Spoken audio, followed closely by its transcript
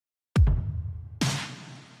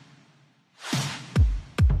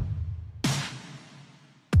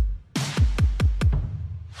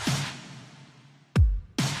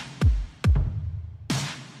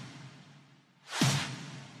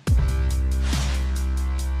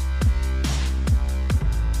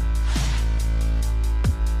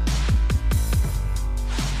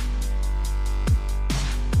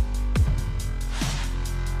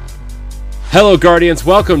Hello, Guardians.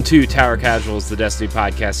 Welcome to Tower Casuals, the Destiny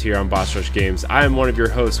podcast here on Boss Rush Games. I am one of your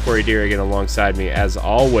hosts, Corey Deering, and alongside me, as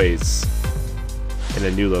always, in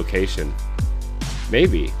a new location.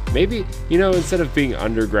 Maybe, instead of being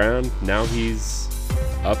underground, now he's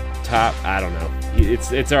up top. I don't know.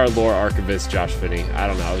 It's our lore archivist, Josh Finney. I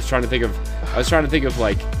don't know. I was trying to think of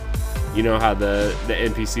like, you know how the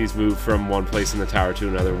NPCs move from one place in the tower to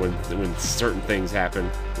another when certain things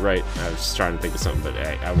happen, right? I was just trying to think of something, but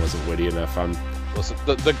I wasn't witty enough. Listen,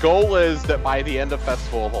 the goal is that by the end of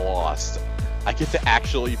Festival of the Lost, I get to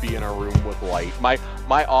actually be in a room with light.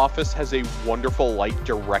 My office has a wonderful light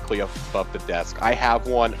directly above the desk. I have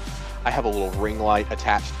a little ring light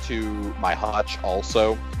attached to my hutch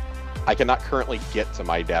also. I cannot currently get to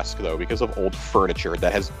my desk, though, because of old furniture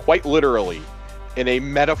that has quite literally, in a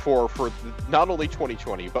metaphor for not only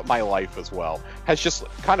 2020, but my life as well, has just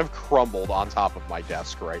kind of crumbled on top of my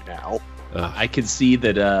desk right now. I can see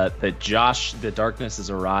that the darkness has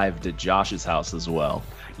arrived at Josh's house as well.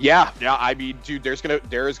 Yeah. I mean, dude, there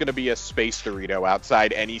is gonna be a space Dorito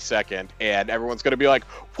outside any second, and everyone's gonna be like,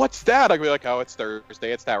 "What's that?" I'll be like, "Oh, it's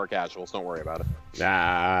Thursday. It's Tower Casuals. Don't worry about it."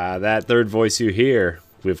 That third voice you hear,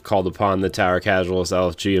 we've called upon the Tower Casuals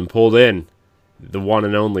LFG and pulled in the one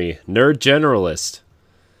and only Nerd Generalist.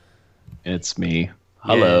 It's me.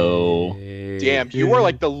 Hello. Yay. Damn, you are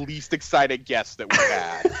like the least excited guest that we've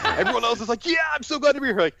had. Everyone else is like, "Yeah, I'm so glad to be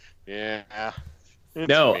here." Like, yeah.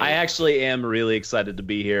 No, me. I actually am really excited to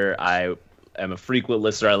be here. I am a frequent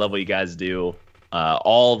listener. I love what you guys do.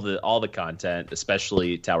 All the content,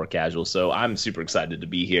 especially Tower Casual. So I'm super excited to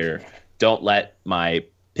be here. Don't let my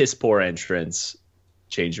piss poor entrance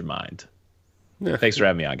change your mind. Yeah. Thanks for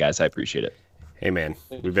having me on, guys. I appreciate it. Hey man,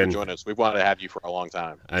 We've been joining us. We've wanted to have you for a long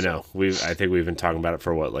time. I know. I think we've been talking about it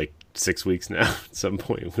for like 6 weeks now. At some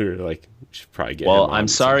point, we were like, we should probably get. Well, I'm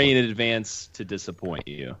sorry in advance to disappoint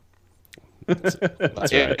you.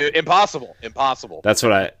 That's right. Impossible. That's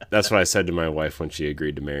what I said to my wife when she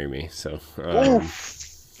agreed to marry me. So,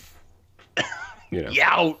 you know.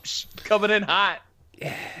 Youch! Coming in hot.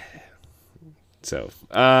 Yeah. So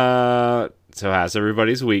how's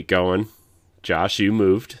everybody's week going? Josh, you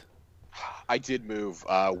moved. I did move.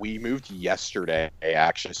 We moved yesterday,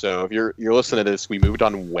 actually. So if you're listening to this, we moved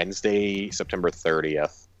on Wednesday, September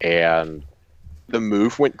 30th, and the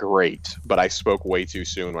move went great. But I spoke way too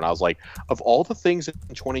soon when I was like, of all the things in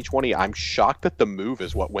 2020, I'm shocked that the move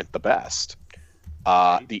is what went the best.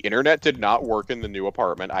 The internet did not work in the new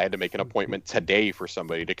apartment. I had to make an appointment today for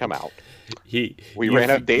somebody to come out. We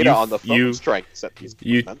ran out of data on the phone trying to set these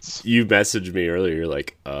appointments. You messaged me earlier. You're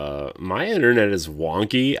like, my internet is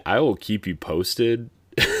wonky. I will keep you posted.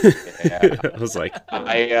 Yeah. I was like,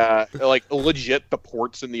 I like legit the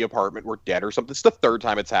ports in the apartment were dead or something. It's the third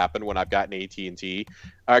time it's happened when I've gotten AT&T.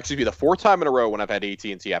 Excuse me, the fourth time in a row when I've had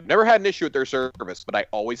AT&T. I've never had an issue with their service, but I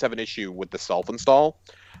always have an issue with the self-install.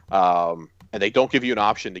 And they don't give you an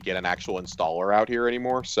option to get an actual installer out here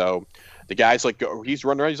anymore. So the guy's like, he's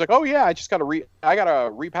running around. He's like, "Oh yeah, I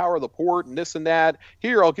gotta repower the port and this and that.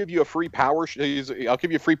 Here, I'll give you a free power. I'll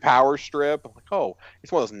give you a free power strip." I'm like, "Oh,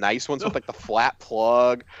 it's one of those nice ones with like the flat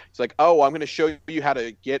plug." He's like, "Oh, I'm gonna show you how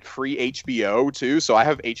to get free HBO too." So I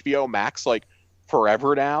have HBO Max like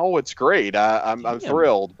forever now. It's great. I'm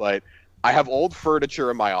thrilled, but I have old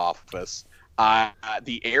furniture in my office.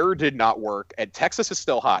 The air did not work, and Texas is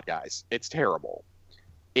still hot, guys. It's terrible.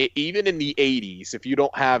 Even in the 80s, if you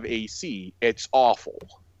don't have AC, it's awful.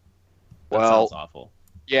 That sounds awful.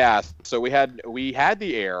 Yeah, so we had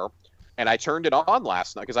the air, and I turned it on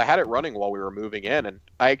last night because I had it running while we were moving in, and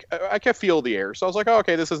I could feel the air. So I was like, "Oh,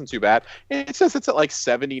 okay, this isn't too bad." It says it's at like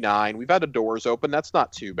 79. We've had the doors open. That's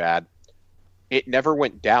not too bad. It never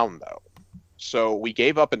went down, though. So we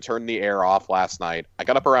gave up and turned the air off last night. I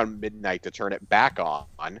got up around midnight to turn it back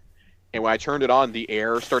on, and when I turned it on, the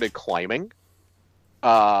air started climbing.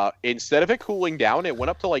 Instead of it cooling down, it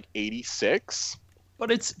went up to like 86.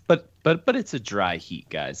 But it's a dry heat,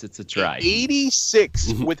 guys. It's a dry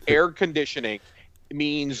 86 with air conditioning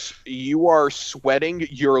means you are sweating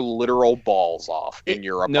your literal balls off in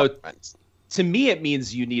your apartment. No, to me, it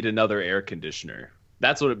means you need another air conditioner.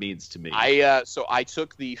 That's what it means to me. So I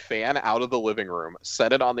took the fan out of the living room,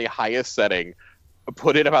 set it on the highest setting,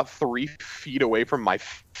 put it about 3 feet away from my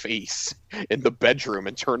face in the bedroom,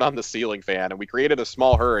 and turned on the ceiling fan, and we created a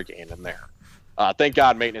small hurricane in there. Thank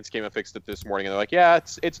God maintenance came and fixed it this morning, and they're like, "Yeah,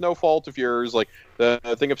 it's no fault of yours. Like the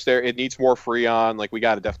thing upstairs, it needs more Freon. Like we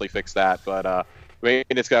got to definitely fix that." But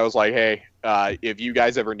maintenance guy was like, "Hey, if you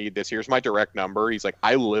guys ever need this, here's my direct number." He's like,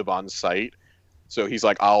 "I live on site." So he's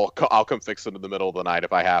like, I'll come fix it in the middle of the night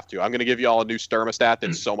if I have to. I'm going to give you all a new thermostat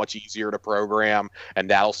that's so much easier to program, and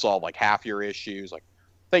that'll solve like half your issues. Like,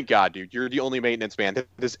 Thank God, dude. You're the only maintenance man that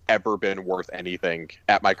has ever been worth anything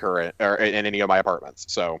at my current or in any of my apartments.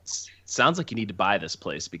 So sounds like you need to buy this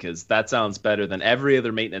place because that sounds better than every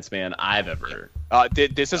other maintenance man I've ever.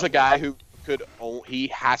 This is a guy who he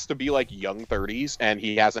has to be like young 30s and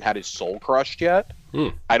he hasn't had his soul crushed yet.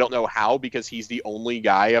 I don't know how, because he's the only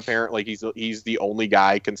guy apparently. He's the only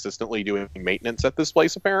guy consistently doing maintenance at this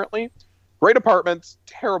place apparently. Great apartments,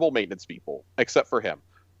 terrible maintenance people, except for him.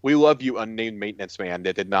 We love you, unnamed maintenance man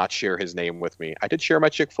that did not share his name with me. I did share my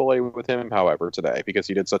Chick-fil-A with him, however, today because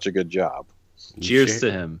he did such a good job. Cheers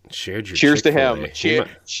to him. Cheers to him.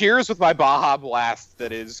 Cheers with my Baja Blast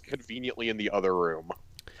that is conveniently in the other room.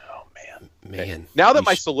 Oh, man. Now that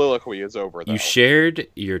my soliloquy is over, though. You shared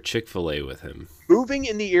your Chick-fil-A with him. Moving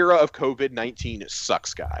in the era of COVID-19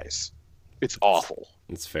 sucks, guys. It's awful.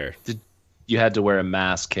 It's fair. You had to wear a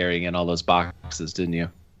mask carrying in all those boxes, didn't you?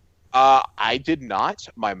 I did not.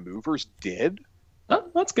 My movers did. Oh,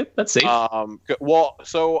 that's good. That's safe. Well,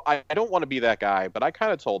 so I don't want to be that guy, but I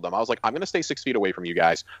kind of told them, I was like, I'm going to stay 6 feet away from you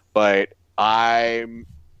guys, but I'm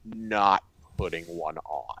not putting one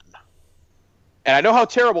on. And I know how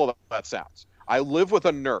terrible that sounds. I live with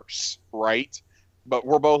a nurse, right? But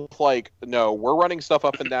we're both like, no, we're running stuff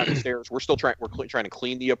up and down the stairs. We're still trying to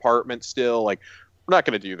clean the apartment still. Like, we're not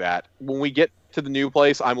going to do that. When we get to the new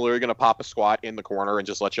place, I'm literally going to pop a squat in the corner and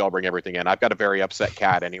just let y'all bring everything in. I've got a very upset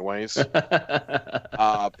cat anyways.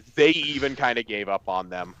 They even kind of gave up on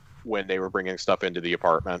them when they were bringing stuff into the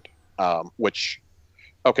apartment, which,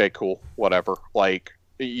 okay, cool, whatever. Like,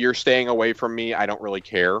 you're staying away from me. I don't really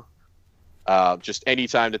care. Just any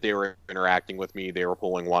time that they were interacting with me, they were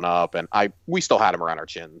pulling one up, and we still had them around our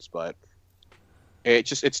chins, but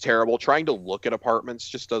it's terrible. Trying to look at apartments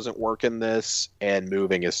just doesn't work in this, and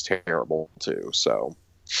moving is terrible too. So,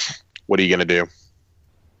 what are you gonna do?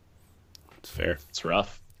 It's fair. It's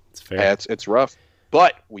rough. It's fair. Yeah, it's rough,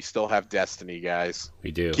 but we still have Destiny, guys.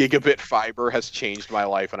 We do. Gigabit fiber has changed my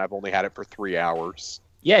life, and I've only had it for 3 hours.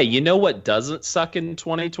 Yeah, you know what doesn't suck in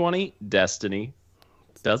 2020? Destiny.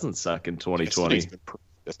 Doesn't suck in 2020.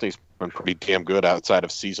 Destiny's been pretty damn good outside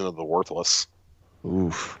of Season of the Worthless.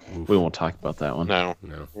 Oof. We won't talk about that one. No,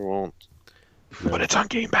 we won't. No. But it's on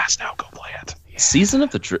Game Pass now. Go play it. Yeah. Season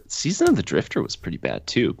of the Drifter was pretty bad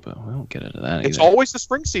too, but we won't get into that. It's always the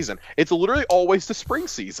spring season. It's literally always the spring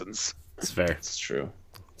seasons. It's fair. It's true.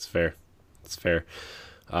 It's fair. It's fair.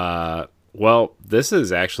 Well, this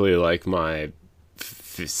is actually like my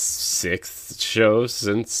 6th show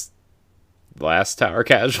since last Tower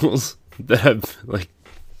Casuals that I've like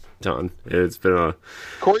done. It's been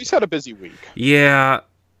Corey's had a busy week. Yeah,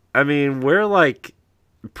 I mean, we're like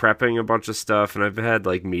prepping a bunch of stuff, and I've had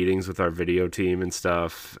like meetings with our video team and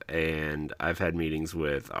stuff, and I've had meetings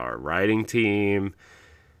with our writing team,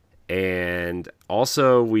 and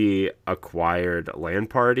also we acquired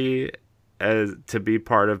Land Party to be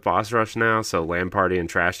part of Boss Rush now. So Land Party and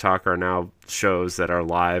Trash Talk are now shows that are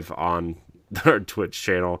live on our Twitch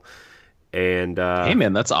channel. And hey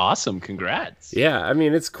man, that's awesome! Congrats. Yeah, I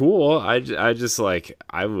mean, it's cool. I just like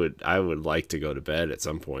I would like to go to bed at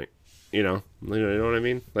some point. You know what I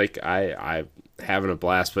mean? Like I having a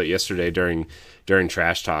blast, but yesterday during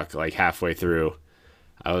Trash Talk, like halfway through,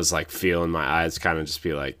 I was like feeling my eyes kind of just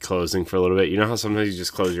be like closing for a little bit. You know how sometimes you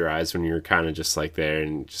just close your eyes when you're kind of just like there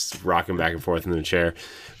and just rocking back and forth in the chair.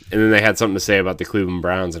 And then they had something to say about the Cleveland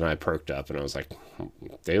Browns, and I perked up, and I was like,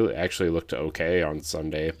 they actually looked okay on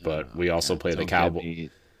Sunday, but we also play the Cowboys.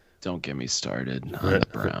 Don't get me started on the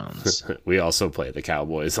Browns. We also play the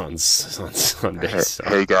Cowboys on Sunday. So.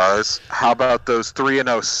 Hey, guys, how about those 3-0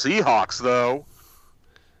 Seahawks, though?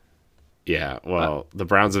 Yeah, well, the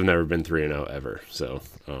Browns have never been 3-0 ever, so.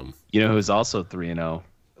 You know who's also 3-0?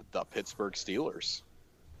 The Pittsburgh Steelers.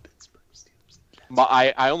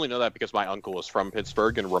 I only know that because my uncle is from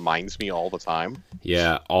Pittsburgh and reminds me all the time.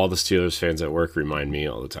 Yeah, all the Steelers fans at work remind me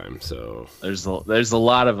all the time. So there's a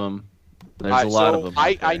lot of them. There's a lot of them.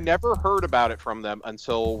 I never heard about it from them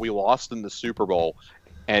until we lost in the Super Bowl,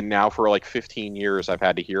 and now for like 15 years I've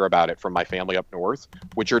had to hear about it from my family up north,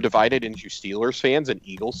 which are divided into Steelers fans and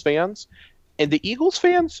Eagles fans, and the Eagles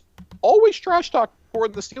fans always trash talk for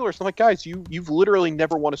the Steelers. I'm like, guys, you've literally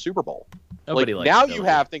never won a Super Bowl. Nobody like, now Philly. You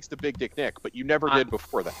have thanks to Big Dick Nick, but you never did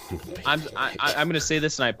before that. I'm going to say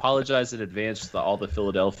this, and I apologize in advance to all the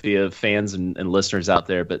Philadelphia fans and listeners out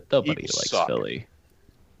there, but nobody likes Philly.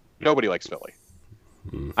 Nobody likes Philly.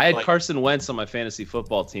 I had Carson Wentz on my fantasy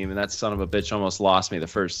football team, and that son of a bitch almost lost me the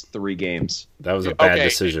first 3 games. That was a bad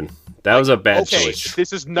decision. That was a bad choice.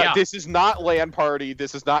 This is not Land Party.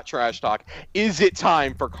 This is not Trash Talk. Is it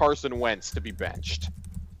time for Carson Wentz to be benched?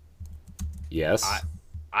 Yes.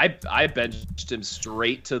 I benched him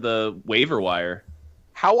straight to the waiver wire.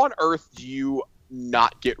 how on earth do you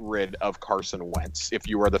not get rid of Carson Wentz if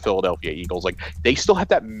you are the Philadelphia Eagles? Like, they still have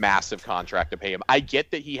that massive contract to pay him. I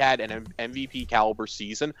get that he had an MVP caliber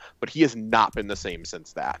season, but he has not been the same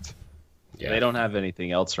since that. Yeah. They don't have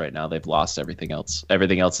anything else right now. They've lost everything else.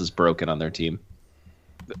 Everything else is broken on their team.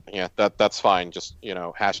 Yeah, that's fine. Just,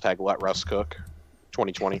 hashtag let Russ cook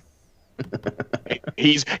 2020.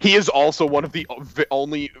 He is also one of the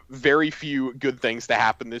only very few good things to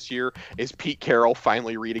happen this year is Pete Carroll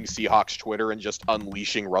finally reading Seahawks Twitter and just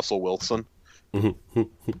unleashing Russell Wilson.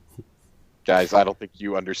 Guys, I don't think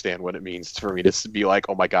you understand what it means for me to be like,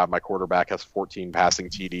 oh my God, my quarterback has 14 passing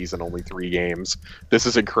TDs in only 3 games. This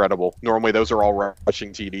is incredible. Normally those are all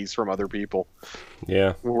rushing TDs from other people.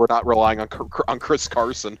 Yeah. We're not relying on Chris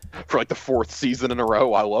Carson for like the 4th season in a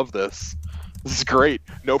row. I love this. This is great.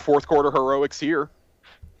 No fourth quarter heroics here.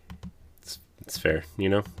 It's fair.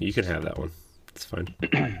 You can have that one. It's fine.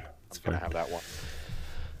 It's fine. Gonna have that one.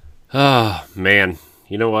 Oh, man.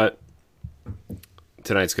 You know what?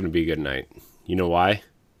 Tonight's going to be a good night. You know why?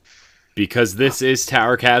 Because this is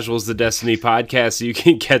Tower Casuals, the Destiny podcast. You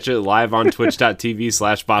can catch it live on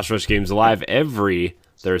twitch.tv/BossRushGames live every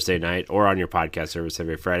Thursday night or on your podcast service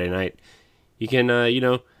every Friday night. You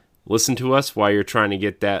can, listen to us while you're trying to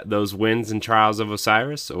get those wins and Trials of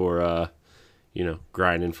Osiris or,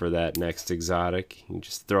 grinding for that next exotic. You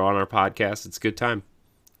just throw on our podcast. It's a good time.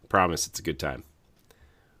 I promise it's a good time.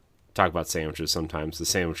 Talk about sandwiches sometimes. The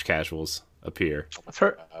sandwich casuals appear.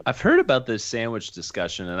 I've heard about this sandwich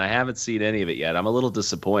discussion, and I haven't seen any of it yet. I'm a little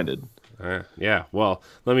disappointed. Yeah, well,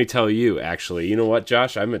 let me tell you, actually. You know what,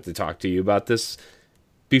 Josh? I meant to talk to you about this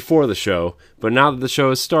before the show, but now that the show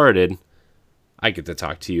has started, I get to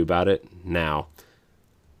talk to you about it now.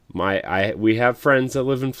 We have friends that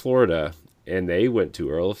live in Florida, and they went to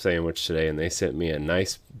Earl of Sandwich today, and they sent me a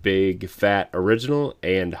nice, big, fat original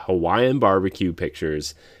and Hawaiian barbecue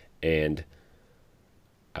pictures, and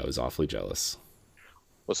I was awfully jealous.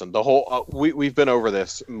 Listen, the whole we've been over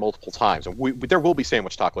this multiple times, and there will be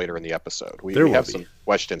sandwich talk later in the episode. We have some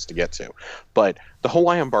questions to get to, but the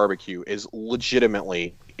Hawaiian barbecue is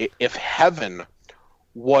legitimately, if heaven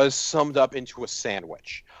was summed up into a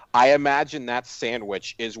sandwich, I imagine that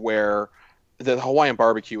sandwich is where the Hawaiian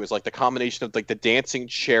barbecue is like the combination of like the dancing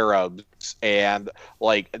cherubs and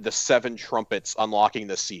like the 7 trumpets unlocking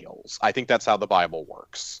the seals. I think that's how the Bible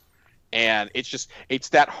works. And it's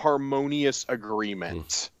that harmonious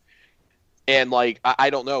agreement. And like, I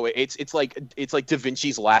don't know, it's like Da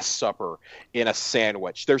Vinci's Last Supper in a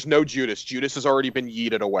sandwich. There's no Judas. Judas has already been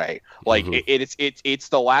yeeted away. Like it's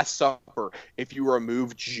the Last Supper if you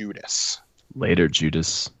remove Judas. Later,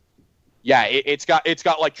 Judas. Yeah, it's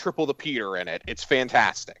got like triple the Peter in it. It's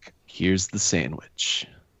fantastic. Here's the sandwich.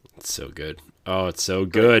 It's so good. Oh, it's so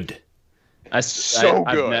good. I still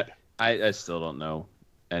don't know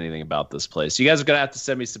anything about this place. You guys are gonna have to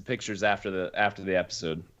send me some pictures after the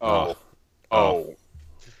episode. Oh.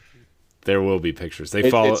 There will be pictures. They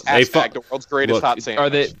It's follow the world's greatest hot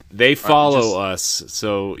sandwich. They follow us,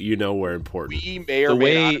 so we're important. We may or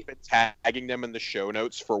may not have been tagging them in the show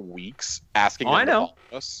notes for weeks, asking them to follow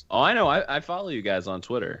us. Oh, I know. I follow you guys on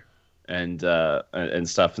Twitter and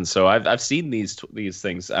stuff, and so I've seen these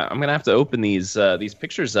things. I'm gonna have to open these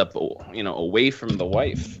pictures up, away from the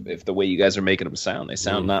wife. If the way you guys are making them sound, they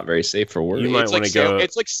sound not very safe for work. You might want to go.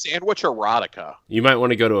 It's like sandwich erotica. You might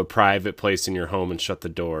want to go to a private place in your home and shut the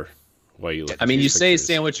door while you look. I mean, you say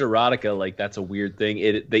sandwich erotica like that's a weird thing.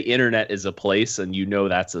 The internet is a place, and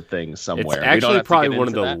that's a thing somewhere. It's actually probably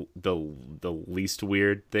one of the least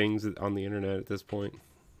weird things on the internet at this point.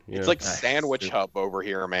 It's like Sandwich Hub over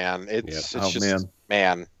here, man. It's just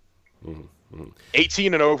man. Mm-hmm.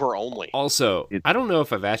 18 and over only. Also, I don't know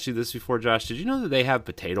if I've asked you this before, Josh. Did you know that they have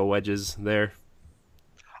potato wedges there?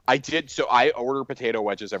 I did. So I order potato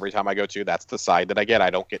wedges every time I go to. That's the side that I get. I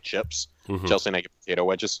don't get chips. Mm-hmm. Chelsea and I get potato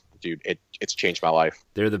wedges. Dude, it's changed my life.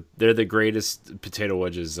 They're the greatest potato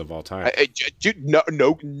wedges of all time. Dude,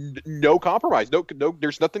 no compromise. No,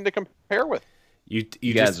 there's nothing to compare with. You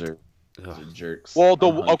guys are jerks. Well,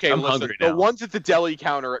 listen, the ones at the deli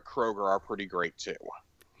counter at Kroger are pretty great too.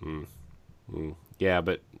 Yeah,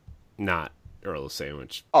 but not Earl of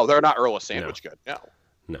Sandwich. Oh, they're not Earl of Sandwich good. No.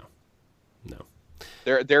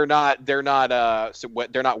 They're not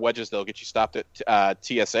wedges. They'll get you stopped at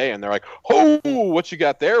TSA, and they're like, "Oh, what you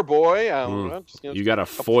got there, boy? You got a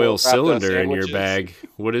foil cylinder in your bag.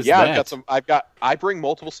 What is that?" I bring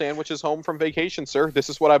multiple sandwiches home from vacation, sir. This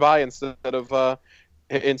is what I buy instead of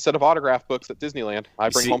autograph books at Disneyland. I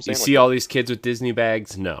bring home sandwiches. You see all these kids with Disney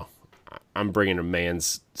bags? No, I'm bringing a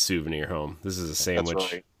man's souvenir home. This is a sandwich.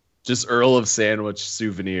 That's right. Just Earl of Sandwich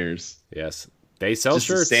souvenirs. Yes, they sell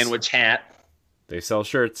shirts. A sandwich hat. They sell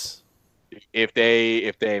shirts. If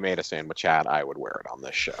they made a sandwich hat, I would wear it on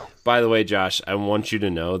this show. By the way, Josh, I want you to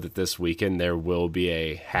know that this weekend there will be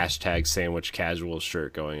a hashtag sandwich casual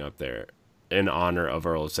shirt going up there in honor of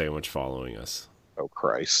Earl of Sandwich following us. Oh,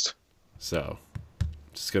 Christ. So,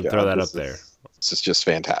 just going to throw that up there. This is just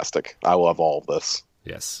fantastic. I love all of this.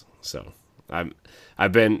 Yes. So,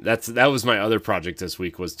 that was my other project this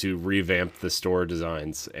week, was to revamp the store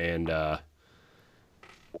designs, and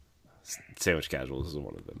Sandwich Casuals is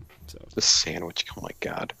one of them. So the sandwich, oh my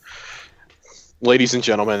God. Ladies and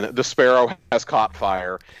gentlemen, the Sparrow has caught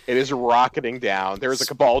fire. It is rocketing down. There is a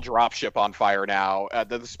Cabal dropship on fire now.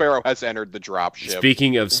 The Sparrow has entered the dropship.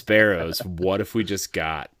 Speaking of sparrows, what if we just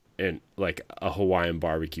got a Hawaiian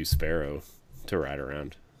barbecue sparrow to ride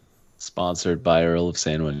around? Sponsored by Earl of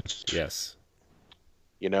Sandwich. Yes.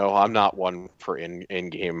 You know, I'm not one for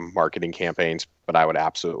in-game marketing campaigns, but I would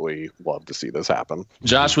absolutely love to see this happen.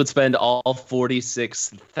 Josh would spend all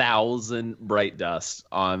 46,000 bright dust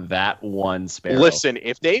on that one sparrow. Listen,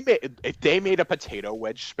 if they made a potato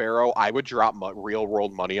wedge sparrow, I would drop real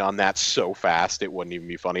world money on that so fast it wouldn't even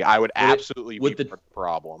be funny. I would absolutely be the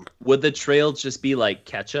problem. Would the trail just be like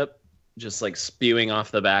ketchup, just like spewing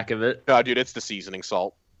off the back of it? No, dude, it's the seasoning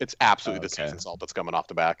salt. It's absolutely the seasoning salt that's coming off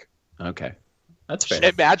the back. Okay. That's fair.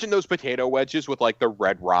 Imagine those potato wedges with like the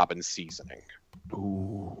Red Robin seasoning.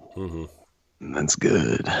 Ooh. Mm-hmm. That's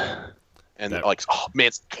good. And oh man,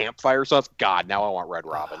 it's campfire sauce. God, now I want Red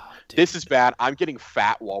Robin. This is bad. I'm getting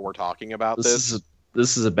fat while we're talking about this.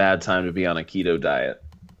 This is a bad time to be on a keto diet.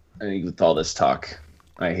 I think with all this talk,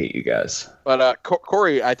 I hate you guys. But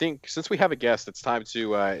Corey, I think since we have a guest, it's time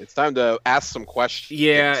to ask some questions.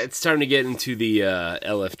 Yeah, it's time to get into the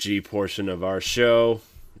LFG portion of our show.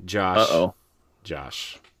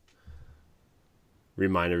 Josh,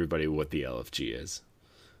 remind everybody what the LFG is.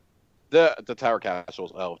 The Tower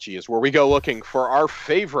Casuals LFG is where we go looking for our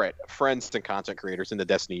favorite friends and content creators in the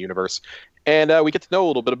Destiny universe, and we get to know a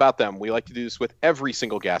little bit about them. We like to do this with every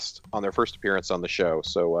single guest on their first appearance on the show.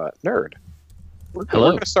 So, Nerd, we're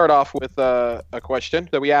going to start off with a question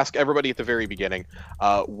that we ask everybody at the very beginning.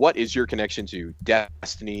 What is your connection to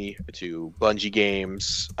Destiny, to Bungie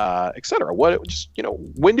games, etc.?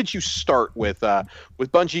 When did you start with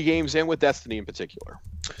Bungie games and with Destiny in particular?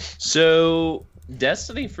 So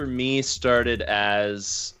Destiny for me started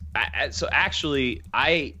as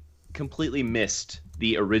I completely missed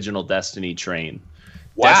the original Destiny train.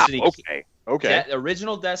 Wow. Destiny, okay. That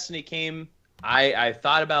original Destiny came. I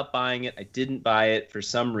thought about buying it. I didn't buy it for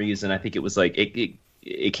some reason. I think it was like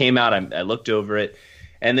it came out. I looked over it,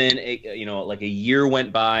 and then like a year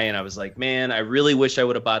went by, and I was like, man, I really wish I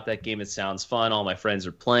would have bought that game. It sounds fun. All my friends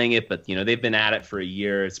are playing it, but they've been at it for a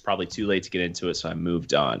year. It's probably too late to get into it, so I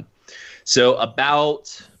moved on. So about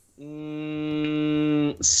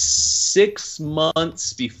 6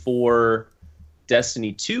 months before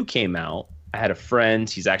Destiny 2 came out, I had a friend.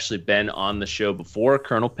 He's actually been on the show before,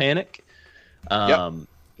 Colonel Panic.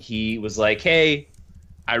 He was like, hey,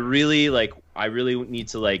 I really need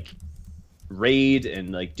to raid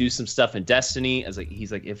and do some stuff in Destiny.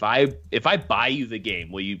 He's like, if I buy you the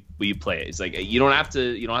game, will you play it? He's like, you don't have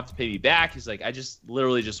to pay me back. He's like, I just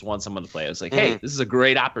literally just want someone to play it. I was like, hey, this is a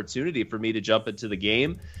great opportunity for me to jump into the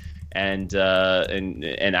game and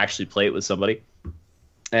actually play it with somebody.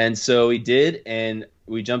 And so he did, and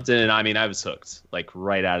we jumped in, and I was hooked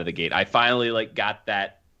right out of the gate. I finally got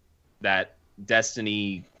that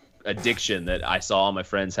Destiny addiction that I saw all my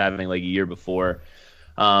friends having a year before.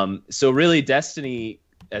 So really Destiny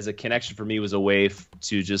as a connection for me was a way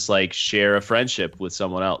to just share a friendship with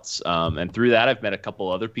someone else. And through that, I've met a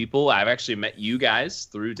couple other people. I've actually met you guys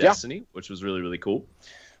through Destiny, which was really, really cool.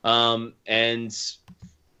 And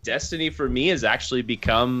Destiny for me has actually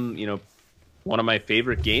become, one of my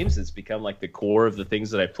favorite games. It's become the core of the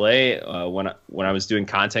things that I play. When I was doing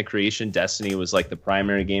content creation, Destiny was the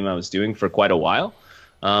primary game I was doing for quite a while.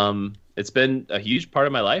 It's been a huge part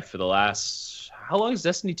of my life for the last, how long has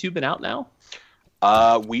Destiny 2 been out now?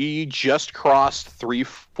 We just crossed 3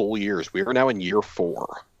 full years. We are now in year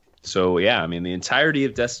 4. So yeah, the entirety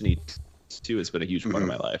of Destiny 2 has been a huge part of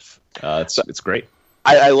my life. It's great.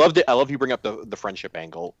 I loved it. I love you bring up the friendship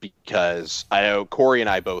angle, because I know Corey and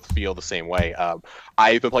I both feel the same way.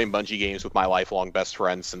 I've been playing Bungie games with my lifelong best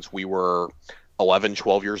friend since we were 11,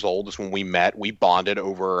 12 years old is when we met. We bonded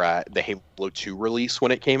over the Halo 2 release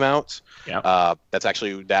when it came out. Yeah. That's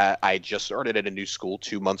actually that I just started at a new school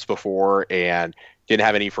 2 months before and didn't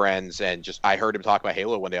have any friends. And I heard him talk about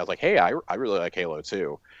Halo one day. I was like, hey, I really like Halo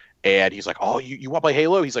 2. And he's like, oh, you want to play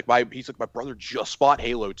Halo? He's like, my brother just bought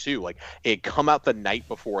Halo 2. It come out the night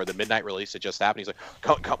before the midnight release. It just happened. He's like,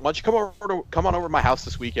 come on over to my house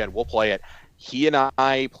this weekend. We'll play it. He and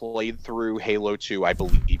I played through Halo 2, I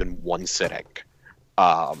believe, in one sitting.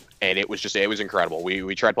 And it was incredible.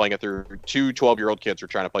 We tried playing it through 12-year-old kids were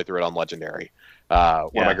trying to play through it on Legendary. One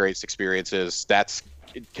of my greatest experiences. That's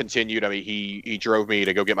continued. I mean, he drove me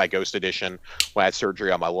to go get my Ghost Edition when I had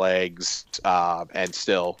surgery on my legs. And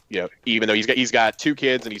still, even though he's got 2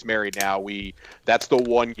 kids and he's married now, that's the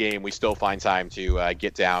one game we still find time to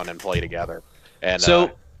get down and play together. And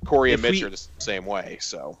so Corey and Mitch are the same way.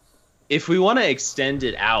 So if we want to extend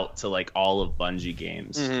it out to like all of Bungie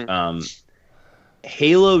games,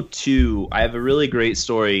 Halo 2, I have a really great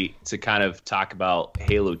story to kind of talk about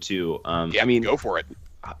Halo 2. I mean, go for it.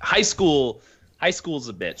 High school's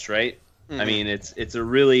a bitch, right? I mean, it's a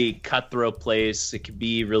really cutthroat place. It can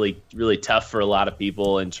be really, really tough for a lot of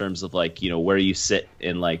people in terms of like, where you sit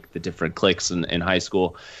in like the different cliques in high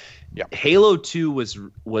school. Yeah. Halo 2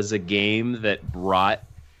 was a game that brought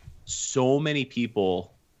so many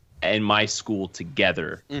people in my school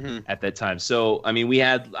together at that time. So, I mean, we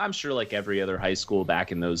had, I'm sure like every other high school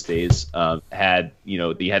back in those days, you had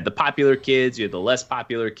the popular kids, you had the less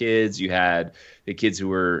popular kids, you had the kids who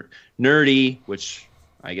were nerdy, which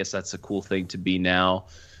I guess that's a cool thing to be now.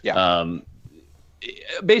 Yeah.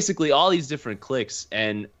 Basically all these different cliques,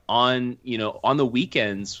 and on the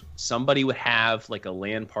weekends, somebody would have like a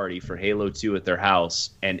LAN party for Halo 2 at their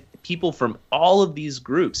house, and people from all of these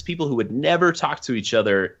groups, people who would never talk to each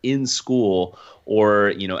other in school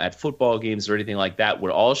or, at football games or anything like that,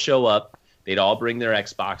 would all show up. They'd all bring their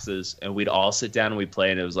Xboxes, and we'd all sit down and we'd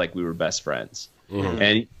play, and it was like we were best friends.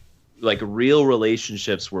 And like real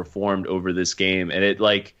relationships were formed over this game. And it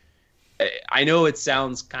like, I know it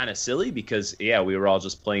sounds kind of silly because we were all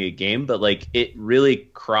just playing a game, but like it really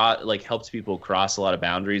helps people cross a lot of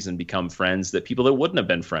boundaries and become friends that people that wouldn't have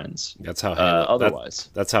been friends. That's how otherwise.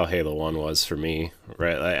 That's how Halo 1 was for me,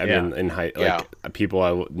 right? I mean, in people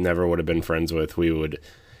I never would have been friends with, we would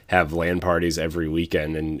have LAN parties every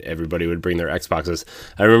weekend, and everybody would bring their Xboxes.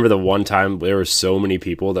 I remember the one time there were so many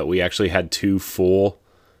people that we actually had 2 full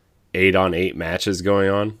 8-on-8 matches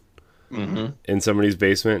going on. In somebody's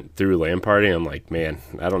basement through LAN party. I'm like, man,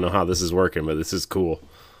 I don't know how this is working, but this is cool.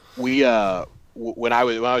 We when I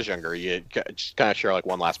was younger, you just kind of share like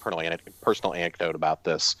one last personal anecdote about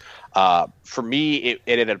this. For me, it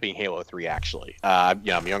ended up being Halo 3 actually. I'm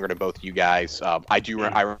younger than both you guys. I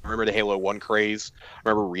remember the Halo 1 craze. I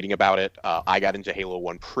remember reading about it. I got into Halo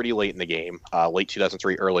 1 pretty late in the game, late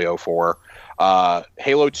 2003, early 2004.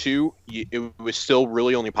 Halo 2, it was still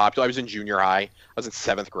really only popular. I was in junior high. I was in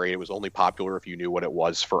 7th grade. It was only popular if you knew what it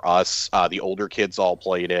was for us. The older kids all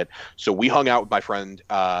played it. So we hung out with my friend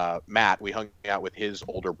Matt. We hung out with his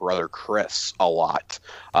older brother Chris a lot.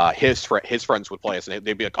 His friends would play us, and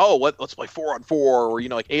they'd be like, "Oh, let's play 4-on-4 or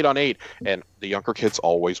like 8-on-8." And the younger kids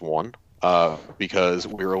always won. Because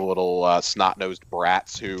we were little snot-nosed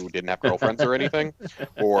brats who didn't have girlfriends or anything,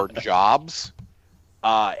 or jobs.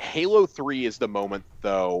 Halo 3 is the moment,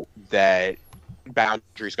 though, that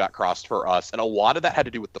boundaries got crossed for us, and a lot of that had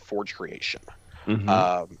to do with the Forge creation. Cool.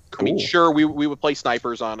 I mean, sure, we would play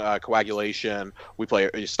snipers on Coagulation. We play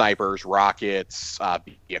snipers, rockets,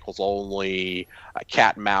 vehicles only,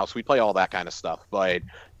 cat and mouse. We play all that kind of stuff. But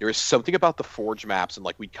there was something about the Forge maps, and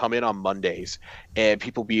like we'd come in on Mondays, and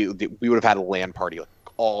we would have had a LAN party like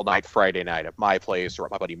all night Friday night at my place or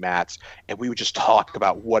at my buddy Matt's, and we would just talk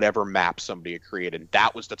about whatever map somebody had created.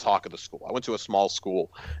 That was the talk of the school. I went to a small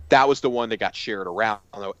school. That was the one that got shared around,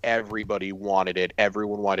 although everybody wanted it.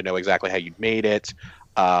 Everyone wanted to know exactly how you'd made it.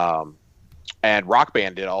 And Rock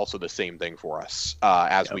Band did also the same thing for us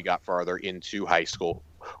as we got farther into high school.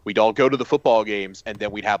 We'd all go to the football games, and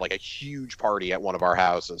then we'd have like a huge party at one of our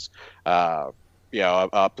houses,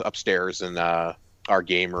 upstairs in our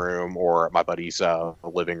game room or my buddy's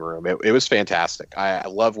living room. It was fantastic. I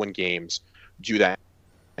love when games do that,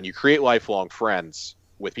 and you create lifelong friends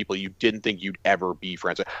with people you didn't think you'd ever be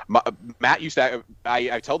friends with. Matt used to,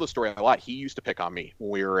 I tell this story a lot. He used to pick on me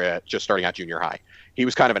when we were just starting out junior high. He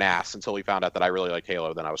was kind of an ass until he found out that I really liked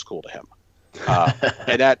Halo. Then I was cool to him.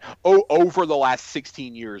 And that over the last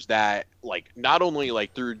 16 years, that like not only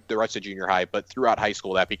like through the rest of junior high, but throughout high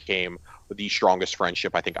school, that became the strongest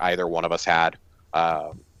friendship I think either one of us had.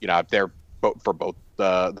 They're for both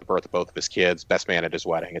the birth of both of his kids, best man at his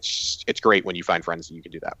wedding. It's great when you find friends that you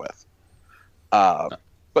can do that with.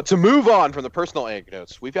 But to move on from the personal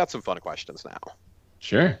anecdotes, we've got some fun questions now.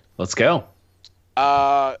 Sure, let's go.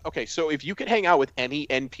 Okay, so if you could hang out with any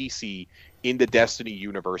NPC in the Destiny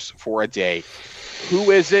universe for a day,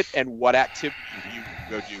 who is it, and what activity do you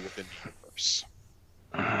go do within the universe?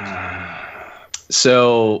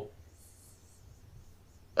 So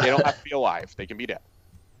they don't have to be alive; they can be dead.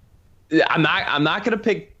 I'm not gonna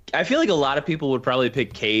pick I feel like a lot of people would probably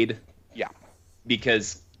pick Cade. Yeah.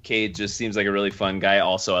 Because Cade just seems like a really fun guy.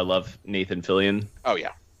 Also, I love Nathan Fillion. Oh,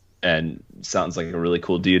 yeah. And sounds like a really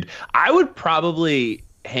cool dude. I would probably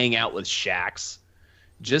hang out with Shaxx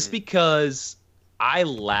just because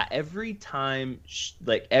every time,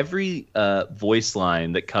 like every voice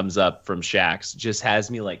line that comes up from Shaxx just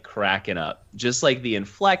has me like cracking up. Just like the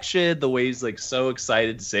inflection, the way he's like so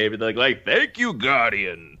excited to say everything, like thank you,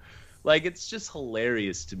 Guardian. Like it's just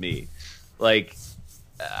hilarious to me. Like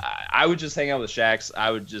I would just hang out with Shaxx.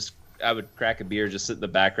 I would crack a beer, just sit in the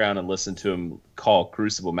background and listen to him call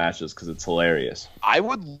Crucible matches because it's hilarious. I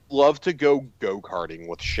would love to go-karting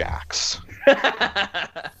with Shaxx.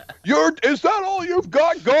 Is that all you've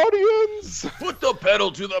got, Guardians? Put the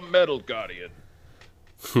pedal to the metal, Guardian.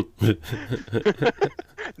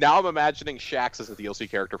 Now I'm imagining Shaxx as a DLC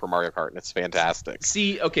character for Mario Kart, and it's fantastic.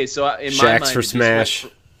 See, okay, so in my mind, Shaxx for Smash.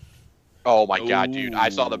 Oh my god, dude! I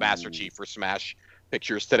saw the Master Chief for Smash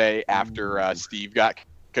pictures today after Steve got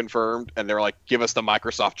confirmed, and they were like, "Give us the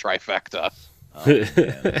Microsoft trifecta." Oh,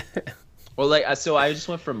 well, like, so I just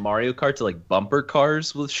went from Mario Kart to like bumper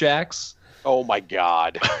cars with Shaxx. Oh my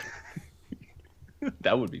god,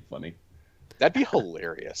 that would be funny. That'd be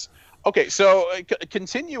hilarious. Okay, so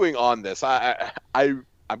continuing on this, I'm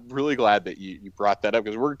really glad that you brought that up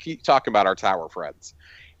because we're keep talking about our tower friends.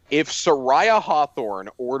 If Soraya Hawthorne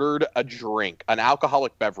ordered a drink, an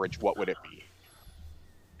alcoholic beverage, what would it be?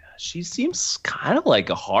 She seems kind of like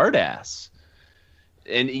a hard ass.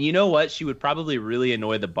 And you know what? She would probably really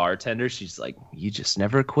annoy the bartender. She's like, you just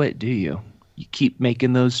never quit, do you? You keep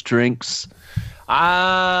making those drinks.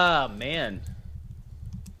 Ah, man.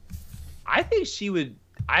 I think she would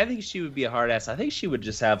be a hard ass. I think she would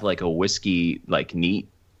just have like a whiskey like neat.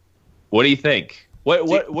 What do you think?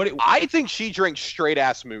 What I think she drinks straight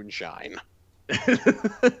ass moonshine.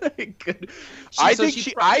 I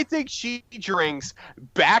think she drinks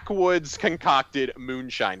backwoods concocted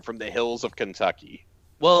moonshine from the hills of Kentucky.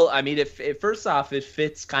 Well, I mean, first off, it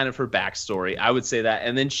fits kind of her backstory. I would say that,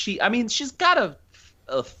 and then she's got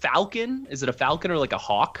a falcon. Is it a falcon or like a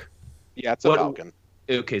hawk? Yeah, it's a falcon.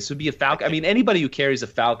 Okay, so it'd be a falcon. I mean, anybody who carries a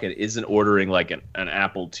falcon isn't ordering like an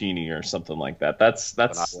apple teeny or something like that. That's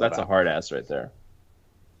a hard ass right there.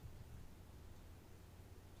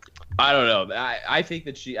 I don't know. I think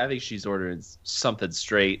she's ordering something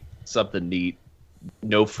straight, something neat,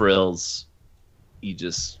 no frills.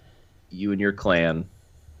 You and your clan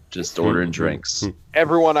just ordering drinks.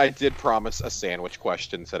 Everyone, I did promise a sandwich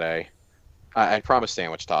question today. I promised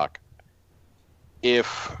sandwich talk.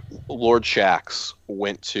 If Lord Shaxx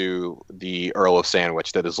went to the Earl of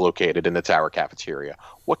Sandwich that is located in the Tower cafeteria,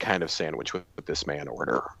 what kind of sandwich would this man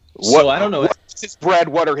order? So I don't know. What's his bread?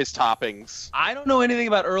 What are his toppings? I don't know anything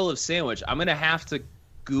about Earl of Sandwich. I'm gonna have to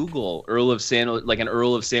Google Earl of Sandwich, like an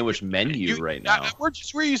Earl of Sandwich menu right now.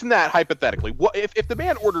 We're using that hypothetically. What if the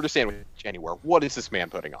man ordered a sandwich anywhere? What is this man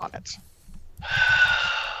putting on it?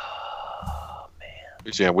 Oh,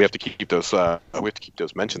 man. Yeah, we have to keep those. We have to keep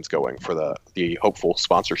those mentions going for the hopeful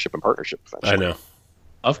sponsorship and partnership. Eventually. I know.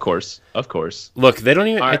 Of course. Look, they don't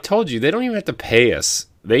even. I told you they don't even have to pay us.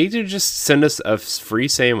 They do just send us a free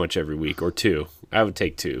sandwich every week or two. I would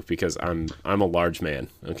take two because I'm a large man.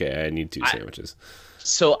 Okay, I need two sandwiches.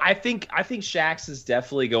 So I think Shaxx is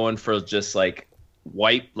definitely going for just like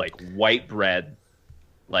white bread.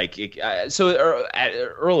 Like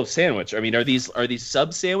Earl of Sandwich. I mean, are these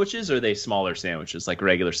sub sandwiches or are they smaller sandwiches, like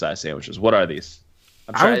regular size sandwiches? What are these?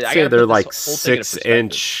 I would say they're like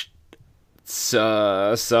 6-inch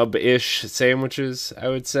sub-ish sandwiches. I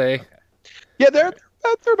would say. Okay. Yeah, they're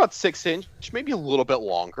about 6-inch, maybe a little bit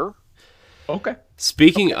longer. Okay.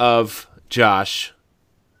 Speaking of Josh,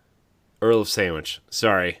 Earl of Sandwich.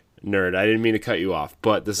 Sorry, nerd. I didn't mean to cut you off,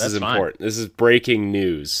 but this is important. This is breaking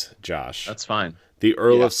news, Josh. That's fine. The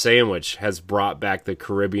Earl of Sandwich has brought back the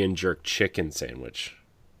Caribbean jerk chicken sandwich.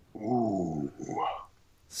 Ooh.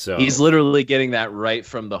 So he's literally getting that right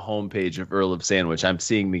from the homepage of Earl of Sandwich. I'm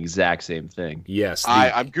seeing the exact same thing. Yes.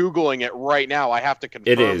 I'm Googling it right now. I have to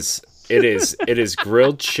confirm. It is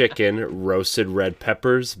grilled chicken, roasted red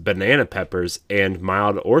peppers, banana peppers, and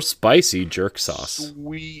mild or spicy jerk sauce.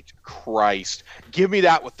 Sweet Christ. Give me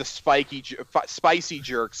that with the spicy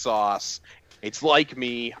jerk sauce. It's like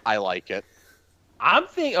me. I like it.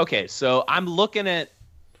 Okay, so I'm looking at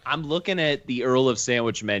the Earl of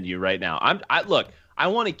Sandwich menu right now. Look, I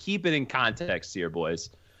want to keep it in context here,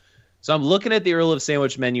 boys. So I'm looking at the Earl of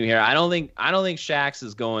Sandwich menu here. I don't think Shaxx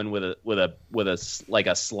is going with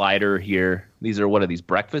a slider here. These are, what are these,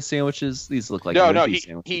 breakfast sandwiches? These look like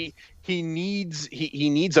he needs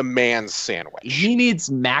a man's sandwich. He needs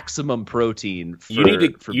maximum protein. You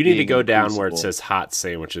need to go down where it says hot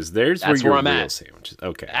sandwiches. That's where your real sandwiches.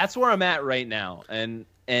 Okay, that's where I'm at right now. And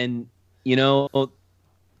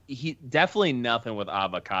he definitely nothing with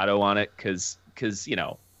avocado on it because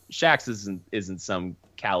Shaxx isn't some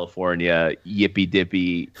California yippy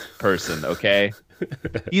dippy person, okay?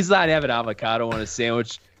 He's not having avocado on his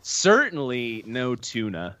sandwich. Certainly no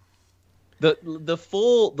tuna. The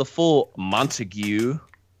full Montague,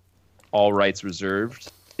 all rights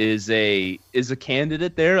reserved, is a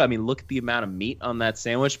candidate there. I mean, look at the amount of meat on that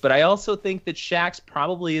sandwich. But I also think that Shaxx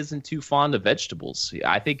probably isn't too fond of vegetables.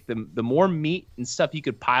 I think the more meat and stuff you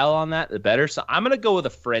could pile on that, the better. So I'm gonna go with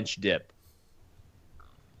a French dip.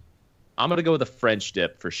 I'm gonna go with a French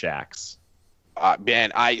dip for Shaxx. I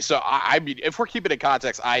mean, if we're keeping it in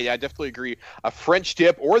context, I definitely agree. A French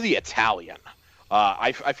dip or the Italian.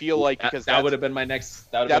 I feel like because that would have been my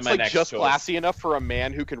next. That's like just classy enough for a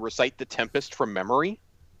man who can recite The Tempest from memory.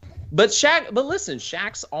 But listen,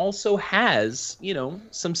 Shaxx also has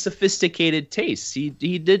some sophisticated tastes. He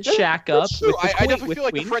did shack up. I definitely feel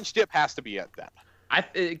like the French dip has to be it then. I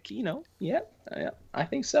think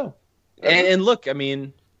so. And look, I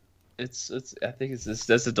mean. That's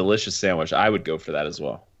a delicious sandwich. I would go for that as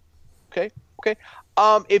well. Okay.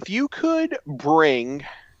 If you could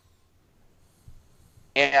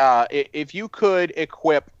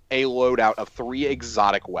equip a loadout of 3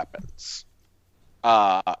 exotic weapons,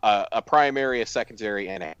 a primary, a secondary,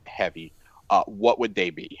 and a heavy, what would they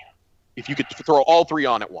be? If you could throw all 3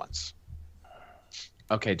 on at once.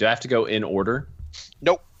 Okay. Do I have to go in order?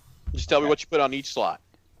 Nope. Just tell me what you put on each slot.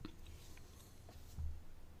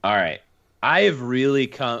 All right. I have really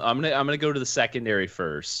come. I'm gonna go to the secondary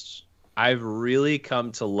first. I've really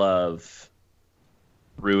come to love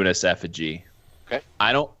Ruinous Effigy. Okay.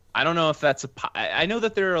 I don't know if that's I know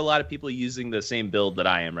that there are a lot of people using the same build that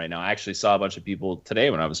I am right now. I actually saw a bunch of people today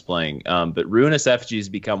when I was playing. But Ruinous Effigy has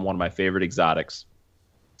become one of my favorite exotics.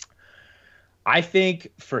 I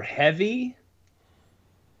think for heavy,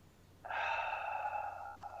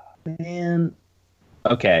 man.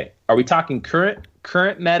 Okay, are we talking current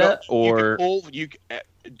meta or you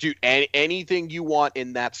do anything you want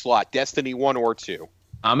in that slot? Destiny 1 or 2.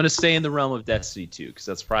 I'm gonna stay in the realm of Destiny 2 because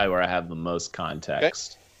that's probably where I have the most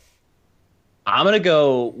context. Okay. I'm gonna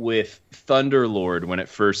go with Thunderlord when it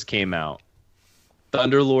first came out.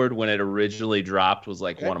 Thunderlord when it originally dropped was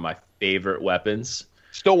like one of my favorite weapons.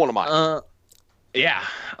 Still one of mine. Yeah.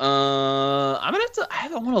 I'm gonna have to. I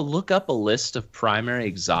want to look up a list of primary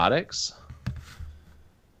exotics.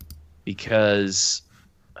 Because,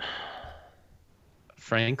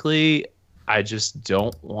 frankly, I just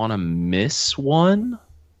don't want to miss one.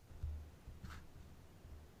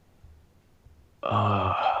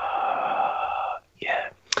 Yeah.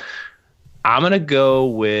 I'm going to go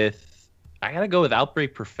with... I got to go with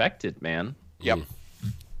Outbreak Perfected, man. Yep.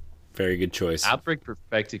 Very good choice. Outbreak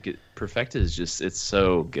Perfected is just... It's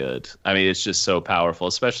so good. I mean, it's just so powerful,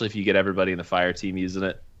 especially if you get everybody in the fire team using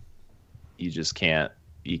it. You just can't...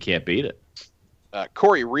 You can't beat it.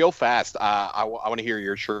 Corey, real fast, I want to hear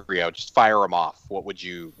your trio. Just fire them off. What would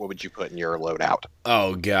you put in your loadout?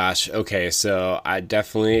 Oh gosh. Okay, so I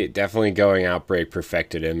definitely going Outbreak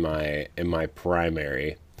Perfected in my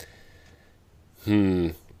primary.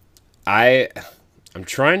 I'm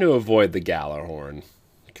trying to avoid the Gjallarhorn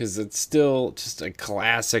because it's still just a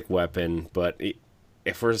classic weapon. But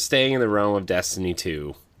if we're staying in the realm of Destiny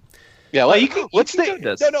 2. Yeah, let's stay in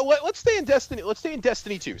Destiny. Let's stay in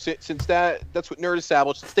Destiny 2. Since that's what Nerd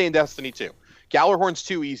established. Let's stay in Destiny 2. Gjallarhorn's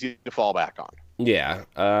too easy to fall back on. Yeah.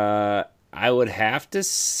 I would have to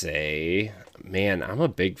say, man, I'm a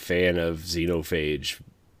big fan of Xenophage.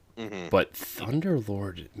 Mm-hmm. But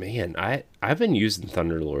Thunderlord, man, I've been using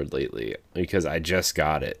Thunderlord lately because I just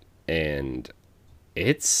got it. And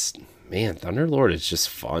Thunderlord is just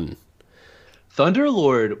fun.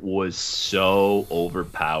 Thunderlord was so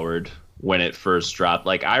overpowered when it first dropped.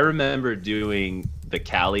 Like, I remember doing the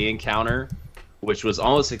Kali encounter, which was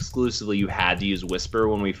almost exclusively you had to use Whisper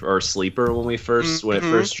or Sleeper when it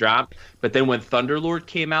first dropped. But then when Thunderlord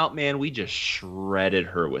came out, man, we just shredded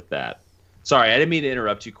her with that. Sorry, I didn't mean to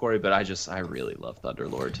interrupt you, Corey, but I really love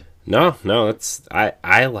Thunderlord. No,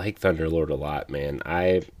 I like Thunderlord a lot, man.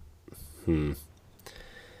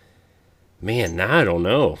 Man, now I don't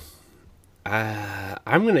know.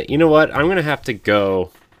 I'm gonna have to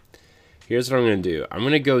go. Here's what I'm gonna do. I'm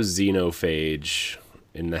gonna go Xenophage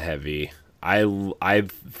in the heavy. I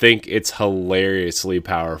think it's hilariously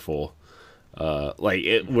powerful.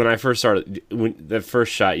 When I first started, when the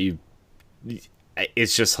first shot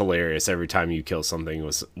it's just hilarious every time you kill something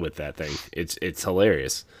with that thing. It's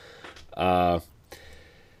hilarious. But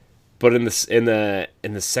in the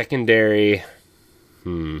secondary,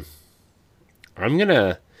 I'm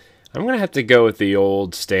gonna have to go with the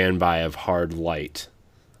old standby of hard light.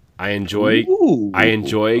 I enjoy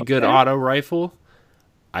a good auto rifle.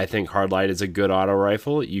 I think hard light is a good auto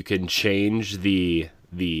rifle. You can change the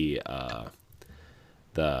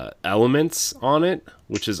elements on it,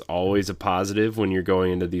 which is always a positive when you're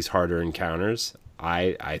going into these harder encounters.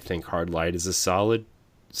 I think hard light is a solid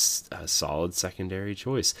secondary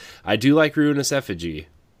choice. I do like Ruinous Effigy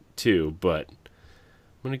too, but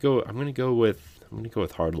I'm gonna go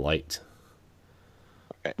with hard light.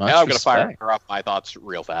 Okay. Now I'm going to fire off my thoughts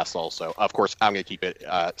real fast also. Of course, I'm going to keep it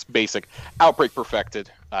basic. Outbreak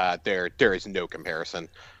Perfected. There is no comparison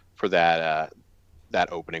for that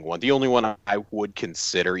opening one. The only one I would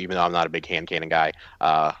consider, even though I'm not a big hand cannon guy,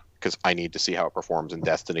 because I need to see how it performs in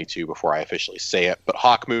Destiny 2 before I officially say it, but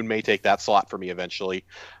Hawkmoon may take that slot for me eventually.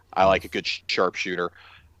 I like a good sharpshooter.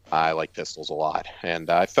 I like pistols a lot. And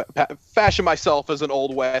I fashion myself as an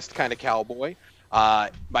Old West kind of cowboy.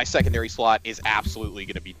 My secondary slot is absolutely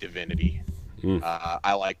going to be Divinity.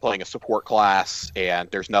 I like playing a support class,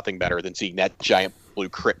 and there's nothing better than seeing that giant blue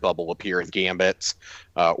crit bubble appear in Gambits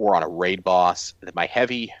or on a raid boss. And then my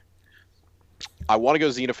heavy, I want to go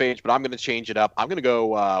Xenophage, but I'm going to change it up. I'm going to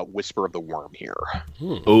go Whisper of the Worm here.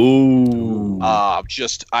 Ooh. I'm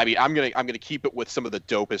going to keep it with some of the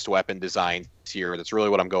dopest weapon designs here. That's really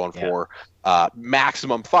what I'm going for.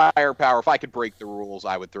 Maximum firepower. If I could break the rules,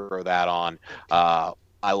 I would throw that on.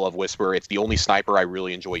 I love Whisper. It's the only sniper I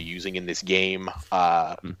really enjoy using in this game.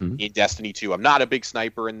 In Destiny 2, I'm not a big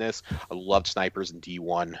sniper in this. I loved snipers in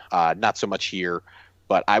D1. Not so much here,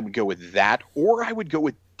 but I would go with that, or I would go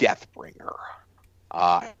with Deathbringer.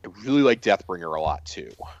 I really like Deathbringer a lot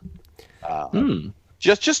too.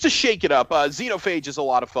 Just to shake it up. Xenophage is a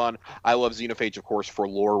lot of fun. I love Xenophage, of course, for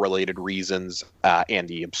lore-related reasons and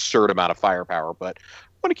the absurd amount of firepower. But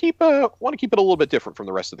I want to keep it a little bit different from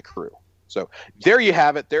the rest of the crew. So there you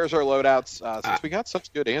have it. There's our loadouts. Since we got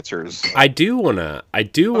such good answers, I do wanna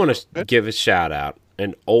give a shout out,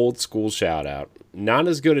 an old school shout out. Not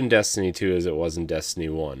as good in Destiny 2 as it was in Destiny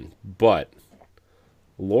 1, but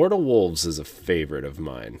Lord of Wolves is a favorite of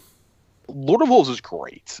mine. Lord of Wolves is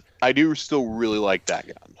great. I do still really like that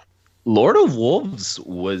gun. Lord of Wolves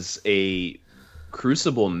was a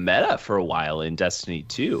Crucible meta for a while in Destiny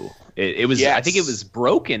 2. It was, yes. I think it was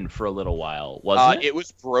broken for a little while, wasn't it? It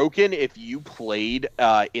was broken. If you played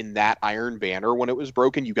in that Iron Banner when it was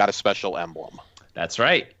broken, you got a special emblem. That's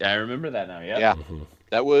right. I remember that now. Yep. Yeah.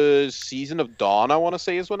 That was Season of Dawn, I want to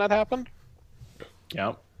say, is when that happened.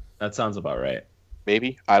 Yep. That sounds about right.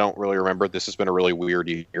 Maybe. I don't really remember. This has been a really weird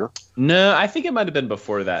year. No, I think it might have been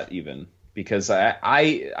before that even, because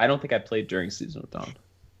I don't think I played during Season of Dawn.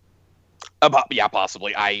 Yeah,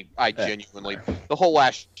 possibly. I genuinely, the whole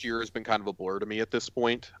last year has been kind of a blur to me at this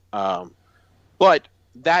point. But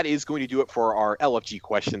that is going to do it for our LFG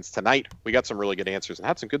questions tonight. We got some really good answers and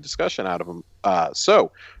had some good discussion out of them.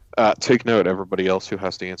 So take note, everybody else who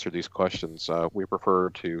has to answer these questions. We prefer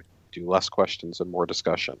to do less questions and more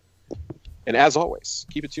discussion. And as always,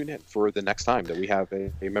 keep it tuned in for the next time that we have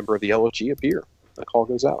a member of the LFG appear. The call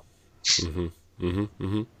goes out.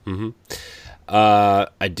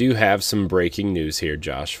 I do have some breaking news here,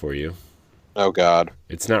 Josh, for you. Oh, God.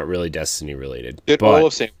 It's not really Destiny related. Did all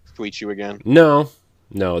of Sam tweet you again? No,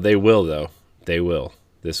 they will, though. They will.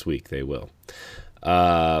 This week, they will.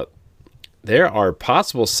 There are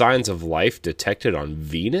possible signs of life detected on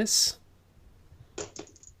Venus,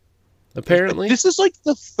 apparently. This is like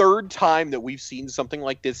the third time that we've seen something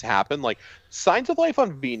like this happen. Like, signs of life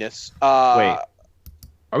on Venus. Wait.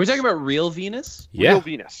 Are we talking about real Venus? Yeah.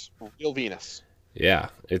 Real Venus. Yeah.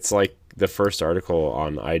 It's like the first article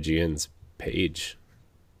on IGN's page.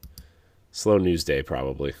 Slow news day,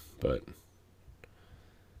 probably, but...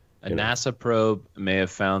 A NASA probe may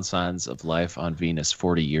have found signs of life on Venus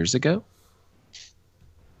 40 years ago?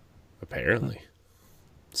 Apparently.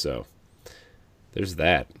 So, there's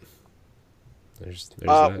that. There's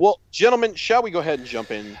that. Well, gentlemen, shall we go ahead and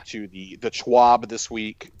jump into the TWAB this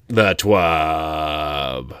week? The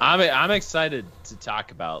TWAB. I'm excited to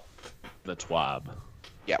talk about the TWAB.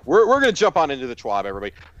 Yeah, we're going to jump on into the TWAB,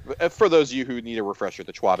 everybody. For those of you who need a refresher,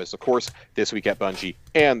 the TWAB is, of course, This Week at Bungie,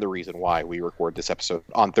 and the reason why we record this episode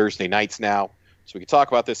on Thursday nights now, so we can talk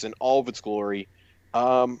about this in all of its glory.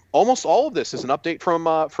 Almost all of this is an update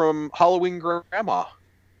from Halloween Grandma.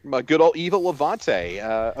 My good old Eva Levante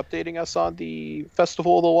updating us on the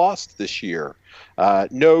Festival of the Lost this year.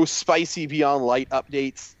 No spicy Beyond Light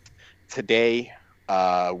updates today.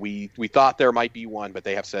 We thought there might be one, but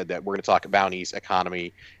they have said that we're going to talk bounties,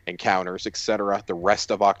 economy, encounters, etc. the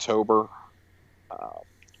rest of October.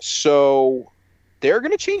 So they're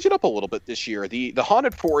going to change it up a little bit this year. The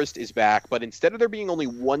Haunted Forest is back, but instead of there being only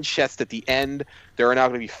one chest at the end, there are now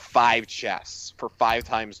going to be 5 chests for 5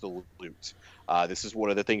 times the loot. This is one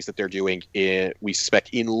of the things that they're doing, we suspect,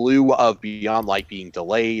 in lieu of Beyond Light being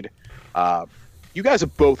delayed. You guys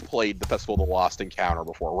have both played the Festival of the Lost encounter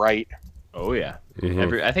before, right? Oh, yeah.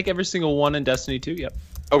 Mhm. I think every single one in Destiny 2, yep.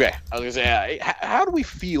 Okay, I was going to say, how do we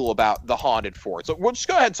feel about the Haunted Forest? So we'll just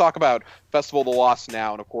go ahead and talk about Festival of the Lost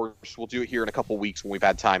now, and of course, we'll do it here in a couple weeks when we've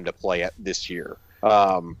had time to play it this year.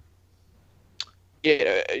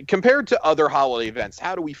 Compared to other holiday events,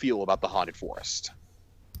 how do we feel about the Haunted Forest?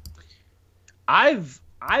 I've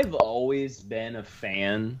always been a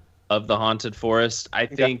fan of the Haunted Forest. I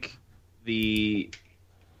think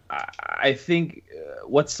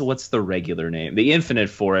what's the regular name? The Infinite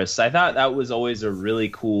Forest. I thought that was always a really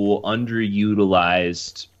cool,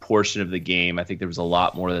 underutilized portion of the game. I think there was a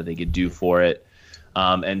lot more that they could do for it.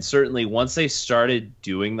 And certainly once they started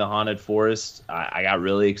doing the Haunted Forest, I got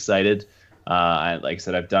really excited. Like I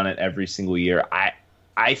said, I've done it every single year.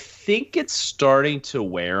 I think it's starting to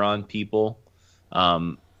wear on people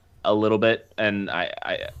a little bit. And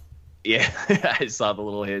I saw the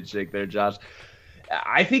little handshake there, Josh.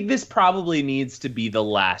 I think this probably needs to be the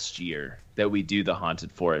last year that we do the Haunted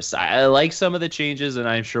Forest. I like some of the changes, and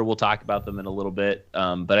I'm sure we'll talk about them in a little bit.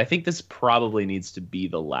 But I think this probably needs to be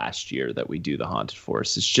the last year that we do the Haunted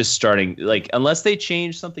Forest. It's just starting, like, unless they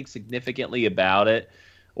change something significantly about it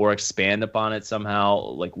or expand upon it somehow,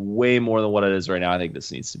 like way more than what it is right now, I think this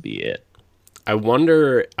needs to be it. I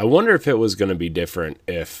wonder if it was going to be different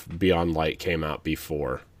if Beyond Light came out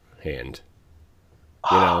beforehand.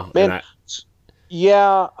 You know, Man.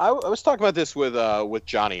 Yeah, I was talking about this with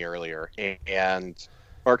Johnny earlier,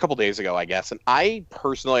 or a couple days ago, I guess. And I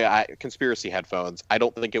personally, Conspiracy Headphones, I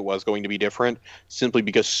don't think it was going to be different, simply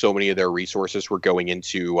because so many of their resources were going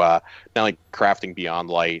into not only crafting Beyond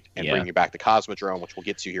Light and bringing back the Cosmodrome, which we'll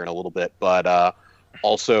get to here in a little bit, but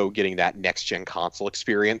also getting that next-gen console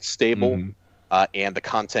experience stable. And the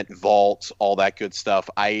content vault, all that good stuff.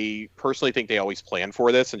 I personally think they always plan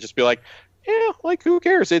for this and just be like, yeah, like who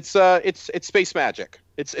cares? It's space magic.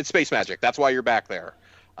 It's space magic. That's why you're back there.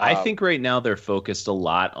 I think right now they're focused a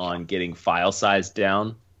lot on getting file size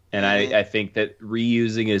down, and I think that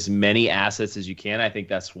reusing as many assets as you can. I think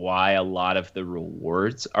that's why a lot of the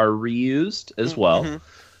rewards are reused as well.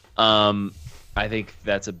 I think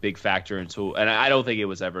that's a big factor into, and I don't think it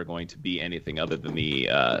was ever going to be anything other than the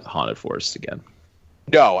Haunted Forest again.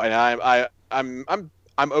 No, and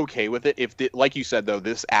I'm okay with it. Like you said, though,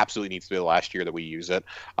 this absolutely needs to be the last year that we use it.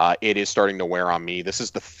 It is starting to wear on me. This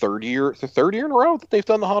is the third year in a row that they've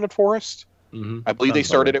done the Haunted Forest. I believe they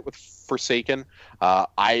started it with Forsaken.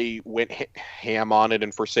 I went ham on it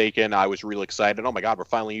in Forsaken. I was really excited. Oh my God, we're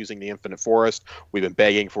finally using the Infinite Forest. We've been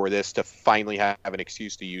begging for this to finally have an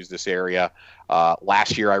excuse to use this area.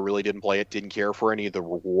 Last year, I really didn't play it. Didn't care for any of the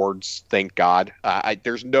rewards. Thank God.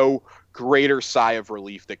 There's no greater sigh of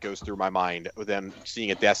relief that goes through my mind than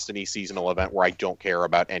seeing a Destiny seasonal event where I don't care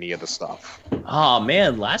about any of the stuff. Oh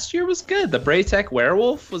man, last year was good. The Braytech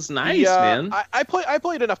Werewolf was nice, man. I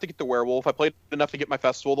played enough to get the Werewolf. I played enough to get my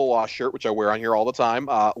Festival of the Lost shirt, which I wear on here all the time.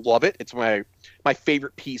 Love it. It's my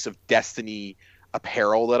favorite piece of Destiny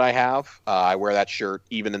apparel that I have. I wear that shirt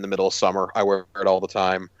even in the middle of summer. I wear it all the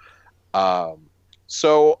time.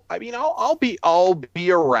 So I mean, I'll be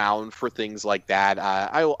around for things like that.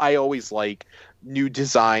 I always like new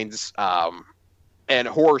designs. And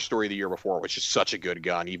Horror Story the year before, which is such a good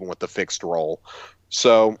gun, even with the fixed roll.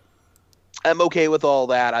 So I'm okay with all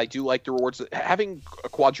that. I do like the rewards. Having a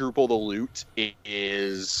quadruple the loot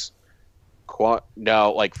is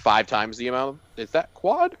like 5 times the amount. Is that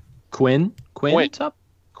quad? Quintupling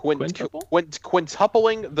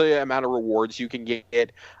the amount of rewards you can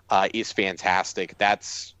get is fantastic.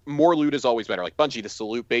 That's more loot is always better. Like Bungie, this is a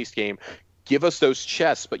loot-based game. Give us those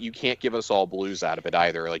chests, but you can't give us all blues out of it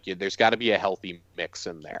either. Like there's got to be a healthy mix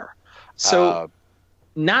in there. So,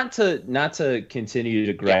 not to continue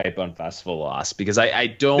to gripe on Festival Lost, because I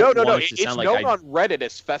don't want it to sound like it's known on Reddit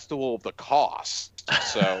as Festival of the Cost.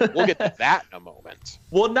 So we'll get to that in a moment.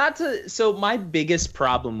 Well, so my biggest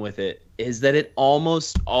problem with it is that it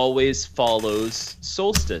almost always follows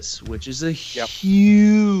Solstice, which is a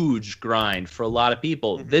huge grind for a lot of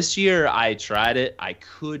people. This year I tried it. I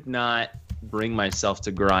could not bring myself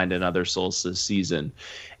to grind another Solstice season.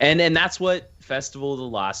 And that's what Festival of the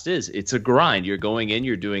Lost is. It's a grind. You're going in,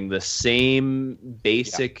 you're doing the same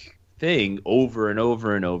basic thing over and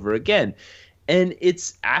over and over again. And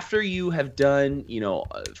it's after you have done,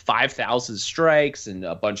 5,000 strikes and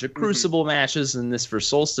a bunch of Crucible matches and this for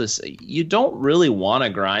Solstice, you don't really want to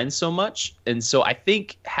grind so much. And so I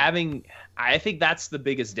think that's the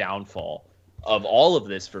biggest downfall of all of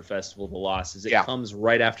this for Festival of the Lost is it comes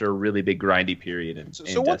right after a really big grindy period.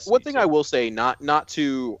 So one thing I will say, not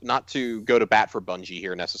to go to bat for Bungie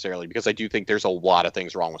here necessarily, because I do think there's a lot of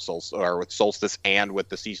things wrong with Solstice and with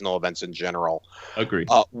the seasonal events in general. Agreed.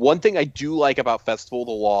 One thing I do like about Festival of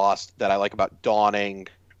the Lost, that I like about Dawning,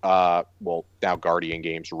 now Guardian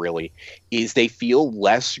games really, is they feel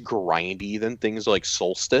less grindy than things like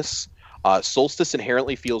Solstice. Solstice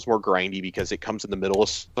inherently feels more grindy because it comes in the middle of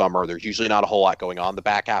summer. There's usually not a whole lot going on the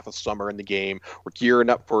back half of summer in the game. We're gearing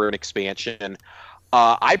up for an expansion.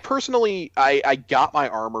 I personally, I got my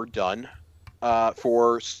armor done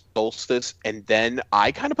for Solstice, and then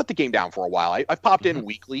I kind of put the game down for a while. I've popped in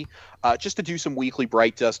weekly just to do some weekly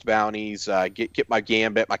Bright Dust bounties, get my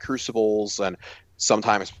Gambit, my Crucibles, and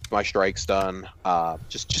sometimes my strikes done.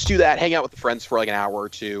 Just do that, hang out with the friends for like an hour or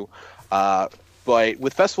two. But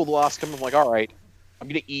with Festival of the Lost coming, I'm like, all right, I'm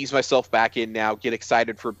going to ease myself back in now, get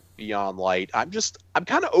excited for Beyond Light. I'm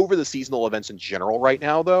kind of over the seasonal events in general right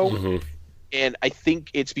now, though. Mm-hmm. And I think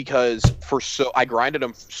it's because I grinded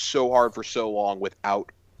them so hard for so long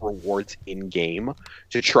without rewards in-game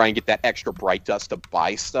to try and get that extra Bright Dust to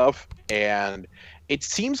buy stuff. And it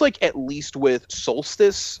seems like at least with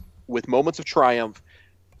Solstice, with Moments of Triumph,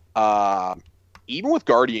 even with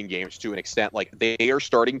Guardian games to an extent, like they are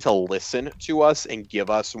starting to listen to us and give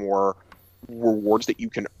us more rewards that you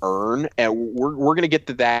can earn. And we're going to get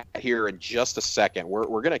to that here in just a second. We're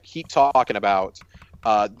going to keep talking about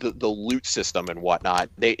the loot system and whatnot.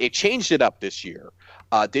 It changed it up this year.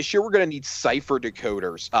 This year we're going to need Cypher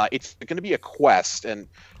decoders. It's going to be a quest, and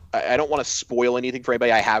I don't want to spoil anything for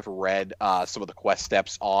anybody. I have read some of the quest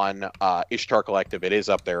steps on Ishtar Collective. It is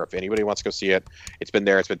up there if anybody wants to go see it. It's been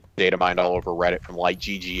there. It's been data mined all over Reddit from like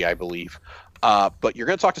GG, I believe. But you're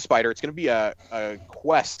going to talk to Spider. It's going to be a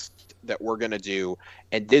quest that we're going to do.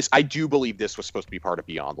 And I do believe this was supposed to be part of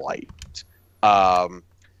Beyond Light.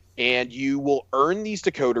 And you will earn these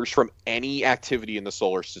decoders from any activity in the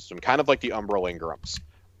solar system, kind of like the Umbral Ingrams.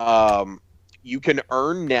 You can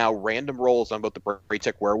earn now random rolls on both the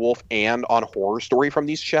Braytech Werewolf and on Horror Story from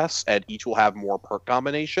these chests, and each will have more perk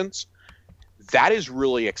combinations. That is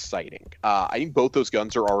really exciting. I think both those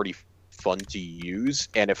guns are already fun to use,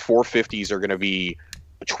 and if 450s are going to be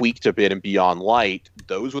tweaked a bit in Beyond Light,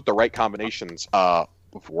 those with the right combinations,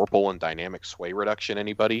 Vorpal and Dynamic Sway Reduction,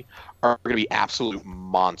 anybody, are going to be absolute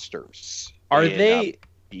monsters. Are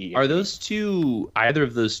those two, either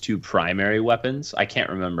of those two primary weapons? I can't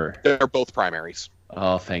remember. They're both primaries.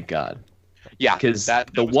 Oh, thank God. Yeah, because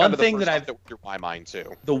the one thing that went through my mind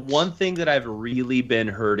too. The one thing that I've really been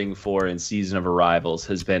hurting for in Season of Arrivals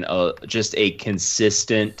has been just a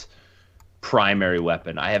consistent primary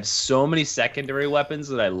weapon. I have so many secondary weapons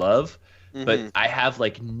that I love, but I have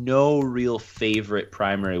like no real favorite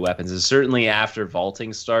primary weapons. And certainly after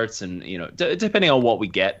vaulting starts, and depending on what we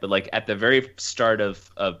get, but like at the very start of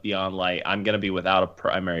Beyond Light, I'm gonna be without a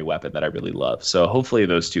primary weapon that I really love. So hopefully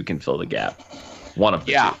those two can fill the gap. One of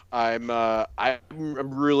the two. I'm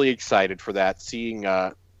really excited for that. Seeing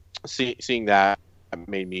that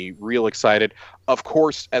made me real excited. Of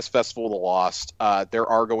course, as Festival of the Lost, there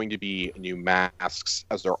are going to be new masks,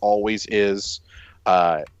 as there always is.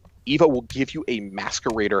 Eva will give you a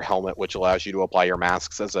Masquerader helmet, which allows you to apply your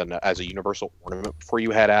masks as a universal ornament before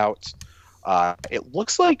you head out. It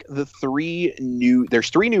looks like there's 3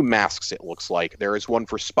 new masks, it looks like. There is one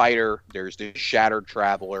for Spider, there's the Shattered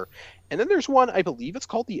Traveler, and then there's one, I believe it's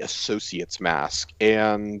called the Associates Mask,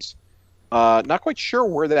 and not quite sure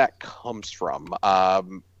where that comes from.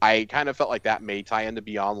 I kind of felt like that may tie into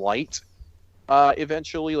Beyond Light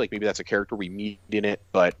eventually, like maybe that's a character we meet in it,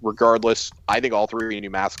 but regardless, I think all 3 new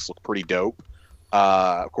masks look pretty dope.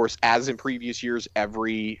 Of course, as in previous years,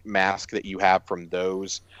 every mask that you have from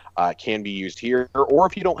those can be used here, or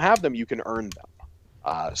if you don't have them, you can earn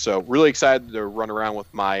them. So really excited to run around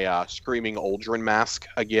with my Screaming Uldren mask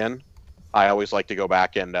again. I always like to go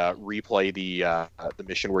back and replay the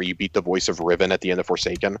mission where you beat the voice of Riven at the end of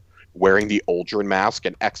Forsaken, wearing the Uldren mask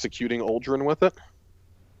and executing Uldren with it.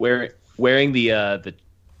 Wearing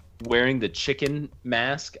the chicken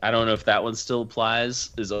mask, I don't know if that one still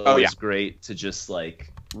applies, is always great to just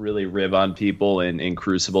like really rib on people in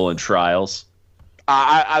Crucible and Trials.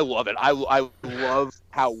 I love it. I love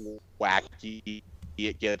how wacky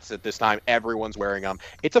it gets at this time. Everyone's wearing them.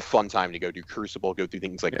 It's a fun time to go do Crucible, go through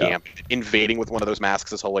things like Gambit. Invading with one of those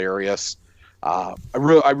masks is hilarious. I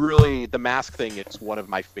really, the mask thing is one of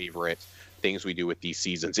my favorite things we do with these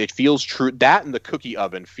seasons. It feels true. That and the cookie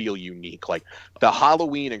oven feel unique. Like the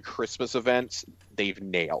Halloween and Christmas events, they've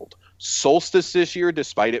nailed. Solstice this year,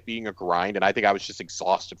 despite it being a grind, and I think I was just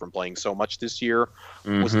exhausted from playing so much this year,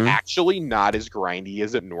 was actually not as grindy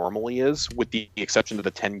as it normally is, with the exception of the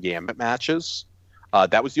 10 Gambit matches.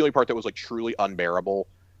 That was the only part that was like truly unbearable.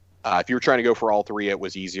 If you were trying to go for all three, it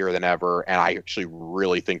was easier than ever, and I actually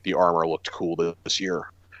really think the armor looked cool this year.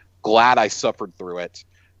 Glad I suffered through it.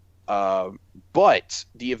 But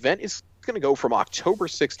the event is going to go from October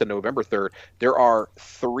 6th to November 3rd. There are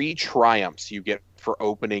 3 triumphs you get for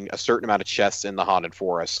opening a certain amount of chests in the Haunted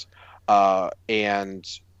Forest. And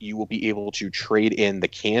you will be able to trade in the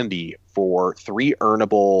candy for 3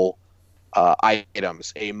 earnable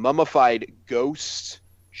items. A mummified ghost,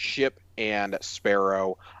 ship, and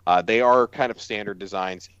sparrow. They are kind of standard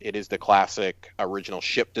designs. It is the classic original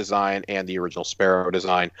ship design and the original sparrow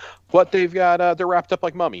design, but they've got they're wrapped up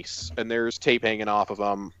like mummies, and there's tape hanging off of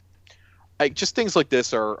them. Just things like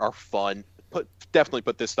this are fun. Definitely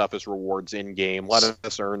put this stuff as rewards in game. Let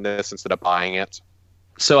us earn this instead of buying it.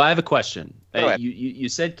 So I have a question. You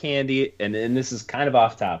said candy, and this is kind of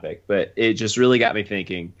off topic, but it just really got me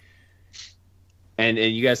thinking. And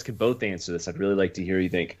you guys could both answer this. I'd really like to hear you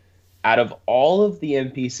think. Out of all of the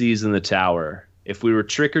NPCs in the tower, if we were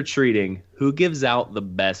trick-or-treating, who gives out the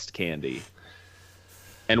best candy?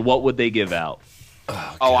 And what would they give out?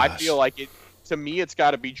 Oh, I feel like it. To me, it's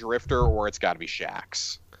got to be Drifter or it's got to be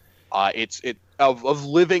Shax. Of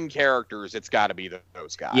living characters, it's got to be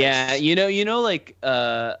those guys. Yeah, like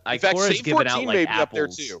Ikora's given out like may be apples. up there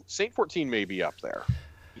too. Saint 14 may be up there.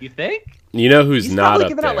 You think? You know who's He's not probably up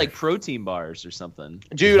giving there? out like protein bars or something.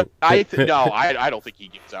 Dude, I don't think he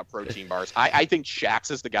gives out protein bars. I think Shax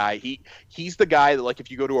is the guy. He's the guy that, like, if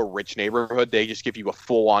you go to a rich neighborhood, they just give you a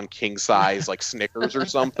full-on king-size like Snickers or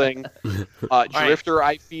something. Drifter,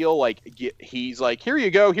 I feel like he's like, here you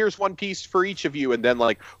go, here's one piece for each of you, and then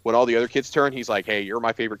like when all the other kids turn, he's like, hey, you're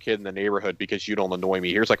my favorite kid in the neighborhood because you don't annoy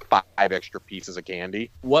me. Here's like 5 extra pieces of candy.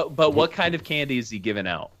 What kind of candy is he giving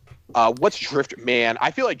out? What's Drifter? Man,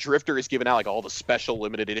 I feel like Drifter is giving out like all the special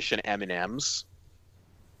limited edition M&Ms.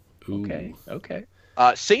 Okay.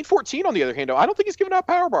 Saint 14, on the other hand, though, I don't think he's giving out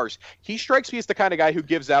power bars. He strikes me as the kind of guy who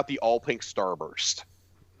gives out the all pink Starburst.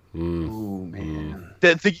 Ooh, man.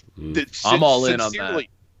 I'm all in on that.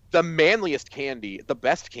 The manliest candy, the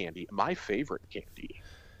best candy, my favorite candy.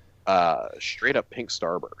 Straight up pink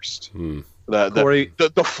Starburst. Corey,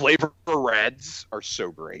 the flavor reds are so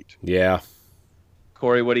great. Yeah.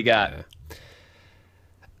 Corey, what do you got?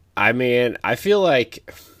 I mean, I feel like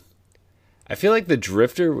the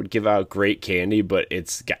Drifter would give out great candy, but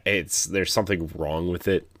it's there's something wrong with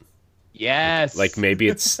it. Yes. Like maybe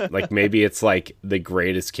it's like the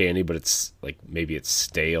greatest candy, but it's like maybe it's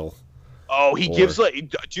stale. Oh, he gives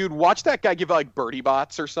like, dude, watch that guy give out like Birdie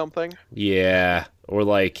Bots or something. Yeah, or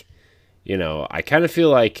like, I kind of feel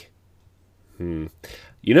like, you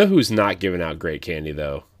know who's not giving out great candy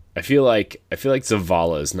though? I feel like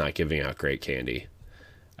Zavala is not giving out great candy.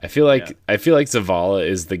 I feel like Zavala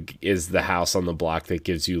is the house on the block that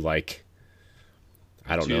gives you like,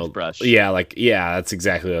 I don't know. Yeah, that's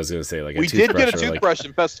exactly what I was gonna say. Like we did get a toothbrush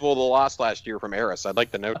in Festival of the Lost last year from Eris. I'd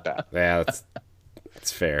like to note that. Yeah,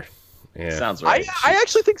 that's fair. Yeah, sounds right. I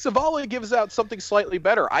actually think Zavala gives out something slightly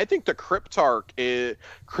better. I think the Cryptarch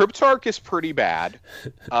is pretty bad.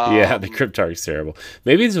 Yeah, the Cryptarch's terrible.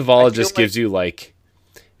 Maybe Zavala just gives you like.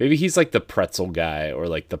 Maybe he's like the pretzel guy or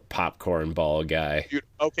like the popcorn ball guy. Dude,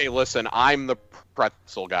 okay, listen, I'm the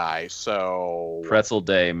pretzel guy, so... Pretzel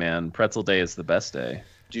day, man. Pretzel day is the best day.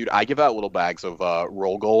 Dude, I give out little bags of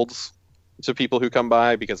roll golds to people who come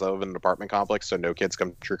by because I live in an apartment complex, so no kids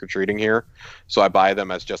come trick-or-treating here. So I buy them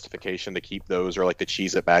as justification to keep those or like the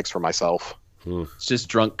Cheez-It bags for myself. It's just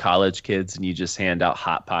drunk college kids and you just hand out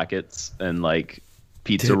Hot Pockets and like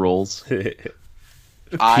pizza rolls.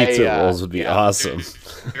 Pizza rolls would be awesome.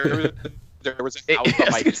 There was a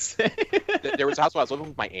house there was a house when I was living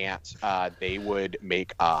with my aunt. They would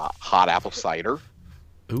make hot apple cider.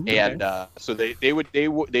 Ooh, and so they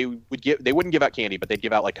wouldn't give out candy, but they'd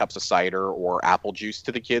give out like cups of cider or apple juice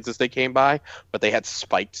to the kids as they came by. But they had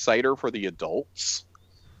spiked cider for the adults.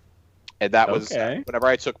 And that was whenever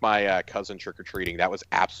I took my cousin trick or treating. That was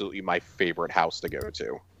absolutely my favorite house to go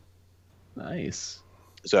to. Nice.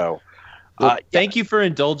 So. Thank you for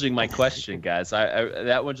indulging my question, guys.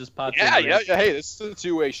 That one just popped in. Yeah. Hey, this is a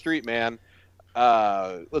two-way street, man.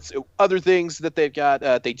 Let's see. Other things that they've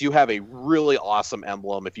got. They do have a really awesome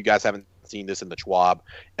emblem. If you guys haven't seen this in the Schwab.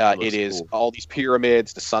 It is cool. All these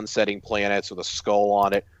pyramids, the sun setting planets with a skull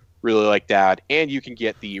on it. Really like that. And you can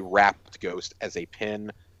get the wrapped ghost as a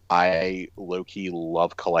pin. I low-key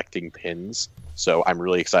love collecting pins, so I'm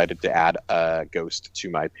really excited to add a ghost to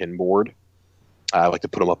my pin board. I like to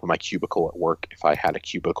put them up in my cubicle at work if I had a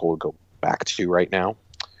cubicle to go back to right now.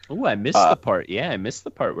 Oh, I missed the part. Yeah, I missed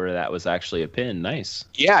the part where that was actually a pin. Nice.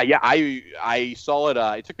 Yeah. I saw it.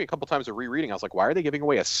 It took me a couple times of rereading. I was like, why are they giving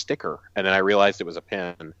away a sticker? And then I realized it was a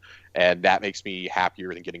pin, and that makes me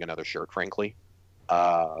happier than getting another shirt, frankly.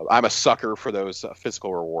 I'm a sucker for those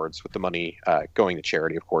physical rewards with the money going to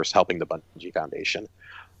charity, of course, helping the Bungie Foundation.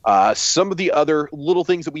 Some of the other little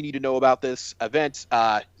things that we need to know about this event,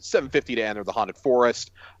 $7.50 to enter the Haunted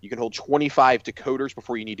Forest. You can hold 25 decoders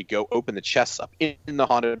before you need to go open the chests up in the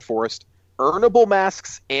Haunted Forest. Earnable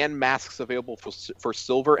masks and masks available for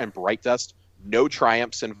Silver and Bright Dust. No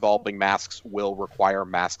triumphs involving masks will require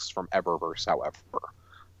masks from Eververse, however.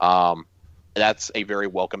 That's a very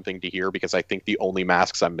welcome thing to hear because I think the only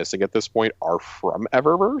masks I'm missing at this point are from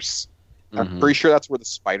Eververse. I'm pretty sure that's where the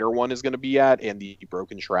spider one is going to be at and the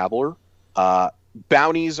Broken Traveler.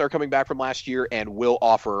 Bounties are coming back from last year and will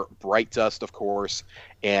offer Bright Dust, of course,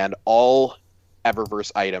 and all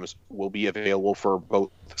Eververse items will be available for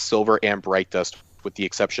both Silver and Bright Dust with the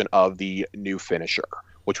exception of the new finisher,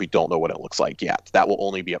 which we don't know what it looks like yet. That will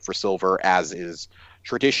only be up for Silver, as is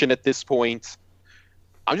tradition at this point.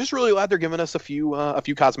 I'm just really glad they're giving us a few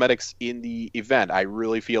cosmetics in the event. I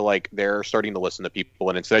really feel like they're starting to listen to people,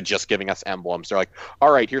 and instead of just giving us emblems, they're like,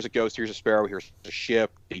 all right, here's a ghost, here's a sparrow, here's a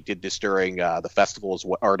ship. They did this during the festival as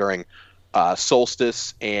well, or during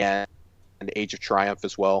Solstice and Age of Triumph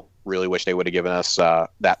as well. Really wish they would have given us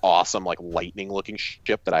that awesome like lightning looking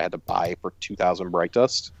ship that I had to buy for 2,000 Bright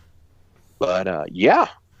Dust. But yeah,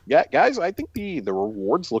 guys, I think the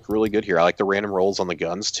rewards look really good here. I like the random rolls on the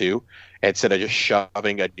guns too. Instead of just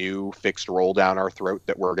shoving a new fixed roll down our throat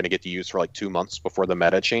that we're going to get to use for like 2 months before the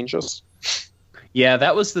meta changes. Yeah,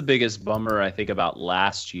 that was the biggest bummer I think about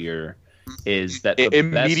last year, is that it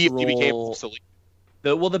immediately became obsolete.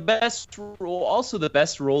 The best roll, also the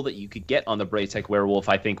best roll that you could get on the Braytech Werewolf,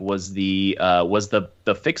 I think, was the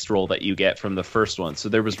fixed roll that you get from the first one. So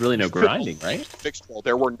there was really no grinding, right? Fixed roll.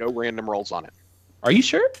 There were no random rolls on it. Are you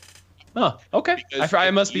sure? Oh, okay.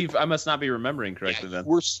 I must not be remembering correctly then.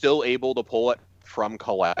 We're still able to pull it from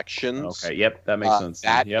collections. Okay. Yep, that makes sense.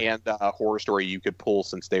 That and Horror Story you could pull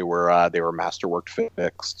since they were masterworked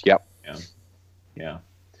fixed. Yep. Yeah.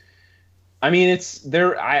 I mean, it's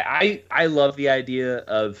there. I love the idea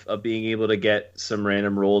of being able to get some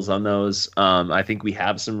random rolls on those. I think we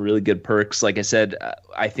have some really good perks. Like I said,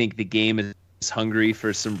 I think the game is hungry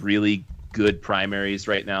for some really good primaries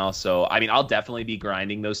right now. So, I mean, I'll definitely be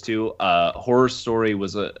grinding those two. Horror Story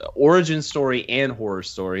was Origin Story and Horror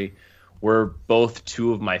Story were both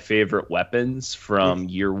two of my favorite weapons from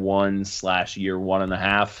year 1/year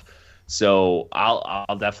 1.5. So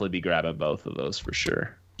I'll definitely be grabbing both of those for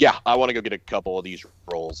sure. Yeah, I want to go get a couple of these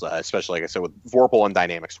rolls, especially like I said with Vorpal and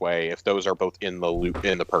Dynamic Sway. If those are both in the loop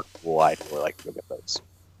in the perk pool, I'd really like to go get those.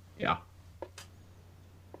 Yeah.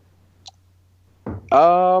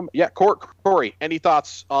 Yeah, Corey, any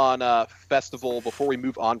thoughts on Festival before we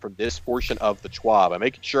move on from this portion of the Schwab? I'm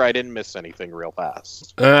making sure I didn't miss anything real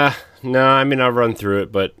fast. No, I mean, I'll run through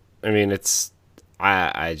it, but I mean,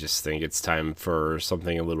 I just think it's time for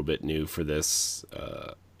something a little bit new for this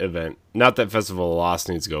event. Not that Festival of Lost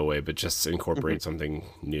needs to go away, but just incorporate something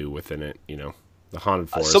new within it. You know, the Haunted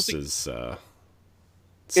Forest is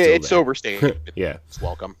it's overstated. Yeah, it's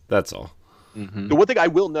welcome. That's all. The one thing I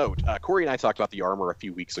will note, Corey and I talked about the armor a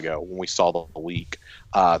few weeks ago when we saw the leak.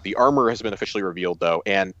 The armor has been officially revealed, though,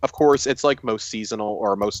 and of course, it's like most seasonal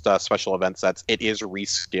or most special event sets. It is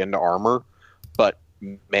reskinned armor, but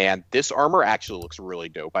man, this armor actually looks really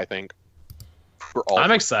dope. I think.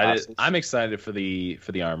 I'm excited. Classes. I'm excited for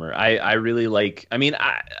the armor. I really like. I mean,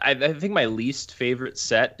 I think my least favorite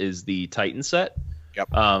set is the Titan set.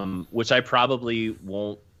 Yep. Which I probably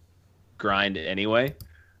won't grind anyway.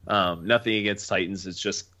 Nothing against Titans. It's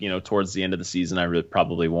just, towards the end of the season, I really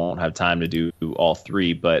probably won't have time to do all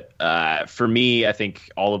three. But for me, I think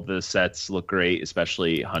all of the sets look great,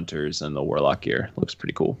 especially Hunters and the Warlock gear. Looks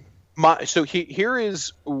pretty cool. So here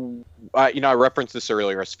is, I referenced this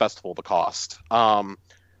earlier as Festival of the Cost.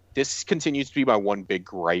 This continues to be my one big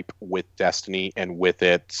gripe with Destiny and with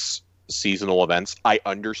its seasonal events. I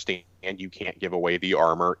understand you can't give away the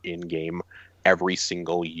armor in-game every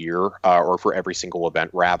single year, or for every single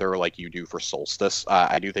event, rather, like you do for Solstice.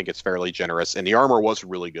 I do think it's fairly generous, and the armor was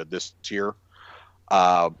really good this year,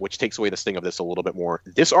 which takes away the sting of this a little bit more.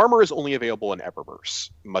 This armor is only available in Eververse,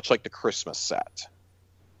 much like the Christmas set.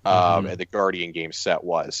 And the Guardian game set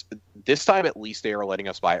was. This time, at least, they are letting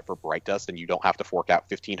us buy it for Bright Dust, and you don't have to fork out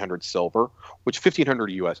 1,500 silver, which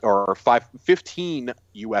 1,500 US or 15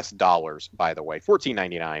 US dollars, by the way,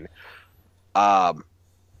 $14.99.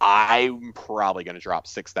 I'm probably going to drop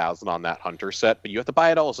 6,000 on that Hunter set, but you have to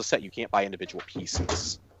buy it all as a set. You can't buy individual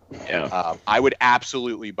pieces. Yeah. I would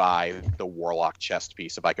absolutely buy the Warlock chest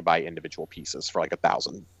piece if I could buy individual pieces for like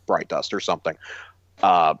 1,000 Bright Dust or something.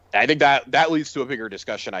 I think that leads to a bigger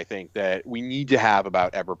discussion, I think, that we need to have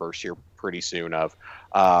about Eververse here pretty soon of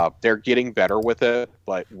they're getting better with it,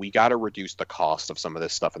 but we got to reduce the cost of some of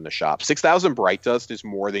this stuff in the shop. 6,000 Bright Dust is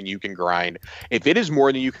more than you can grind. If it is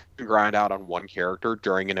more than you can grind out on one character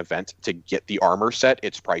during an event to get the armor set,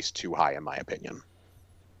 it's priced too high, in my opinion.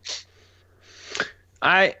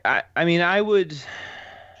 I mean, I would...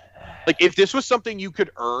 Like, if this was something you could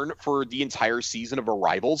earn for the entire season of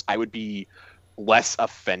Arrivals, I would be less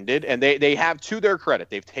offended. And they have, to their credit,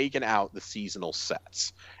 they've taken out the seasonal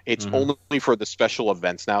sets. It's only for the special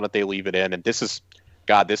events now that they leave it in. And this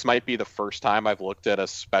might be the first time I've looked at a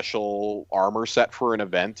special armor set for an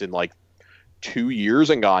event in like 2 years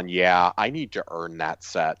and gone, yeah, I need to earn that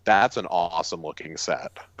set. That's an awesome looking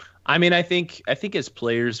set. I mean, I think as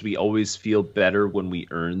players, we always feel better when we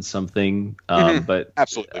earn something. But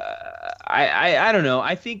absolutely, I don't know.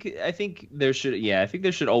 I think there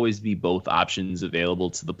should always be both options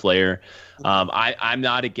available to the player. I'm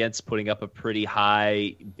not against putting up a pretty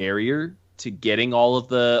high barrier to getting all of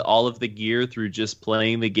the gear through just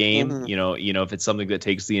playing the game. You know, if it's something that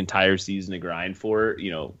takes the entire season to grind for,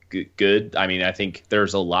 good. I mean, I think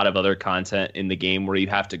there's a lot of other content in the game where you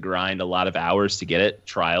have to grind a lot of hours to get it.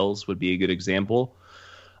 Trials would be a good example.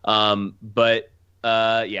 I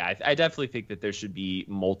definitely think that there should be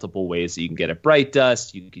multiple ways that you can get it. Bright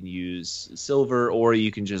Dust, you can use silver, or you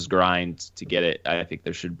can just grind to get it. I think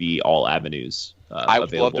there should be all avenues I would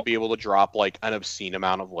available. love to be able to drop like an obscene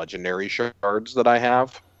amount of legendary shards that I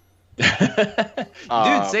have.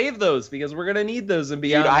 Dude, save those because we're gonna need those and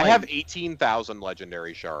beyond. Dude, I have 18,000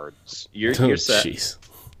 legendary shards. You're set. Jeez.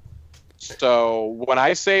 So when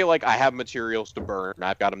I say like I have materials to burn,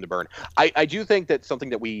 I've got them to burn. I do think that something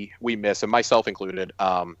that we miss, and myself included.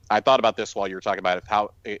 I thought about this while you were talking about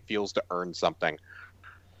how it feels to earn something.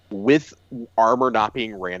 With armor not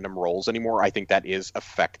being random rolls anymore, I think that is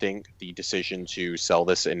affecting the decision to sell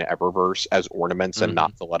this in Eververse as ornaments and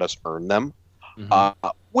not to let us earn them,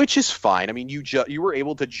 which is fine. I mean, you were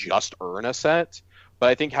able to just earn a set, but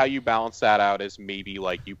I think how you balance that out is maybe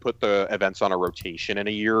like you put the events on a rotation in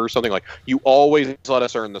a year or something. Like you always let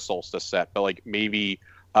us earn the Solstice set, but like maybe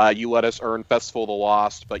you let us earn Festival of the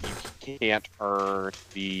Lost, but you can't earn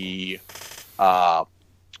the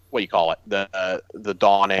what do you call it? The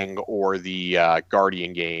Dawning or the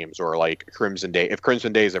Guardian games or like Crimson Day. If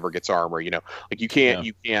Crimson Days ever gets armor, like you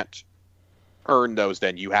can't earn those.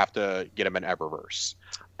 Then you have to get them in Eververse.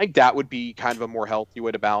 I think that would be kind of a more healthy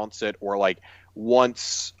way to balance it. Or like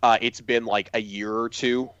once it's been like a year or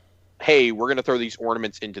two, hey, we're gonna throw these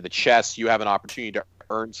ornaments into the chest. You have an opportunity to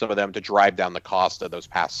earn some of them to drive down the cost of those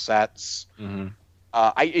past sets.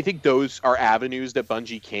 I think those are avenues that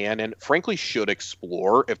Bungie can and frankly should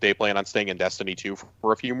explore if they plan on staying in Destiny 2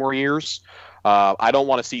 for a few more years. I don't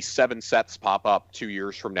want to see 7 sets pop up 2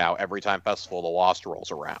 years from now every time Festival of the Lost rolls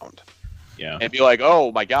around. Yeah. And be like,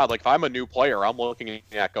 oh my god, like if I'm a new player, I'm looking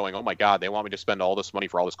at going, oh my god, they want me to spend all this money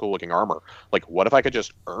for all this cool looking armor. Like, what if I could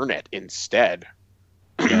just earn it instead?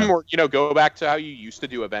 Or, go back to how you used to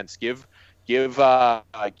do events. Give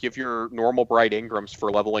your normal bright engrams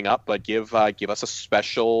for leveling up, but give us a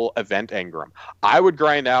special event engram. I would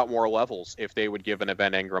grind out more levels if they would give an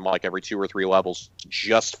event engram like every 2 or 3 levels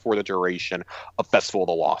just for the duration of Festival of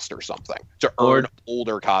the Lost or something to earn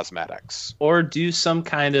older cosmetics. Or do some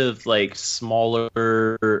kind of like smaller,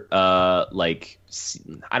 I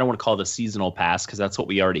don't want to call it a seasonal pass because that's what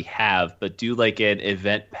we already have, but do like an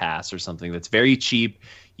event pass or something that's very cheap.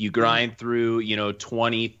 You grind through,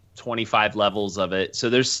 20, 25 levels of it. So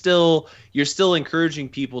you're still encouraging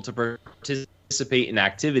people to participate in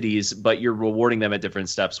activities, but you're rewarding them at different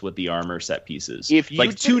steps with the armor set pieces. If you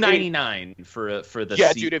like $2.99 for the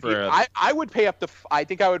dude. I would pay up to. I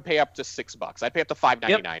think I would pay up to $6. I'd pay up to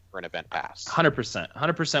 $5.99 for an event pass.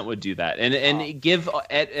 100% would do that, and give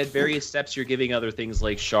at various steps. You're giving other things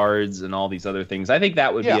like shards and all these other things. I think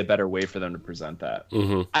that would be a better way for them to present that.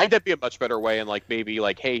 I think that'd be a much better way, and like maybe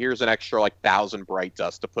like, hey, here's an extra like 1,000 bright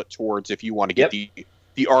dust to put towards if you want to get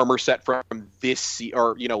the armor set from this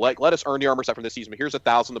or let us earn the armor set from this season, but here's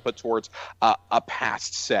 1,000 to put towards a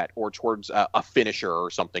past set or towards a finisher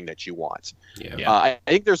or something that you want. I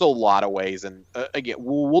think there's a lot of ways, and again,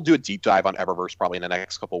 we'll do a deep dive on Eververse probably in the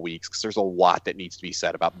next couple of weeks, because there's a lot that needs to be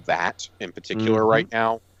said about that in particular right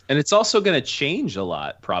now. And it's also going to change a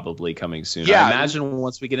lot probably coming soon. Yeah, I imagine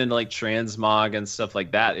once we get into like transmog and stuff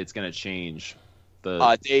like that, it's going to change.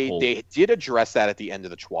 They did address that at the end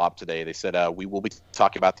of the TWAB today. They said we will be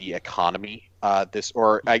talking about the economy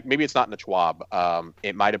maybe it's not in the TWAB.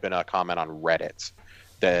 It might have been a comment on Reddit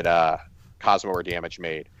that Cosmo or Damage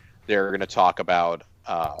made. They're going to talk about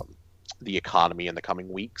the economy in the coming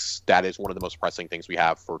weeks. That is one of the most pressing things we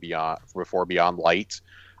have for Beyond Light.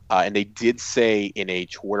 And they did say in a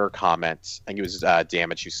Twitter comment, I think it was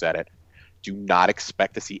Damage who said it, do not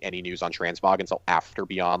expect to see any news on Transmog until after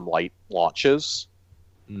Beyond Light launches.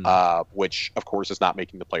 Which of course is not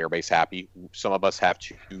making the player base happy. Some of us have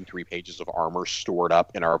 2-3 pages of armor stored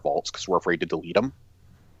up in our vaults because we're afraid to delete them.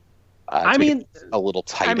 A little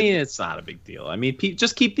tight. I mean, it's not a big deal. I mean,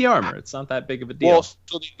 just keep the armor. It's not that big of a deal. Well,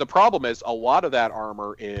 so the problem is a lot of that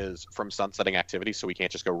armor is from sunsetting activities, so we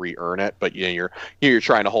can't just go re-earn it. But you're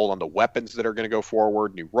trying to hold on to weapons that are going to go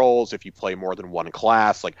forward, new roles. If you play more than one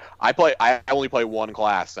class, like I only play one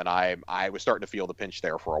class, and I was starting to feel the pinch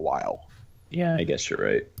there for a while. Yeah, I guess you're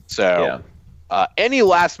right. So, any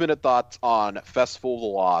last-minute thoughts on Festival of the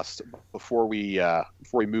Lost before we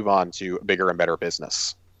move on to bigger and better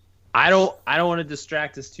business? I don't want to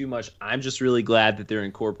distract us too much. I'm just really glad that they're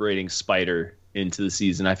incorporating Spider into the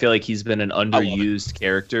season. I feel like he's been an underused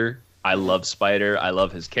character. I love Spider. I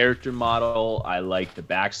love his character model. I like the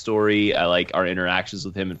backstory. I like our interactions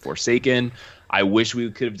with him in Forsaken. I wish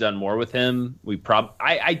we could have done more with him.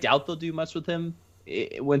 I doubt they'll do much with him.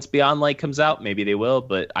 Once Beyond Light comes out, maybe they will,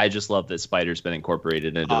 but I just love that Spider's been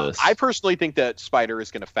incorporated into this. I personally think that Spider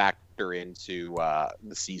is going to factor into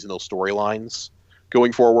the seasonal storylines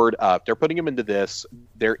going forward. They're putting him into this.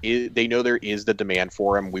 They know there is the demand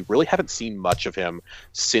for him. We really haven't seen much of him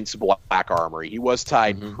since Black Armory. He was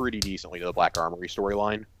tied pretty decently to the Black Armory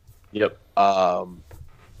storyline. Yep.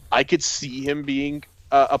 I could see him being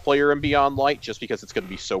a player in Beyond Light just because it's going to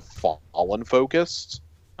be so Fallen focused.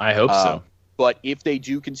 I hope so. But if they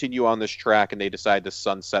do continue on this track and they decide to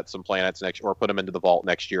sunset some planets or put them into the vault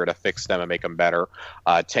next year to fix them and make them better,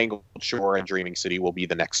 Tangled Shore and Dreaming City will be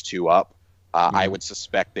the next two up. I would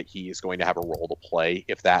suspect that he is going to have a role to play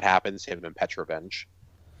if that happens, him and Petrovenge.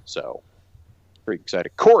 So, pretty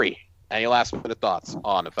excited. Corey, any last minute thoughts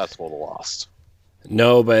on the Festival of the Lost?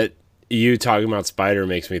 No, but you talking about Spider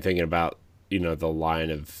makes me thinking about, the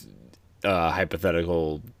line of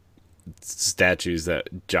hypothetical statues that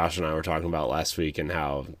Josh and I were talking about last week, and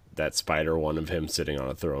how that Spider one of him sitting on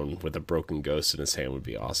a throne with a broken ghost in his hand would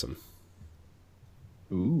be awesome.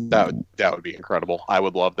 Ooh. That would be incredible. I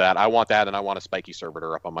would love that. I want that, and I want a spiky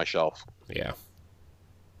servitor up on my shelf. Yeah.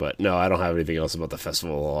 But no, I don't have anything else about the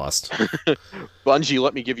Festival of the Lost. Bungie,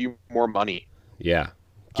 let me give you more money. Yeah.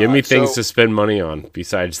 Give me things to spend money on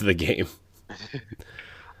besides the game.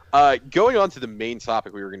 Going on to the main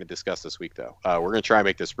topic we were going to discuss this week, though. We're going to try and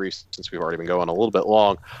make this brief since we've already been going a little bit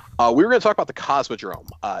long. We were going to talk about the Cosmodrome.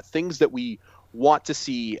 Things that we want to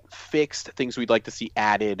see fixed, things we'd like to see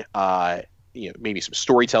added, maybe some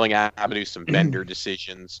storytelling avenues, some vendor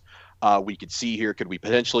decisions. We could see here, could we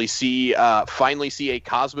potentially finally see a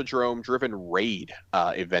Cosmodrome-driven raid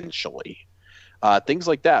eventually? Things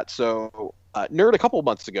like that. So, Nerd, a couple of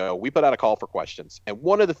months ago, we put out a call for questions, and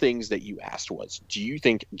one of the things that you asked was, do you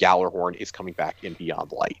think Gjallarhorn is coming back in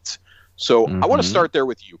Beyond Light? So I want to start there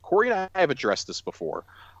with you. Corey and I have addressed this before.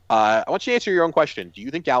 I want you to answer your own question. Do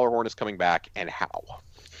you think Gjallarhorn is coming back, and how?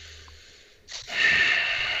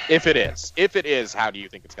 If it is, how do you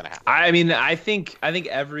think it's going to happen? I mean, I think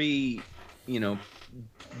every,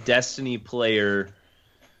 Destiny player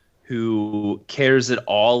who cares at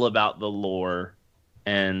all about the lore,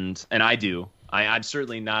 and I do. I'm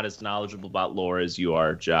certainly not as knowledgeable about lore as you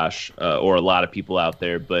are, Josh, or a lot of people out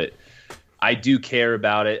there, but I do care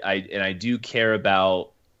about it. I do care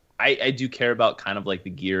about kind of like the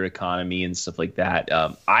gear economy and stuff like that.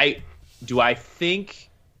 I think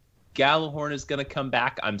Gjallarhorn is going to come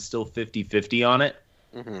back. I'm still 50-50 on it.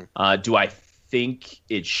 Do I think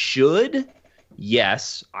it should?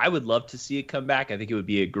 Yes. I would love to see it come back. I think it would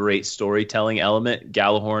be a great storytelling element.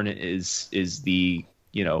 Gjallarhorn is the,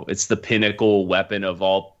 it's the pinnacle weapon of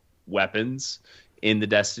all weapons in the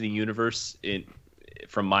Destiny universe,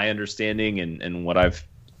 from my understanding and what I've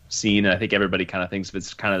seen. I think everybody kind of thinks of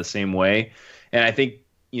it's kind of the same way. And I think,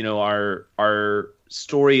 our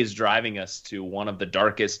story is driving us to one of the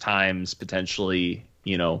darkest times potentially,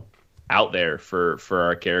 out there for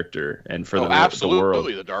our character and for the world.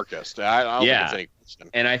 Absolutely the darkest. I don't think it's any question.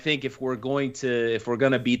 And I think if we're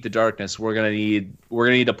gonna beat the darkness, we're gonna need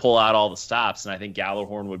to pull out all the stops. And I think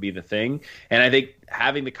Gjallarhorn would be the thing. And I think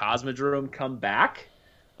having the Cosmodrome come back,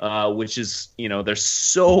 which is, there's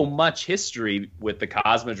so much history with the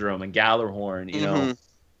Cosmodrome and Gjallarhorn,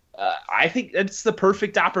 I think it's the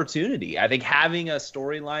perfect opportunity. I think having a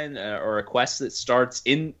storyline or a quest that starts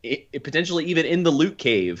potentially even in the loot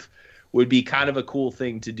cave would be kind of a cool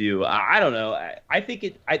thing to do. I don't know.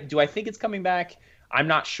 Do I think it's coming back? I'm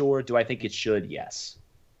not sure. Do I think it should? Yes.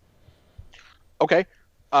 Okay.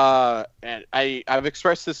 And I've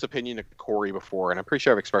expressed this opinion to Corey before, and I'm pretty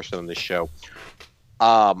sure I've expressed it on this show.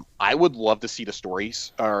 I would love to see the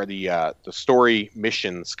stories or the story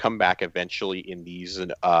missions come back eventually in these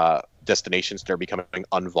destinations that are becoming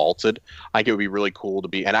unvaulted. I think it would be really cool to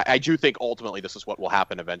be, and I do think ultimately this is what will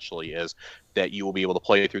happen eventually, is that you will be able to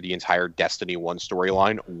play through the entire Destiny 1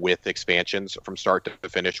 storyline with expansions from start to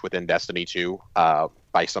finish within Destiny 2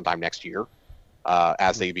 by sometime next year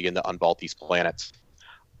as they begin to unvault these planets.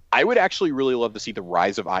 I would actually really love to see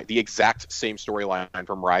the exact same storyline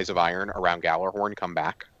from Rise of Iron around Gjallarhorn come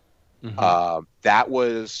back. Mm-hmm. That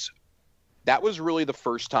was really the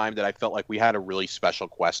first time that I felt like we had a really special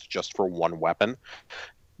quest just for one weapon.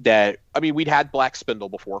 We'd had Black Spindle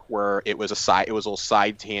before, where it was a little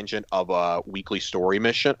side tangent of a weekly story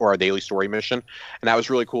mission or a daily story mission, and that was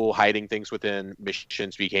really cool. Hiding things within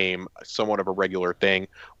missions became somewhat of a regular thing.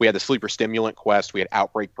 We had the Sleeper Stimulant quest. We had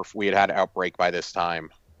Outbreak. We had Outbreak by this time.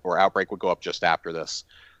 Or Outbreak would go up just after this.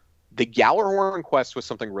 The Gjallarhorn quest was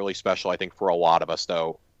something really special, I think, for a lot of us,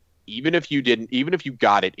 though. Even if you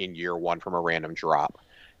got it in year one from a random drop,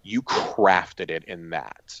 you crafted it in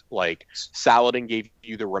that. Like, Saladin gave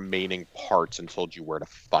you the remaining parts and told you where to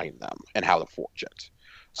find them and how to forge it.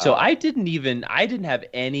 So I didn't have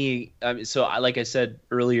any. Like I said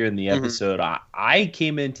earlier in the episode, I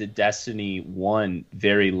came into Destiny 1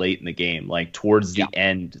 very late in the game, like towards the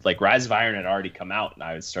end. Like Rise of Iron had already come out, and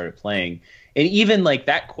I started playing. And even like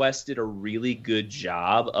that quest did a really good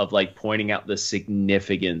job of like pointing out the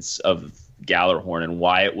significance of Gjallarhorn and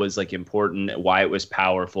why it was like important, why it was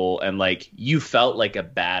powerful, and like you felt like a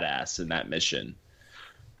badass in that mission.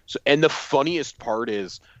 So, and the funniest part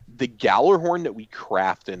is, the Gjallarhorn that we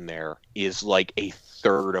craft in there is like a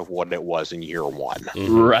third of what it was in year one.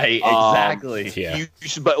 Mm-hmm. Right, exactly.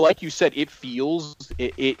 But like you said,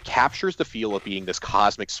 it captures the feel of being this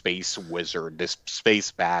cosmic space wizard, this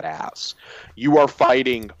space badass. You are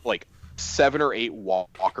fighting like 7 or 8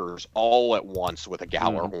 walkers all at once with a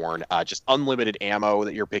Gjallarhorn, just unlimited ammo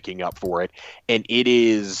that you're picking up for it, and it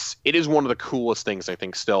is one of the coolest things, I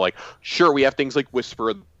think. Still, like, sure, we have things like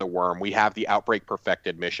Whisper of the Worm, we have the Outbreak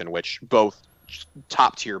Perfected mission, which both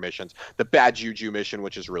top tier missions, the Bad Juju mission,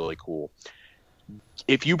 which is really cool.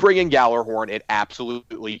 If you bring in Gjallarhorn, it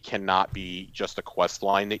absolutely cannot be just a quest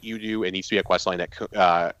line that you do. It needs to be a quest line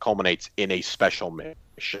that culminates in a special mission.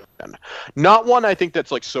 Not one, I think,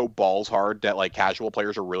 that's like so balls hard that like casual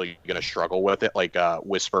players are really going to struggle with it, like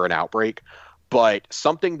Whisper and Outbreak, but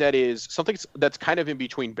something that's kind of in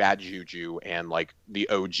between Bad Juju and like the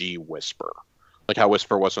OG Whisper, like how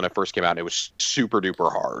Whisper was when it first came out. It was super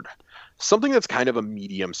duper hard. Something that's kind of a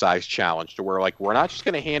medium-sized challenge, to where like we're not just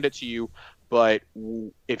going to hand it to you, but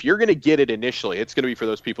if you're going to get it initially, it's going to be for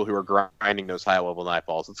those people who are grinding those high-level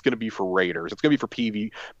Nightfalls. It's going to be for raiders. It's going to be for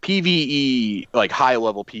PvE, like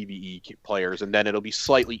high-level PvE players, and then it'll be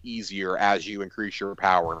slightly easier as you increase your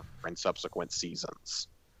power in subsequent seasons.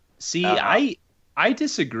 See, I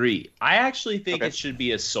disagree. I actually think it should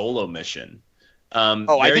be a solo mission.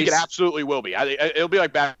 I think it absolutely will be. It'll be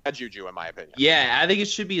like Bad Juju, in my opinion. Yeah, I think it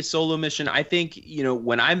should be a solo mission. I think,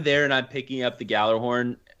 when I'm there and I'm picking up the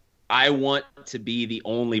Gjallarhorn, I want to be the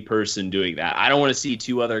only person doing that. I don't want to see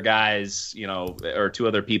 2 other guys, or 2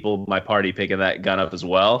 other people in my party picking that gun up as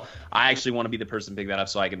well. I actually want to be the person picking that up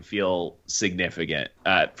so I can feel significant.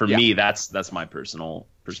 For me, that's my personal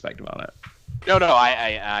perspective on it. No,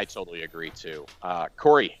 I totally agree too.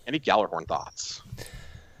 Corey, any Gjallarhorn thoughts?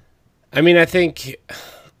 I mean, I think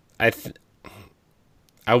I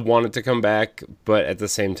want it to come back, but at the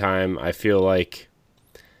same time, I feel like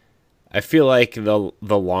the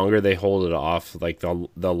longer they hold it off, like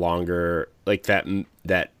the longer, like that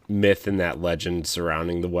myth and that legend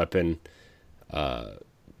surrounding the weapon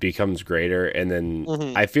becomes greater, and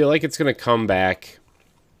then I feel like it's gonna come back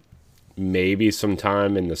maybe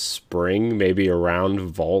sometime in the spring, maybe around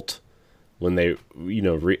Vault, when they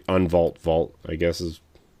unvault Vault, I guess is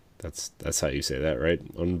that's how you say that, right?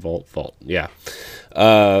 Unvault Vault, yeah.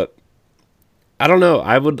 I don't know.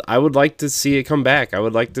 I would like to see it come back. I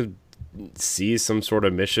would like to see some sort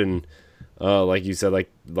of mission, like you said,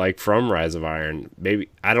 like from Rise of Iron. Maybe,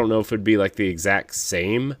 I don't know if it'd be like the exact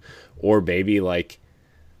same, or maybe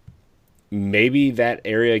that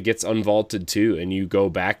area gets unvaulted too, and you go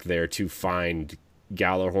back there to find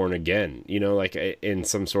Gjallarhorn again. You know, like in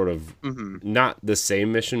some sort of not the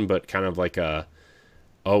same mission, but kind of like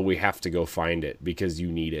we have to go find it because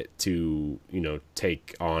you need it to,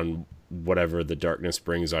 take on whatever the darkness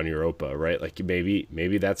brings on Europa, right? Like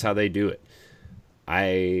maybe that's how they do it.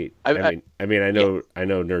 I know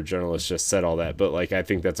Nerd Journalist just said all that, but like I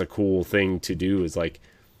think that's a cool thing to do. Is like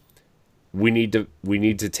we need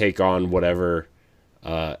to take on whatever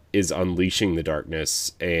is unleashing the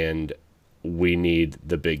darkness, and we need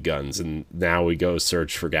the big guns. And now we go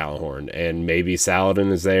search for Gjallarhorn, and maybe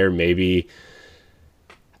Saladin is there. Maybe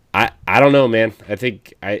I don't know, man. I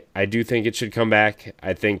think I do think it should come back.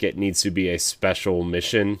 I think it needs to be a special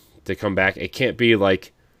mission to come back. It can't be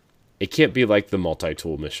like the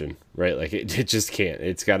multi-tool mission, right? Like it just can't.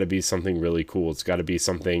 It's got to be something really cool. It's got to be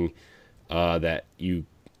something that you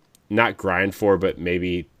not grind for, but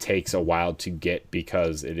maybe takes a while to get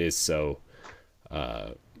because it is so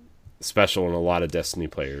special in a lot of Destiny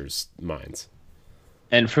players' minds.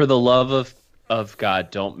 And for the love of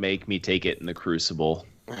God, don't make me take it in the Crucible.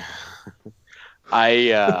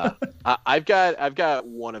 I've got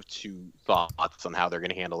one of two thoughts on how they're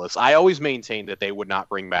going to handle this. I always maintained that they would not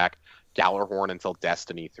bring back Gjallarhorn until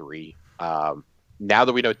Destiny 3. Now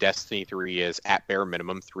that we know Destiny 3 is at bare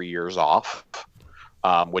minimum 3 years off,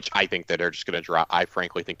 which I think that they're just going to drop. I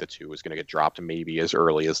frankly think the 2 is going to get dropped maybe as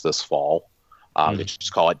early as this fall. They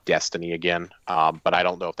just call it Destiny again. But I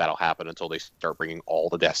don't know if that'll happen until they start bringing all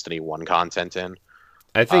the Destiny 1 content in.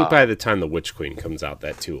 I think by the time the Witch Queen comes out,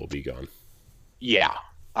 that 2 will be gone. Yeah.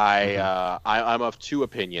 I'm of two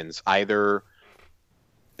opinions. Either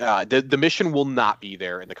the mission will not be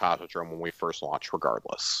there in the Cosmodrome when we first launch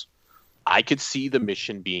regardless. I could see the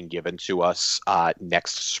mission being given to us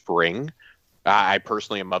next spring. I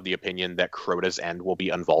personally am of the opinion that Crota's End will be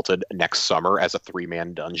unvaulted next summer as a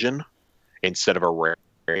 3-man dungeon instead of a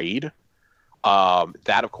raid.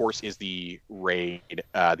 That, of course, is the raid,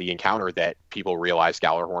 the encounter that people realized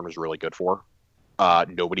Gjallarhorn was really good for.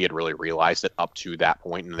 Nobody had really realized it up to that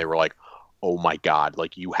point, and they were like, "Oh my god!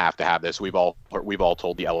 Like you have to have this." We've all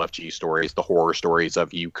told the LFG stories, the horror stories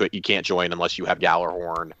of you can't join unless you have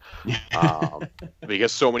Gjallarhorn,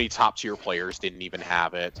 because so many top tier players didn't even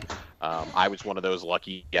have it. I was one of those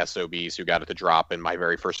lucky SOBs who got it to drop in my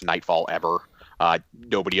very first Nightfall ever.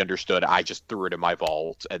 Nobody understood. I just threw it in my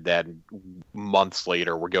vault, and then months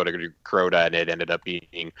later, we're going to do Crota, and it ended up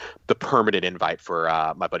being the permanent invite for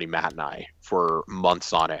my buddy Matt and I for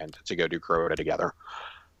months on end to go do Crota together.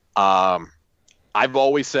 I've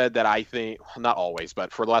always said that I think, not always,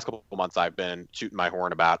 but for the last couple of months, I've been tooting my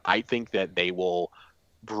horn about. I think that they will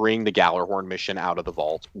bring the Gjallarhorn mission out of the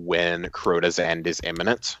vault when Crota's End is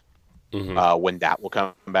imminent. When that will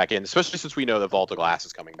come back in, especially since we know the Vault of Glass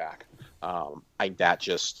is coming back. I think that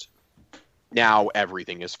just now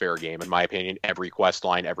everything is fair game in my opinion. Every quest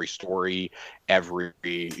line, every story, every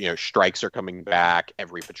strikes are coming back.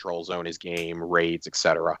 Every patrol zone is game, raids,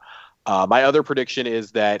 etc. My other prediction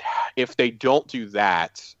is that if they don't do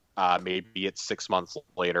that, maybe it's 6 months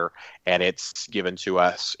later and it's given to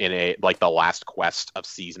us in the last quest of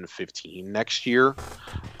season 15 next year,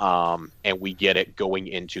 and we get it going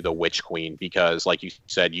into the Witch Queen, because like you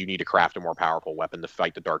said, you need to craft a more powerful weapon to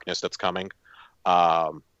fight the darkness that's coming.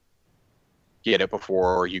 Get it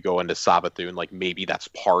before you go into Savathûn. Like maybe that's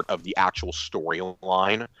part of the actual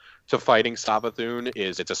storyline to fighting Savathûn,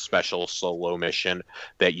 is it's a special solo mission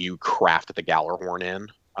that you craft the Gjallarhorn in.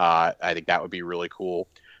 I think that would be really cool.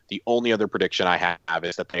 The only other prediction I have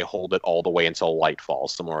is that they hold it all the way until Lightfall,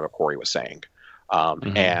 similar to what Corey was saying.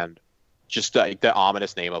 And just the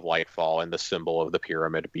ominous name of Lightfall and the symbol of the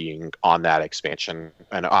pyramid being on that expansion.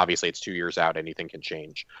 And obviously it's 2 years out, anything can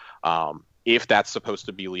change. If that's supposed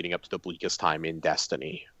to be leading up to the bleakest time in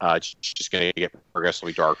Destiny, it's just going to get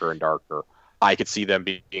progressively darker and darker. I could see them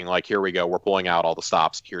being like, here we go, we're pulling out all the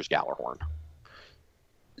stops, here's Gjallarhorn.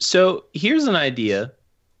 So here's an idea.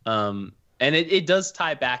 And it does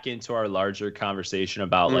tie back into our larger conversation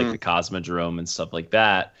about like the Cosmodrome and stuff like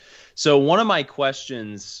that. So one of my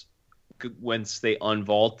questions once they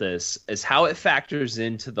unvault this is how it factors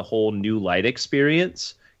into the whole New Light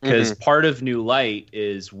experience. Because part of New Light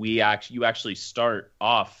is you actually start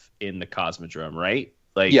off in the Cosmodrome, right?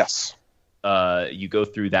 Like yes. You go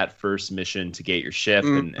through that first mission to get your ship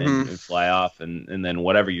and fly off, and then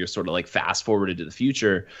whatever, you're sort of like fast forwarded to the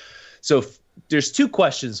future. So there's two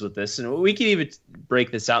questions with this, and we can even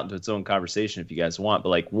break this out into its own conversation if you guys want. But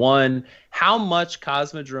like, one, how much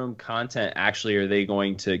Cosmodrome content actually are they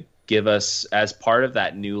going to give us as part of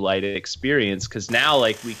that new light experience? Because now,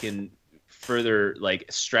 like, we can further like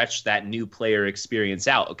stretch that new player experience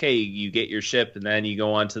out. Okay, you get your ship, and then you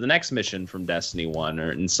go on to the next mission from Destiny 1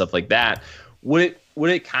 and stuff like that. Would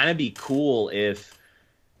it kind of be cool if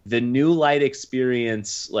the new light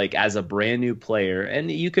experience, like as a brand new player, and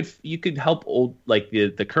you could help old, like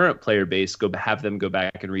the current player base, have them go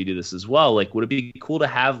back and redo this as well? Like, would it be cool to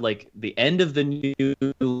have like the end of the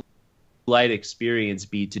new light experience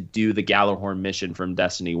be to do the Gallarhorn mission from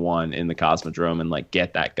Destiny 1 in the Cosmodrome and like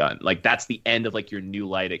get that gun? Like, that's the end of like your new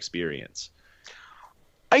light experience.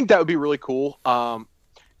 I think that would be really cool.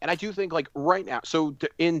 And I do think like right now, so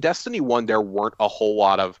in Destiny 1, there weren't a whole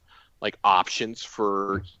lot of like options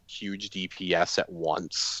for huge DPS at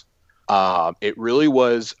once. It really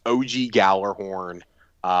was OG Gallarhorn,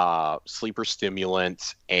 Sleeper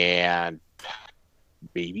Stimulant, and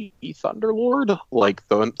maybe Thunderlord, like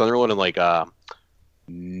Thunderlord and like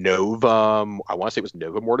Nova. I want to say it was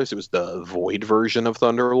Nova Mortis. It was the Void version of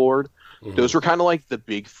Thunderlord. Mm-hmm. Those were kind of like the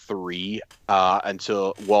big three and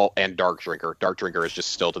Dark Drinker. Dark Drinker is just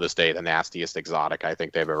still to this day the nastiest exotic I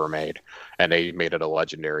think they've ever made, and they made it a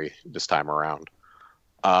legendary this time around.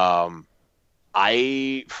 I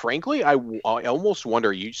almost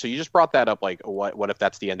wonder, you just brought that up, like what if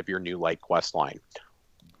that's the end of your new light quest line?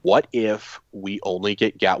 What if we only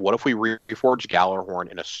what if we reforge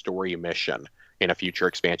Gallarhorn in a story mission in a future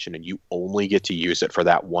expansion, and you only get to use it for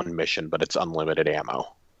that one mission, but it's unlimited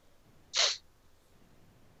ammo?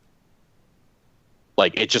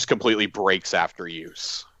 Like, it just completely breaks after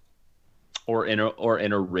use. Or in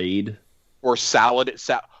a raid. Or Saladin.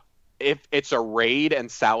 If it's a raid and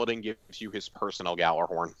Saladin gives you his personal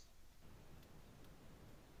Gallarhorn.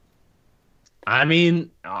 I mean,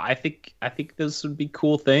 I think those would be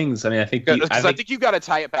cool things. I mean, I think you've got to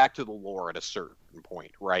tie it back to the lore at a certain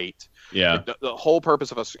point, right? Yeah. Like the whole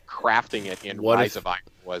purpose of us crafting it in Rise of Iron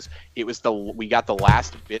was we got the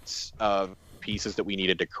last bits of pieces that we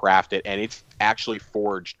needed to craft it, and it's actually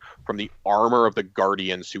forged from the armor of the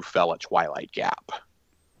Guardians who fell at Twilight Gap.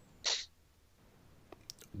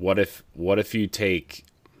 What if you take?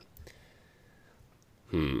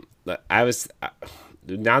 Now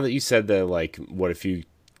that you said that, like, what if you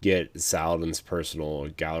get Saladin's personal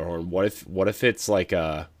Gallarhorn? What if it's like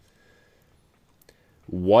a?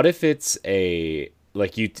 What if it's a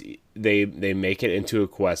like they make it into a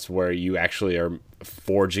quest where you actually are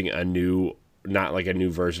forging a new, not like a new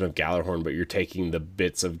version of Gallarhorn, but you're taking the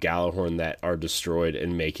bits of Gallarhorn that are destroyed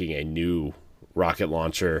and making a new rocket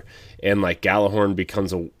launcher, and like Gallarhorn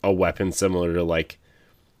becomes a weapon similar to like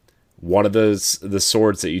one of the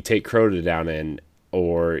swords that you take Crota down in,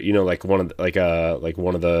 or like one of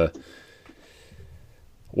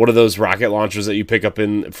those rocket launchers that you pick up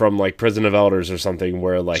from like Prison of Elders or something,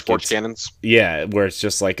 where like sports cannons. Yeah, where it's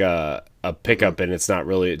just like a pickup, and it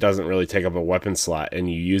doesn't really take up a weapon slot,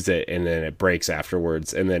 and you use it and then it breaks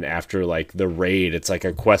afterwards, and then after like the raid, it's like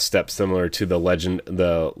a quest step similar to the Legend of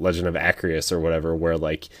Acrius or whatever, where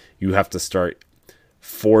like you have to start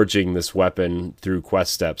forging this weapon through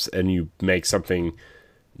quest steps, and you make something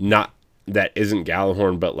not that isn't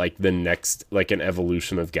Gallarhorn, but like the next, like an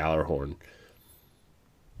evolution of Gallarhorn.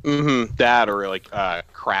 Mm-hmm. That, or like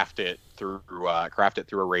craft it through a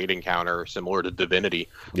raid encounter similar to Divinity.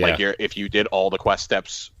 Yeah. Like if you did all the quest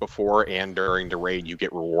steps before and during the raid, you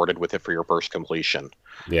get rewarded with it for your first completion.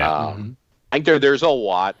 Yeah, I think there's a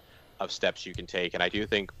lot of steps you can take, and I do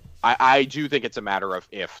think it's a matter of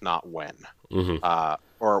if, not when. Mm-hmm.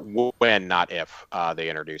 Or when, not if, they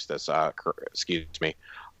introduce this. Excuse me.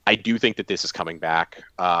 I do think that this is coming back.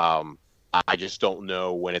 I just don't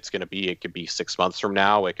know when it's going to be. It could be 6 months from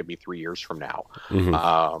now. It could be 3 years from now.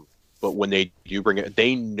 Mm-hmm. But when they do bring it,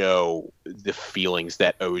 they know the feelings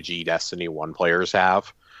that OG Destiny 1 players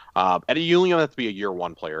have. And you only have to be a year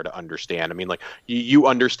one player to understand. I mean, like, you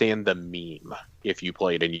understand the meme if you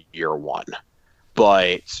played in year one.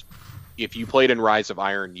 But if you played in Rise of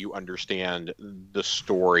Iron, you understand the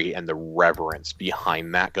story and the reverence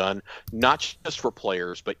behind that gun, not just for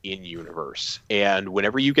players, but in universe. And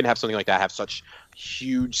whenever you can have something like that have such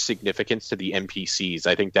huge significance to the NPCs,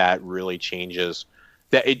 I think that really changes.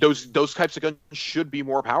 Those types of guns should be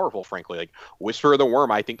more powerful, frankly. Like Whisper of the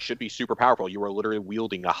Worm, I think, should be super powerful. You are literally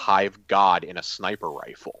wielding a hive god in a sniper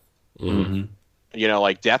rifle. Mm-hmm.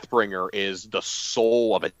 Like Deathbringer is the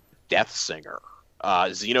soul of a death singer.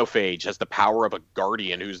 Xenophage has the power of a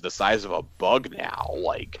guardian who's the size of a bug now.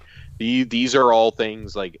 Like, These are all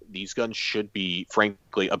things like these guns should be,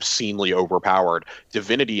 frankly, obscenely overpowered.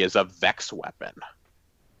 Divinity is a Vex weapon.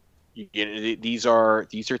 These are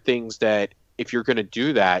things that if you're going to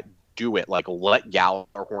do that, do it. Like, let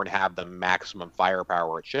Gjallarhorn have the maximum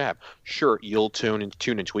firepower it should have. Sure, you'll tune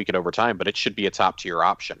and tweak it over time, but it should be a top tier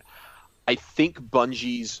option. I think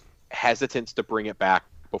Bungie's hesitance to bring it back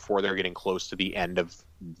before they're getting close to the end of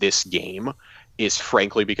this game is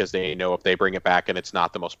frankly because they know if they bring it back and it's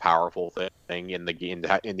not the most powerful thing in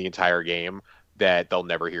the entire game, that they'll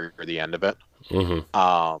never hear the end of it.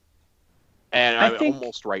 Mm-hmm. And I think,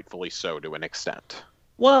 almost rightfully so to an extent.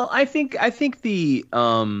 Well, I think the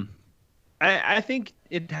I think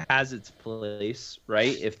it has its place,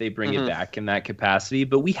 right? If they bring it back in that capacity,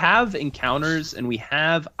 but we have encounters and we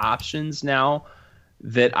have options now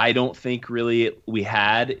that I don't think really we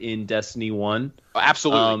had in Destiny 1.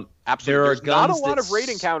 Absolutely. Absolutely. There's not a lot of raid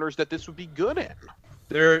encounters that this would be good in.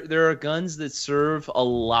 There are guns that serve a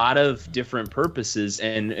lot of different purposes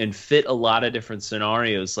and fit a lot of different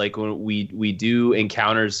scenarios. Like when we do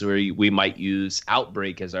encounters where we might use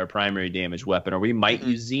Outbreak as our primary damage weapon, or we might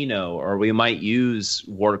use Xeno, or we might use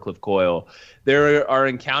Wardcliff Coil. There are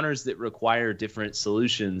encounters that require different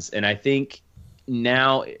solutions, and I think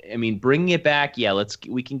now, I mean, bringing it back, yeah,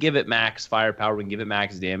 we can give it max firepower, we can give it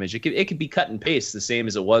max damage. It could be cut and paste the same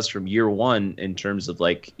as it was from year one in terms of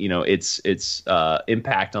like, you know, its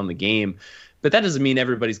impact on the game, but that doesn't mean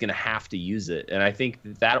everybody's going to have to use it. And I think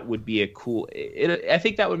that would be I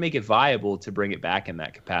think that would make it viable to bring it back in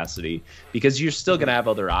that capacity, because you're still going to have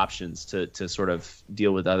other options to sort of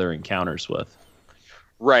deal with other encounters with.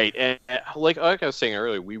 Right, and like I was saying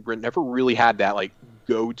earlier, we never really had that like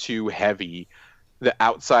go-to heavy. The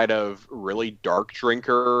outside of really Dark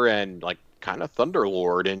Drinker and like kind of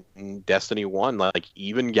Thunderlord in Destiny 1, like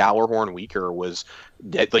even Gjallarhorn Weaker was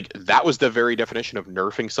like that was the very definition of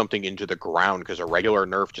nerfing something into the ground, because a regular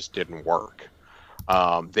nerf just didn't work.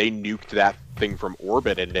 They nuked that thing from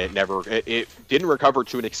orbit and it didn't recover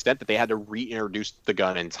to an extent that they had to reintroduce the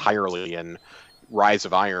gun entirely in Rise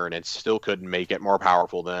of Iron, and still couldn't make it more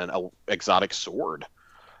powerful than an exotic sword.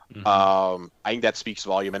 I think that speaks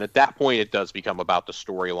volume, and at that point it does become about the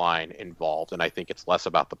storyline involved, and I think it's less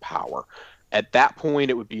about the power. At that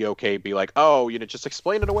point it would be okay to be like, oh, you know, just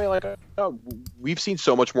explain it away like, oh, we've seen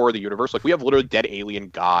so much more of the universe, like we have literally dead alien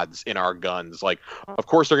gods in our guns, like of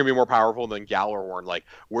course they're gonna be more powerful than Gjallarhorn, like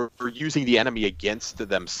we're using the enemy against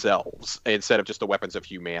themselves instead of just the weapons of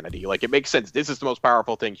humanity. Like it makes sense, this is the most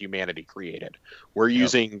powerful thing humanity created. We're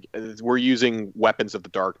using weapons of the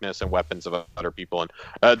darkness and weapons of other people, and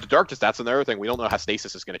the darkness, that's another thing, we don't know how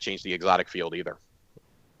stasis is going to change the exotic field either.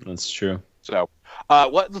 That's true. So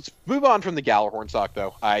let's move on from the Gjallarhorn talk,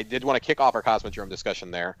 though. I did want to kick off our Cosmodrome discussion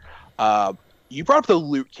there. You brought up the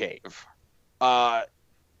loot cave. I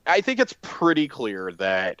think it's pretty clear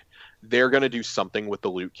that they're going to do something with the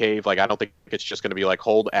loot cave. Like, I don't think it's just going to be like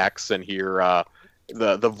hold X and hear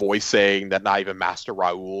the voice saying that not even Master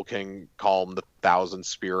Raoul can calm the 1,000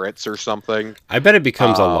 spirits or something. I bet it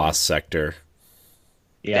becomes a lost sector.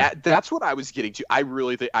 Yeah, that's what I was getting to. I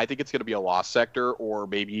think it's going to be a lost sector, or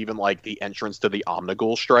maybe even like the entrance to the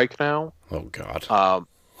Omnigul strike now. Oh God.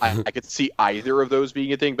 I could see either of those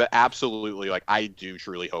being a thing, but absolutely, like I do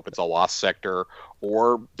truly hope it's a lost sector,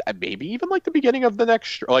 or maybe even like the beginning of the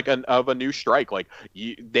next, like of a new strike. Like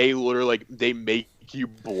they literally like they make you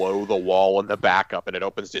blow the wall in the backup, and it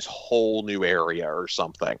opens this whole new area or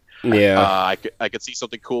something. Yeah, I could see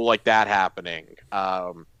something cool like that happening.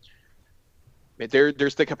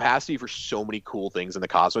 There's the capacity for so many cool things in the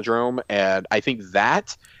Cosmodrome, and I think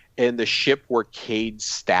that and the ship where Cade's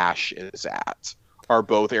stash is at are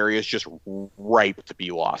both areas just ripe to be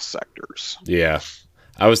lost sectors. Yeah,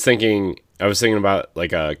 I was thinking about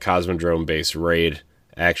like a Cosmodrome based raid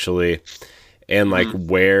actually, and like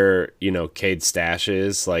where, you know, Cade's stash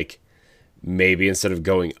is, like maybe instead of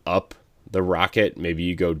going up the rocket, maybe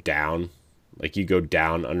you go down. Like you go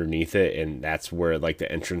down underneath it, and that's where like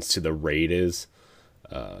the entrance to the raid is.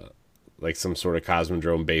 Like some sort of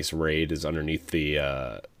Cosmodrome base raid is underneath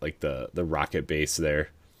the like the rocket base there.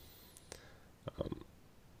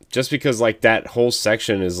 Just because like that whole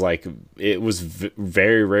section is like it was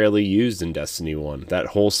very rarely used in Destiny 1. That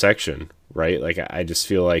whole section, right? Like I just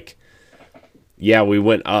feel like, yeah, we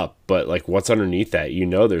went up, but like what's underneath that? You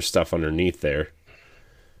know, there's stuff underneath there.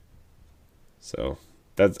 So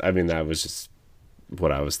that was just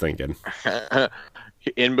what I was thinking.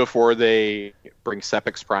 In before they bring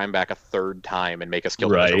Sepix Prime back a third time and make us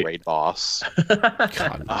kill him as a raid boss.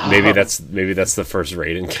 God, maybe that's the first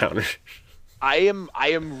raid encounter. I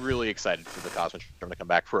am really excited for the Cosmodrome to come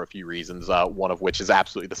back for a few reasons. One of which is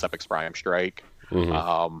absolutely the Sepix Prime strike.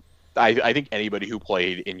 I think anybody who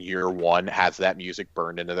played in year one has that music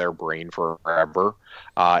burned into their brain forever.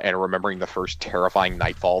 And remembering the first terrifying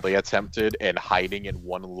nightfall they attempted and hiding in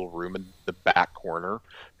one little room in the back corner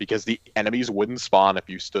because the enemies wouldn't spawn if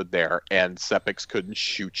you stood there, and Sepix couldn't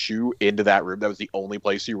shoot you into that room. That was the only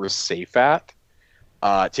place you were safe at.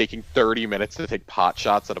 Taking 30 minutes to take pot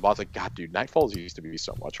shots at a boss. Like, God, dude, Nightfalls used to be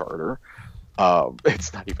so much harder.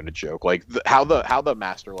 It's not even a joke. Like how the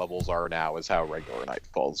master levels are now is how regular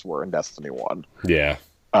Nightfalls were in Destiny 1. Yeah.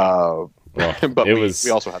 Well, but we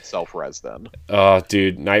also had self-res then. Oh,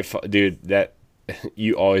 dude, Nightfall, dude, that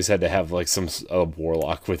you always had to have like some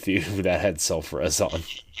warlock with you that had self-res on.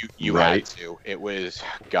 You right? Had to. It was,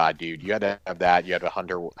 God, dude, you had to have that. You had to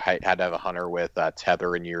have a hunter with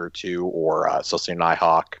Tether in year 2 or Celestial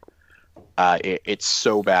Nighthawk. It's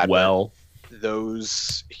so bad. Well,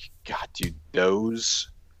 those. God, dude, those.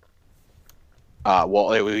 Well,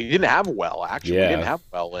 we didn't have well actually. Yeah. We didn't have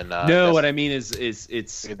well in. no, what I mean is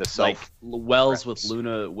it's like wells reps. with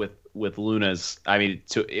Luna with Luna's. I mean,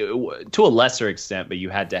 to a lesser extent, but you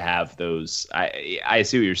had to have those. I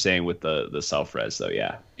see what you're saying with the self res though.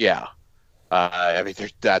 Yeah. Yeah. I mean,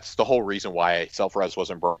 that's the whole reason why self-res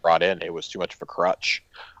wasn't brought in. It was too much of a crutch.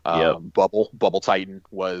 Bubble Titan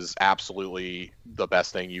was absolutely the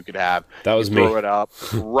best thing you could have. That was me. Throw it up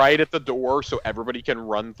right at the door so everybody can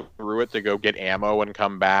run through it to go get ammo and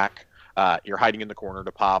come back. You're hiding in the corner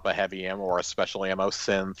to pop a heavy ammo or a special ammo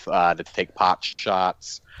synth to take pot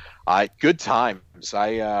shots. Good times.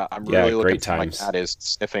 I'm really looking for my cat is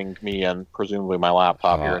sniffing me and presumably my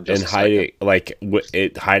laptop here. And hiding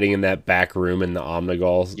hiding in that back room in the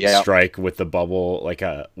Omnigul strike with the bubble,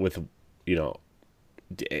 oh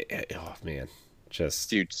man, just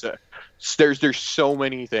dude. There's so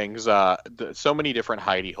many things, so many different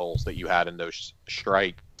hidey holes that you had in those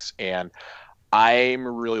strikes, and I'm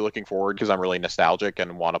really looking forward because I'm really nostalgic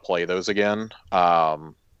and want to play those again.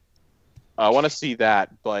 I want to see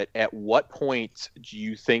that, but at what point do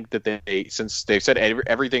you think that since they've said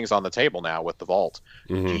everything's on the table now with the vault,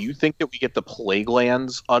 do you think that we get the Plague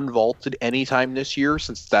Lands unvaulted anytime this year,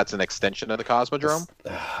 since that's an extension of the Cosmodrome?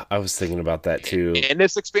 I was thinking about that too. And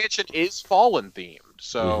this expansion is Fallen themed,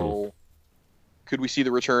 so could we see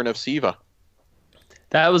the return of Siva?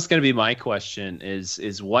 That was going to be my question.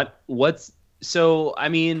 Is what's so? I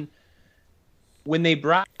mean, when they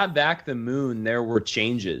brought back the moon, there were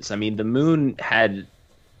changes. I mean, the moon had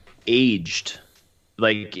aged.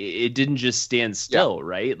 Like, it didn't just stand still,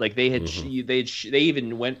 right? Like, they had they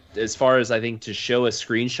even went as far as, I think, to show us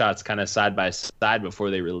screenshots kind of side by side before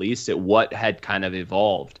they released it, what had kind of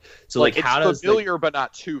evolved. So like it's how does familiar but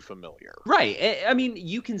not too familiar, right? I mean,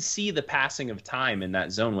 you can see the passing of time in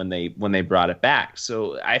that zone when they brought it back.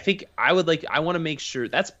 So I think I want to make sure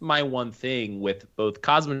that's my one thing with both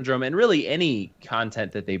Cosmodrome and really any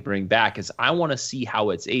content that they bring back is I want to see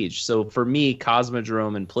how it's aged. So for me,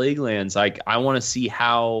 Cosmodrome and Plague Lands, like I want to see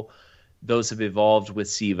how those have evolved with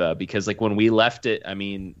Siva, because like when we left it, I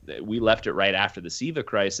mean, we left it right after the Siva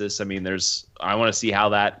crisis. I mean, I want to see how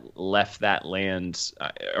that left that land.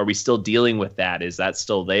 Are we still dealing with that? Is that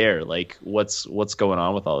still there? Like what's going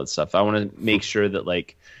on with all that stuff? I want to make sure that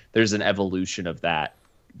like there's an evolution of that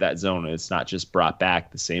zone. It's not just brought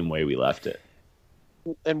back the same way we left it.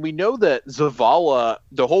 And we know that Zavala,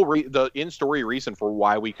 the in-story reason for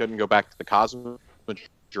why we couldn't go back to the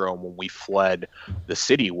Cosmodrome when we fled the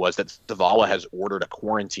city was that Zavala has ordered a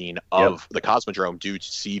quarantine of the Cosmodrome due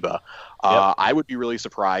to Siva. I would be really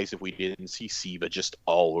surprised if we didn't see Siva just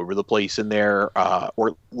all over the place in there,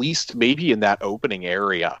 or at least maybe in that opening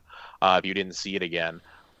area if you didn't see it again.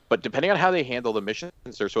 But depending on how they handle the missions,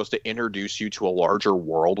 they're supposed to introduce you to a larger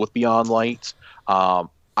world with Beyond Light. I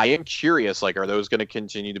am curious, like, are those going to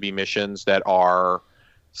continue to be missions that are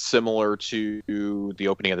similar to the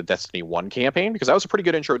opening of the Destiny 1 campaign? Because that was a pretty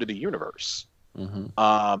good intro to the universe. You're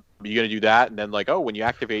going to do that, and then, like, when you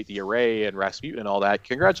activate the array and Rasputin and all that,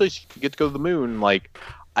 congratulations, you get to go to the moon. Like,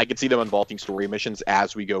 I could see them unvaulting story missions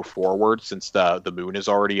as we go forward, since the moon is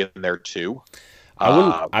already in there, too.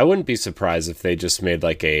 I wouldn't be surprised if they just made,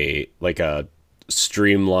 like a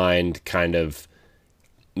streamlined kind of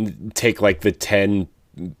take, like, the 10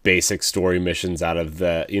 basic story missions out of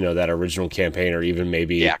the that original campaign, or even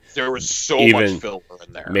maybe there was so much filler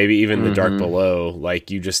in there, maybe even the Dark Below,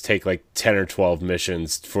 like you just take like 10 or 12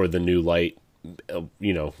 missions for the new light,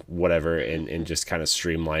 whatever, and just kind of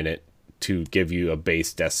streamline it to give you a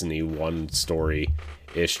base Destiny 1 story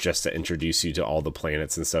ish, just to introduce you to all the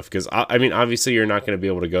planets and stuff. Because I mean, obviously you're not going to be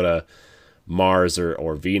able to go to Mars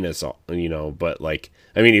or Venus, but like,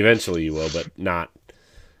 I mean, eventually you will, but not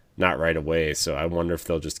right away. So I wonder if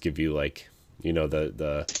they'll just give you like,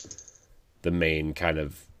 the main kind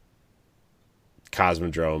of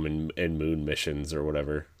Cosmodrome and moon missions or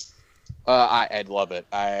whatever. I'd love it.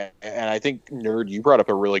 I think, Nerd, you brought up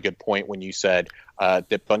a really good point when you said that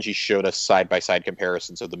Bungie showed us side-by-side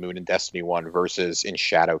comparisons of the Moon in Destiny 1 versus in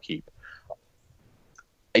Shadowkeep.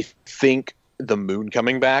 I think the Moon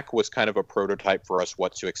coming back was kind of a prototype for us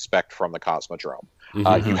what to expect from the Cosmodrome.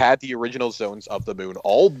 You had the original zones of the Moon.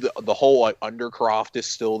 All the whole Undercroft is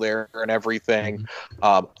still there and everything.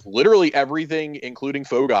 Literally everything, including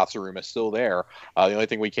Fogoth's room, is still there. The only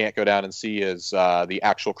thing we can't go down and see is the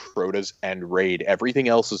actual Crota's End raid. Everything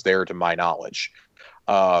else is there, to my knowledge.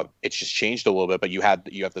 It's just changed a little bit, but you have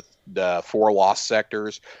the 4 lost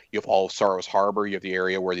sectors. You have all of Sorrow's Harbor. You have the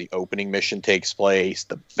area where the opening mission takes place.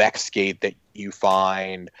 The Vex Gate that you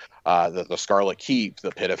find. The Scarlet Keep.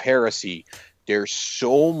 The Pit of Heresy. There's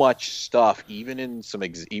so much stuff, even in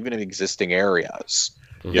existing areas,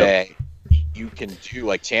 that you can do.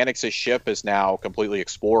 Like Taniex's ship is now completely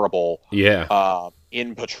explorable.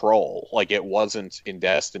 In Patrol, like it wasn't in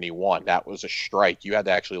Destiny 1. That was a strike. You had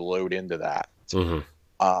to actually load into that.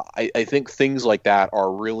 I think things like that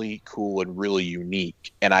are really cool and really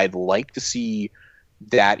unique, and I'd like to see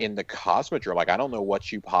that in the Cosmodrome. Like I don't know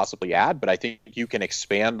what you possibly add, but I think you can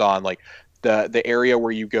expand on like the area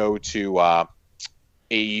where you go to.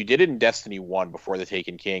 You did it in Destiny 1 before the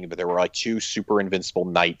Taken King, but there were like 2 super invincible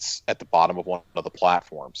knights at the bottom of one of the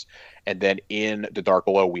platforms. And then in the Dark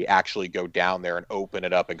Below, we actually go down there and open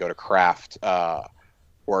it up and go to craft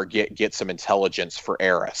or get some intelligence for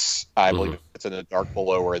Eris. I believe it's in the Dark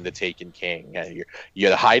Below or in the Taken King.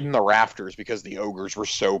 You hide in the rafters because the ogres were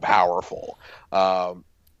so powerful. I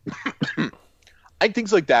think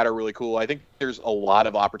things like that are really cool. I think there's a lot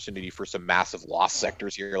of opportunity for some massive lost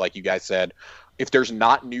sectors here, like you guys said. If there's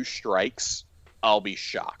not new strikes, I'll be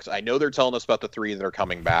shocked. I know they're telling us about the 3 that are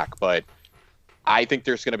coming back, but I think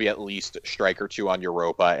there's going to be at least a strike or 2 on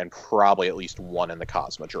Europa and probably at least 1 in the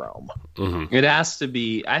Cosmodrome. It has to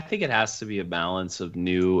be. I think it has to be a balance of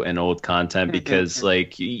new and old content because,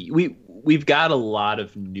 like, we've got a lot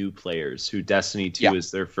of new players who Destiny 2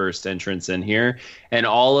 is their first entrance in here, and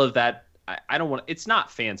all of that. I don't want. It's not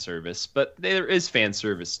fan service, but there is fan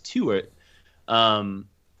service to it.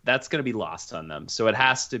 That's going to be lost on them. So it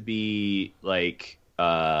has to be like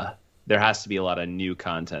there has to be a lot of new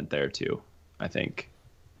content there too, I think.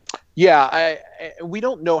 Yeah, we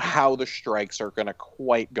don't know how the strikes are going to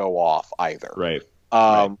quite go off either. Right.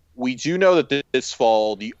 We do know that this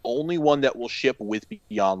fall, the only one that will ship with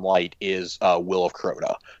Beyond Light is Will of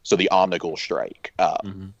Crota. So the Omnigul strike.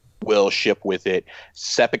 Will ship with it.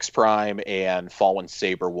 Sepix Prime and Fallen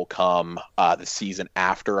Saber will come the season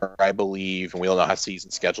after, I believe, and we don't know how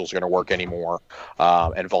season schedules are going to work anymore.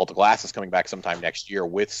 And Vault of Glass is coming back sometime next year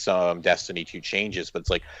with some Destiny 2 changes. But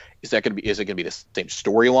it's like, is it going to be the same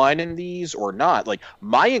storyline in these or not? Like,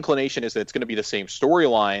 my inclination is that it's going to be the same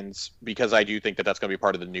storylines because I do think that that's going to be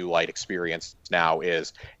part of the new Light experience now.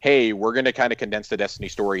 Is, hey, we're going to kind of condense the Destiny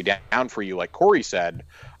story down for you, like Corey said.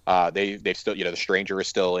 They've still, the Stranger is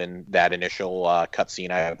still in that initial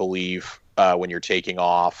cutscene, I believe, when you're taking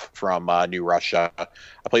off from New Russia. I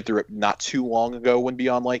played through it not too long ago when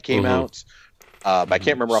Beyond Light came out, but I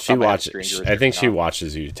can't remember off the top of my head. Stranger. I think she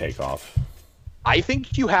watches you take off. I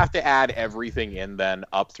think you have to add everything in then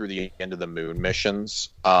up through the end of the Moon missions.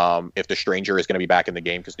 If the Stranger is going to be back in the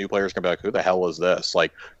game, because new players are going to be like, who the hell is this?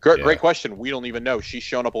 Like, great question. We don't even know. She's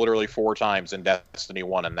shown up literally 4 times in Destiny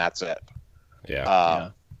 1, and that's it.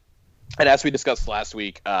 And as we discussed last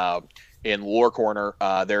week, in Lore Corner,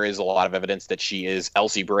 there is a lot of evidence that she is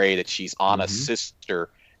Elsie Bray, that she's Anna's sister.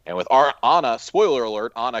 And with Anna, spoiler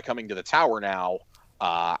alert, Anna coming to the tower now,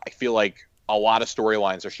 I feel like a lot of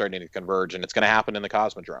storylines are starting to converge, and it's going to happen in the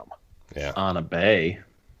Cosmodrome. Yeah. Anna Bay.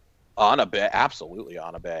 Absolutely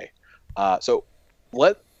Anna Bay. So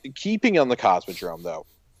keeping on the Cosmodrome, though,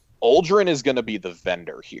 Uldren is going to be the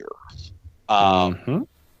vendor here.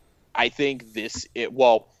 I think it's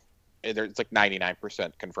like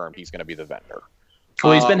 99% confirmed he's going to be the vendor.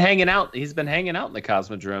 Well, he's been hanging out. He's been hanging out in the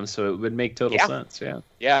Cosmodrome, so it would make total sense.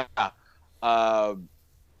 Yeah.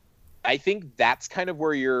 I think that's kind of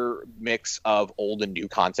where your mix of old and new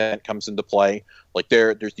content comes into play. Like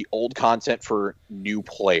there's the old content for new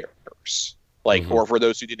players, like or for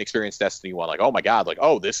those who didn't experience Destiny 1, like, oh my god, like,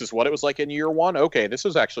 oh, this is what it was like in year 1. Okay, this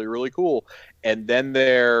was actually really cool. And then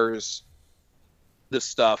there's the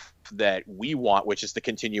stuff that we want, which is the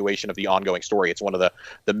continuation of the ongoing story. It's one of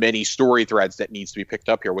the many story threads that needs to be picked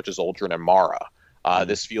up here, which is Uldren and Mara.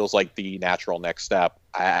 This feels like the natural next step.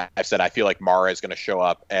 I've said I feel like Mara is going to show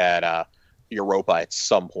up at Europa at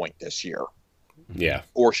some point this year. Yeah.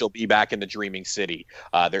 Or she'll be back in the Dreaming City.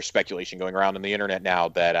 There's speculation going around on the internet now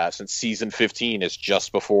that since season 15 is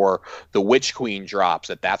just before the Witch Queen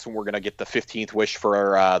drops, that's when we're going to get the 15th wish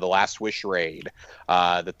for the Last Wish raid.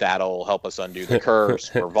 That'll help us undo the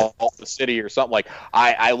curse or vault the city or something. Like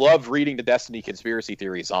I love reading the Destiny conspiracy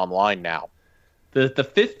theories online now. The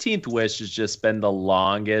 15th wish has just been the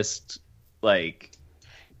longest, like.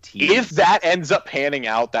 If that ends up panning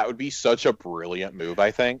out, that would be such a brilliant move, I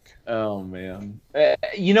think. Oh man!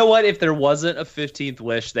 You know what? If there wasn't a 15th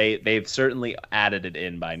wish, they've certainly added it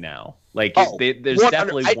in by now. Like there's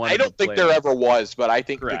definitely one. I don't think there ever was, but I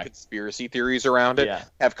think Correct. The conspiracy theories around it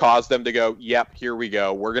have caused them to go, "Yep, here we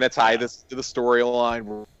go. We're going to tie this to the storyline.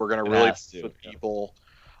 We're going to really with people."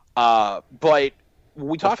 But when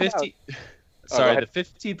we talk about. Sorry, the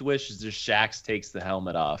 15th wish is just Shaxx takes the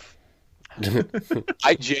helmet off.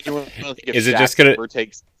 I genuinely think if is it Shaxx just gonna ever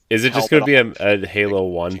takes is it just gonna be a Halo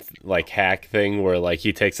 1 like hack thing where like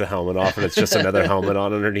he takes the helmet off and it's just another helmet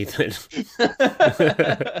on underneath it?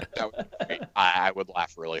 I would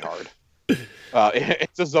laugh really hard.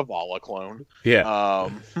 It's a Zavala clone. Yeah.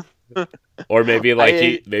 Or maybe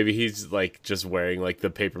like maybe he's like just wearing like the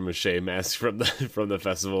paper mache mask from the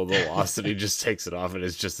Festival of the Lost and he just takes it off and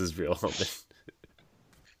it's just his real helmet.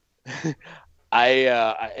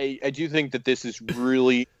 I do think that this is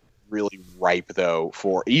really, really ripe though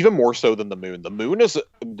for even more so than the moon. The moon is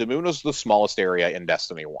the smallest area in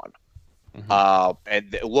Destiny 1. Mm-hmm.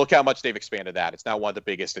 And look how much they've expanded that. It's now one of the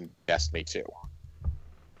biggest in Destiny 2.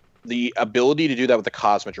 The ability to do that with the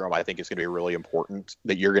Cosmodrome, I think, is going to be really important.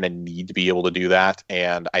 That you're going to need to be able to do that,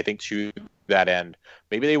 and I think to that end,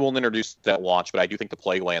 maybe they won't introduce that at launch, but I do think the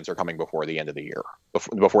Plague Lands are coming before the end of the year,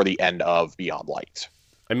 before the end of Beyond Light.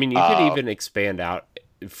 I mean, you could even expand out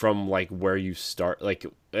from like where you start, like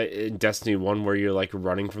in Destiny 1, where you're like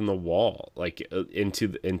running from the wall, like into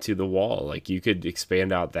the wall. Like you could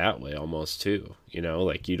expand out that way almost too. You know,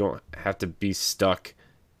 like you don't have to be stuck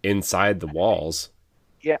inside the walls.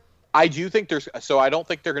 Yeah, I do think I don't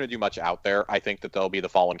think they're going to do much out there. I think that there'll be the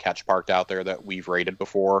Fallen Catch Park out there that we've raided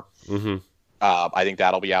before. Mm-hmm. I think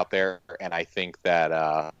that'll be out there, and I think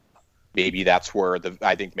that. Maybe that's where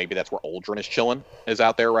Uldren is chilling, is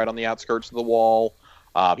out there right on the outskirts of the wall.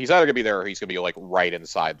 He's either gonna be there or he's gonna be like right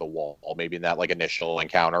inside the wall, maybe in that like initial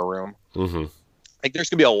encounter room. Mm-hmm. I think there's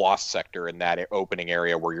gonna be a lost sector in that opening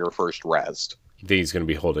area where you're first rezzed. I think he's gonna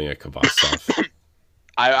be holding a Kavas stuff.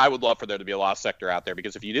 I would love for there to be a lost sector out there,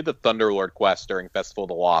 because if you did the Thunderlord quest during Festival of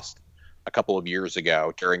the Lost a couple of years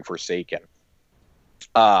ago during Forsaken,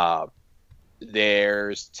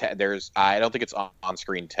 there's I don't think it's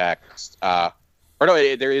on-screen text. Or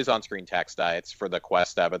no, there is on-screen text. It's for the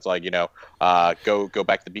quest stuff. It's like, go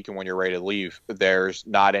back to the beacon when you're ready to leave. There's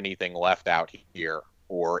not anything left out here,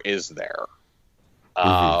 or is there?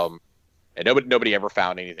 Mm-hmm. And nobody ever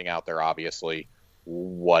found anything out there. Obviously,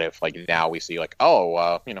 what if like now we see like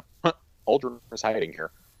Uldren is hiding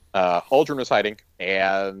here. Uldren is hiding,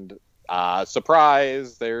 and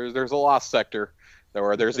surprise, there's a lost sector.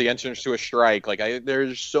 Or there's the entrance to a strike.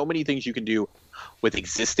 There's so many things you can do with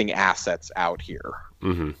existing assets out here.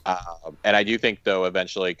 Mm-hmm. And I do think, though,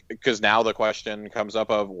 eventually, because now the question comes up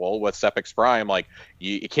of, well, with Sepix Prime, like,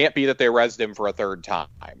 it can't be that they rezzed him for a third time.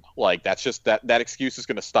 Like, that's just, that excuse is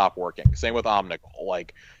going to stop working. Same with Omnigul.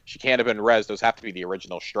 Like, she can't have been rezzed. Those have to be the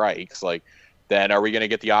original strikes. Like, then are we going to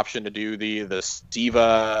get the option to do the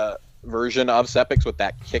Siva version of Sepix with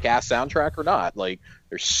that kick-ass soundtrack or not? Like,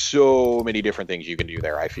 there's so many different things you can do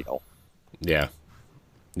there, I feel. Yeah.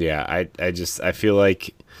 I feel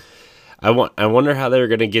like I wonder how they're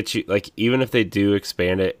gonna get you, like, even if they do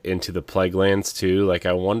expand it into the Plague Lands too. Like,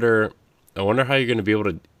 I wonder how you're gonna be able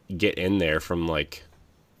to get in there from like.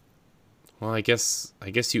 Well, I guess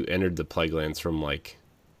you entered the Plague Lands from like.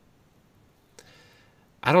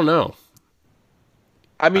 I don't know.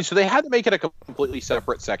 I mean, so they had to make it a completely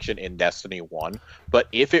separate section in Destiny 1, but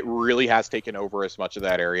if it really has taken over as much of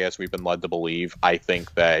that area as we've been led to believe, I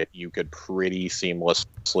think that you could pretty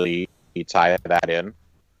seamlessly tie that in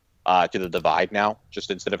to the Divide now.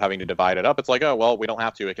 Just instead of having to divide it up, it's like, oh, well, we don't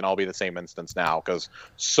have to. It can all be the same instance now, because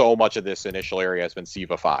so much of this initial area has been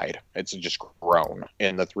Siva-fied. It's just grown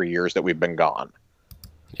in the 3 years that we've been gone.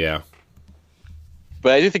 Yeah.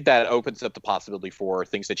 But I do think that opens up the possibility for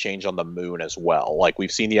things to change on the moon as well. Like,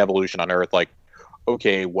 we've seen the evolution on Earth. Like,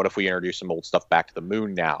 okay, what if we introduce some old stuff back to the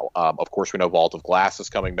moon now? Of course, we know Vault of Glass is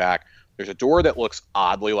coming back. There's a door that looks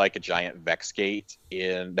oddly like a giant Vex gate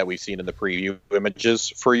that we've seen in the preview images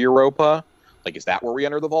for Europa. Like, is that where we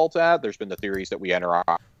enter the vault at? There's been the theories that we enter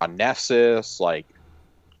on Nefsys. Like,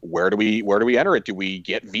 where do we enter it? Do we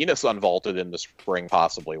get Venus unvaulted in the spring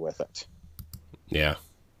possibly with it? Yeah.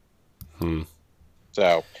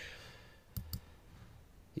 So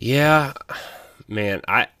Yeah, man,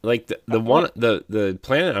 I like the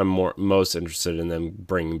planet I'm most interested in them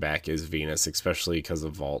bringing back is Venus, especially because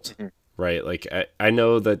of Vault, right? Like I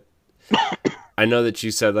know that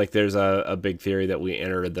you said like there's a big theory that we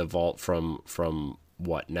entered the Vault from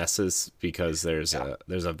what, Nessus, because there's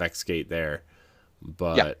a Vex gate there,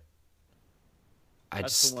 but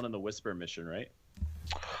That's the one in the Whisper mission, right?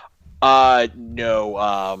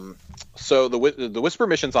 No. So the Whisper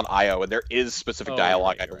mission's on Io, and there is specific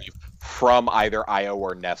dialogue, I believe, from either Io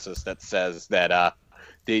or Nessus that says that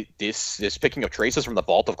this picking of traces from the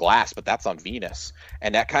Vault of Glass, but that's on Venus,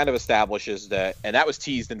 and that kind of establishes that, and that was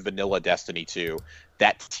teased in Vanilla Destiny 2.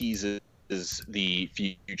 That teases the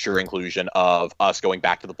future inclusion of us going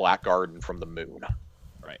back to the Black Garden from the moon.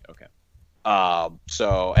 Right. Okay.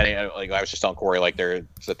 So, and like I was just telling Corey, like there's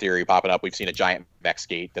a theory popping up. We've seen a giant Vex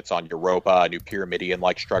gate that's on Europa, a new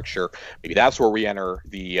Pyramidion-like structure. Maybe that's where we enter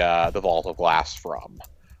the Vault of Glass from.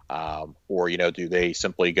 Or, do they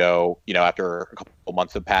simply go, after a couple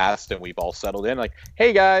months have passed and we've all settled in, like,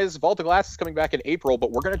 hey guys, Vault of Glass is coming back in April,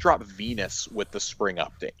 but we're going to drop Venus with the spring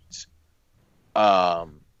update.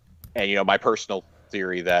 And, my personal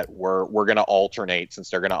theory that we're going to alternate, since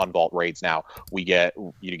they're going to unvault raids now. You get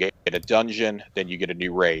a dungeon, then you get a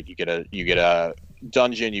new raid. You get a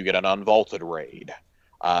dungeon, you get an unvaulted raid.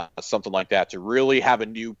 Something like that, to really have a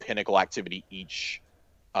new pinnacle activity each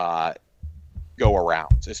go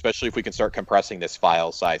around, especially if we can start compressing this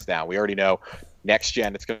file size down. We already know next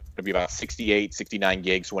gen it's going to be about 68, 69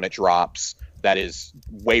 gigs when it drops. That is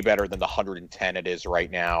way better than the 110 it is right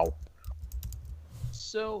now.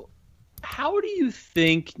 So how do you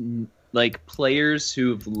think like players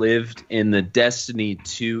who've lived in the Destiny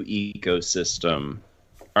 2 ecosystem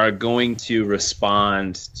are going to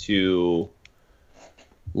respond to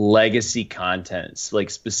legacy contents, like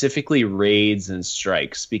specifically raids and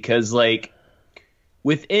strikes? Because like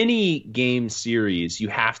with any game series, you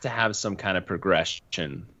have to have some kind of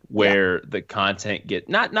progression where the content get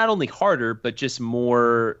not only harder, but just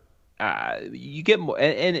more. You get more,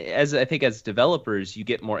 and as I think as developers, you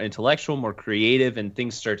get more intellectual, more creative, and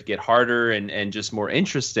things start to get harder and just more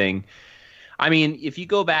interesting. I mean, if you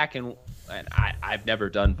go back and I've never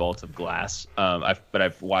done Vault of Glass, but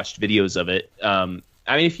I've watched videos of it. I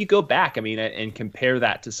mean, if you go back, and compare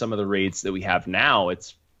that to some of the raids that we have now,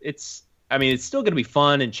 it's still going to be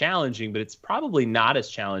fun and challenging, but it's probably not as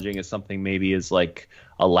challenging as something be as like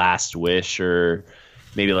a Last Wish or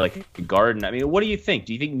maybe like a Garden. I mean, what do you think?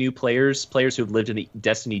 Do you think new players who've lived in the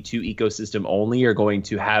Destiny 2 ecosystem only are going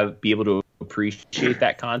to be able to appreciate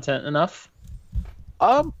that content enough?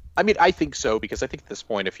 I think so, because I think at this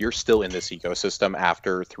point, if you're still in this ecosystem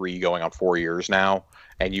after 3 going on 4 years now,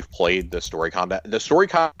 and you've played the story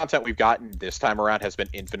content we've gotten this time around has been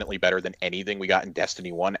infinitely better than anything we got in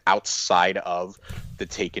Destiny 1 outside of the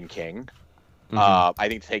Taken King. I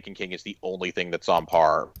think Taken King is the only thing that's on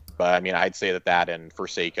par. But I'd say that and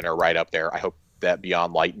Forsaken are right up there. I hope that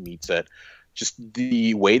Beyond Light meets it. Just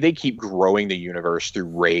the way they keep growing the universe through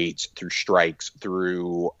raids, through strikes,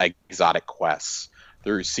 through exotic quests,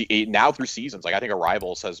 through seasons. Like I think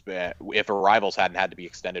Arrivals has been, if Arrivals hadn't had to be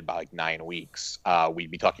extended by like 9 weeks,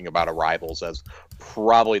 we'd be talking about Arrivals as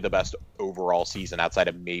probably the best overall season outside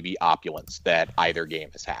of maybe Opulence that either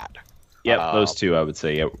game has had. Yep, those two I would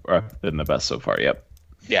say have been the best so far. Yep.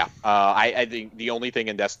 Yeah, I think the only thing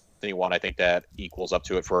in Destiny 1 I think that equals up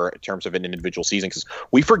to it in terms of an individual season, because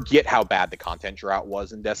we forget how bad the content drought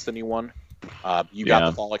was in Destiny 1. You got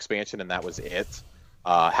the fall expansion and that was it.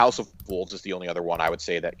 House of Wolves is the only other one I would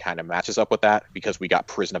say that kind of matches up with that, because we got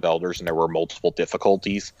Prison of Elders and there were multiple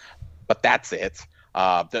difficulties, but that's it.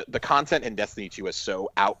 The content in Destiny 2 has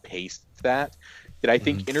so outpaced that I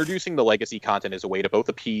think introducing the legacy content is a way to both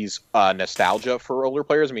appease nostalgia for older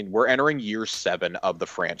players. We're entering year 7 of the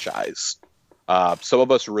franchise. Some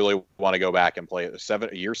of us really want to go back and play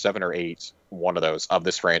year 7 or 8, one of those of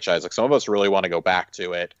this franchise. Like some of us really want to go back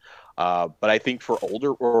to it. But I think for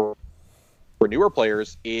older or for newer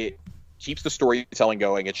players, it keeps the storytelling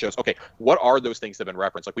going. It shows, okay, what are those things that have been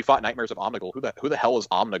referenced? Like we fought Nightmares of Omnigul. Who the hell is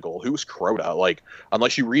Omnigul? Who's Crota? Like,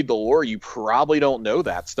 unless you read the lore, you probably don't know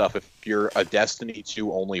that stuff if you're a Destiny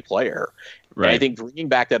 2 only player. Right. And I think bringing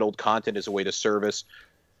back that old content is a way to service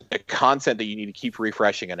the content that you need to keep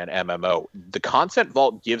refreshing in an MMO. The content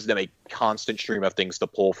vault gives them a constant stream of things to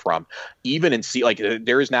pull from. Even in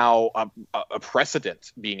there is now a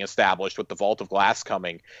precedent being established with the Vault of Glass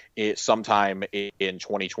coming sometime in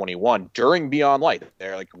 2021 during Beyond Light.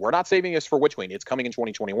 They're like, we're not saving this for Witchwing. It's coming in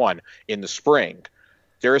 2021 in the spring.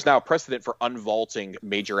 There is now a precedent for unvaulting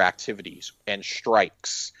major activities and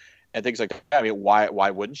strikes and things like that. I mean, why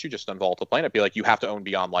wouldn't you just unvault the planet? Be like, you have to own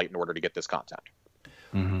Beyond Light in order to get this content.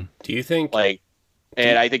 Mm-hmm. Do you think like?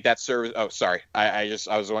 And I think that service. Oh, sorry. I just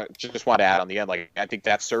want to add on the end. Like, I think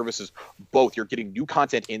that service is both. You're getting new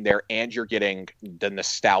content in there, and you're getting the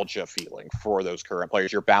nostalgia feeling for those current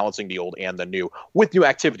players. You're balancing the old and the new, with new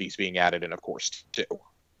activities being added in, of course, too.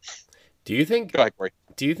 Do you think? Go ahead, Corey.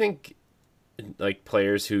 Do you think, like,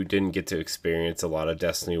 players who didn't get to experience a lot of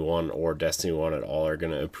Destiny 1 or Destiny 1 at all are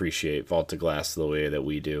going to appreciate Vault of Glass the way that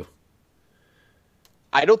we do?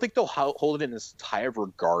 I don't think they'll hold it in as high of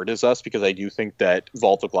regard as us, because I do think that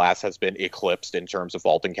Vault of Glass has been eclipsed in terms of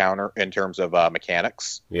Vault Encounter, in terms of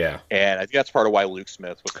mechanics. Yeah. And I think that's part of why Luke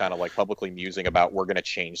Smith was kind of like publicly musing about we're going to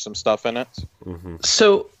change some stuff in it. Mm-hmm.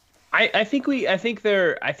 So I think we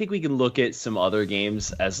can look at some other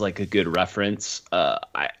games as like a good reference.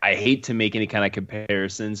 I hate to make any kind of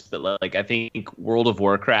comparisons, but like I think World of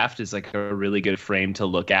Warcraft is like a really good frame to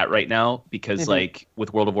look at right now, because like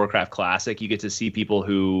with World of Warcraft Classic, you get to see people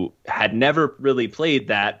who had never really played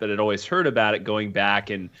that but had always heard about it going back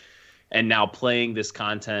and now playing this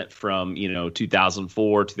content from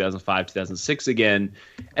 2004, 2005, 2006 again.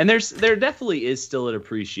 And there definitely is still an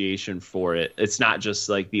appreciation for it. It's not just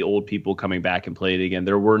like the old people coming back and play it again.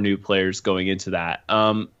 There were new players going into that.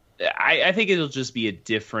 I think it'll just be a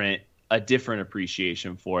different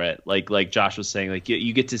appreciation for it. Like Josh was saying, like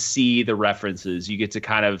you get to see the references. You get to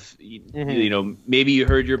kind of maybe you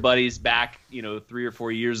heard your buddies back 3 or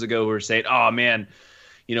 4 years ago who were saying, oh man,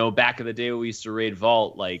 back in the day when we used to raid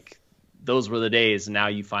Vault, like those were the days, and now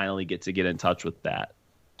you finally get in touch with that.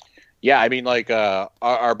 Yeah, I mean, like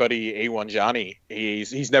our buddy A1 Johnny,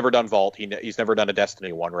 he's never done Vault. He's never done a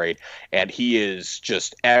Destiny 1 raid, and he is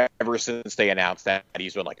just, ever since they announced that,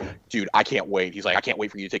 he's been like, dude, I can't wait. He's like, I can't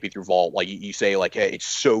wait for you to take me through Vault. Like you say, like, hey, it's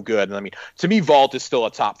so good. And I mean, to me, Vault is still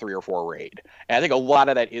a top 3 or 4 raid, and I think a lot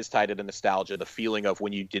of that is tied to the nostalgia, the feeling of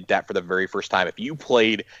when you did that for the very first time. If you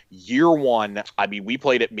played year 1, I mean, we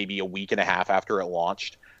played it maybe a week and a half after it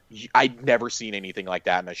launched. I'd never seen anything like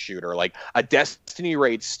that in a shooter. Like a Destiny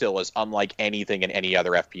raid still is unlike anything in any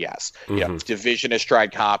other FPS. Mm-hmm. Division has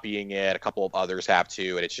tried copying it. A couple of others have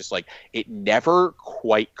too. And it's just like, it never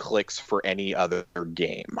quite clicks for any other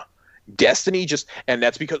game. Destiny and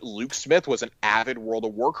that's because Luke Smith was an avid World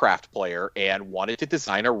of Warcraft player and wanted to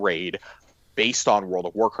design a raid based on World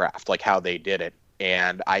of Warcraft, like how they did it.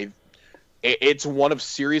 And it's one of,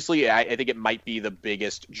 seriously, I think it might be the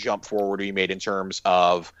biggest jump forward we made in terms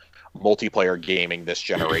of multiplayer gaming this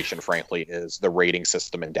generation, frankly, is the rating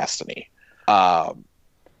system in Destiny. I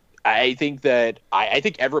think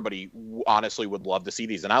everybody honestly would love to see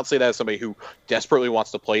these. And I'll say that as somebody who desperately wants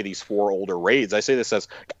to play these 4 older raids. I say this as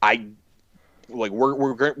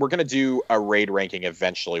we're going to do a raid ranking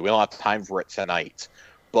eventually. We don't have time for it tonight,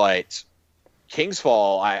 but King's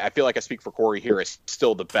Fall, I feel like I speak for Corey here, is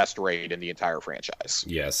still the best raid in the entire franchise.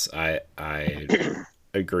 Yes, I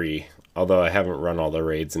agree. Although I haven't run all the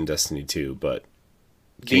raids in Destiny 2, but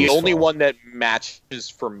the only one that matches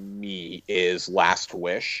for me is Last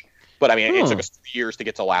Wish. But I mean, it took us 3 years to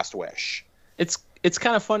get to Last Wish. It's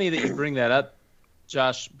kind of funny that you bring that up,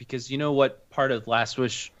 Josh, because you know what part of Last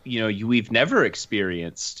Wish we've never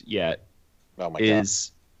experienced yet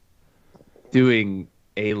is doing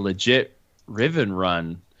a legit Riven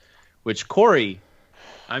run, which Corey,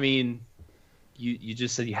 I mean, you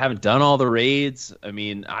just said you haven't done all the raids. I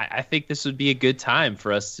mean, I think this would be a good time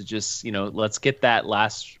for us to just, let's get that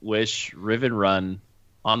Last Wish Riven run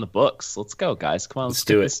on the books. Let's go, guys. Come on, let's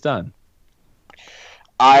get this done.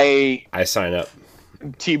 I sign up.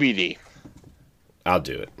 TBD. I'll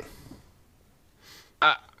do it.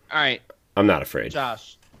 All right. I'm not afraid.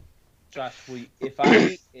 Josh, if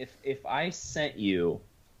I sent you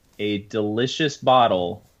a delicious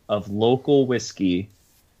bottle of local whiskey,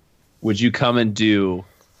 would you come and do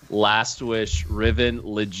Last Wish Riven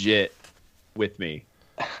legit with me?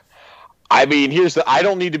 I mean, I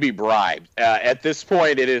don't need to be bribed. At this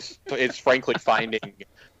point, it's frankly finding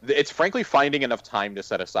enough time to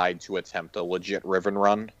set aside to attempt a legit Riven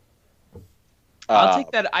run.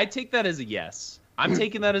 I take that as a yes. I'm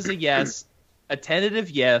taking that as a yes, a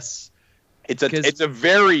tentative yes. It's a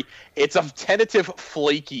tentative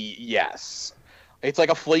flaky yes. It's like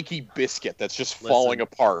a flaky biscuit that's just falling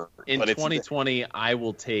apart. In 2020, I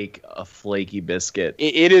will take a flaky biscuit.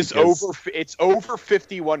 It's over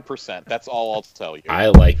 51%. That's all I'll tell you. I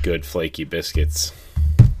like good flaky biscuits.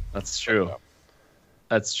 That's true.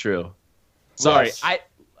 That's true. Sorry, I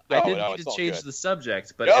didn't mean to change the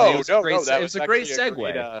subject, but it was a great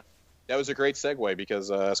segue. That was a great segue because,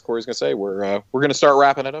 as Corey's going to say, we're going to start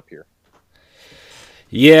wrapping it up here.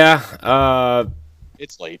 Yeah.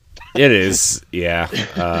 It's late. It is,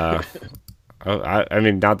 yeah. I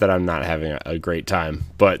mean, not that I'm not having a great time,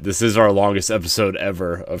 but this is our longest episode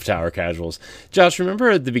ever of Tower Casuals. Josh,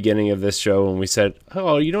 remember at the beginning of this show when we said,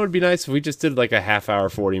 oh, you know what would be nice if we just did like a half-hour,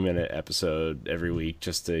 40-minute episode every week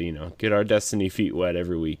just to, get our Destiny feet wet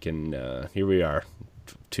every week, and here we are,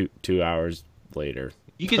 2 hours later.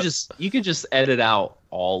 You could just edit out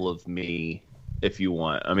all of me if you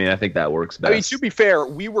want. I mean, I think that works best. I mean, to be fair,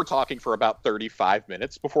 we were talking for about 35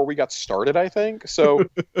 minutes before we got started, I think. So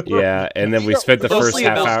yeah, and then we spent the first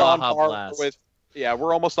half hour.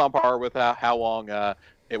 We're almost on par with how long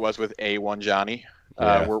it was with A1 Johnny.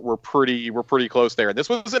 Yeah. We're pretty close there. And this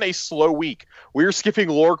wasn't a slow week. We were skipping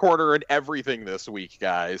Lore Corner and everything this week,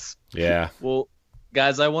 guys. Yeah. Well,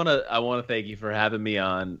 guys, I want to thank you for having me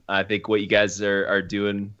on. I think what you guys are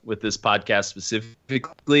doing with this podcast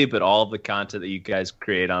specifically, but all of the content that you guys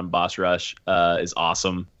create on Boss Rush is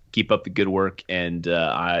awesome. Keep up the good work, and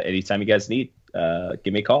anytime you guys need,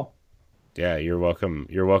 give me a call. Yeah, you're welcome.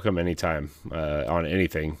 You're welcome anytime on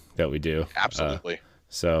anything that we do. Absolutely.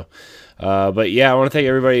 But yeah, I want to thank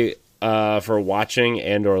everybody for watching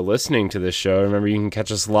and or listening to this show. Remember, you can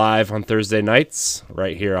catch us live on Thursday nights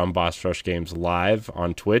right here on Boss Rush Games live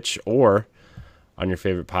on Twitch or on your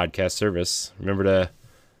favorite podcast service. Remember to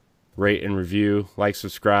rate and review, like,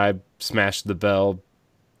 subscribe, smash the bell.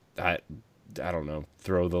 I don't know,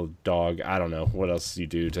 throw the dog. I don't know what else you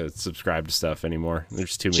do to subscribe to stuff anymore.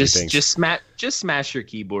 There's too many things. Just smash your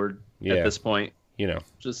keyboard at this point.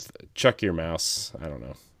 Just chuck your mouse. I don't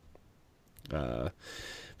know.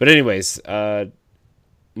 But anyways,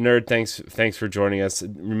 Nerd, thanks for joining us.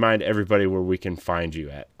 Remind everybody where we can find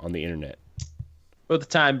you on the internet. For the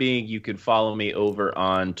time being, you can follow me over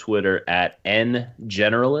on Twitter at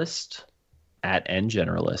ngeneralist.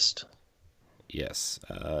 Yes.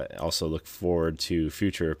 Also look forward to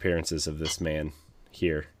future appearances of this man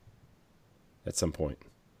here at some point.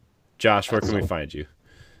 Josh, where can we find you?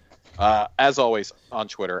 As always, on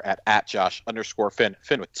Twitter at Josh_Finn.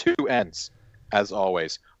 Finn with 2 N's, as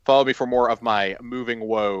always. Follow me for more of my moving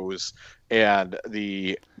woes and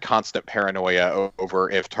the constant paranoia over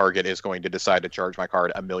if Target is going to decide to charge my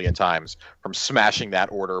card 1,000,000 times from smashing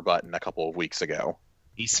that order button a couple of weeks ago.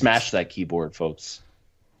 He smashed that keyboard, folks.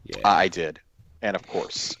 Yeah, I did. And of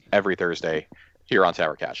course, every Thursday here on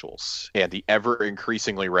Tower Casuals and the ever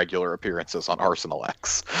increasingly regular appearances on Arsenal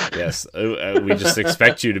X. Yes, we just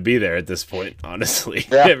expect you to be there at this point, honestly.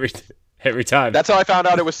 Yeah. Every time. That's how I found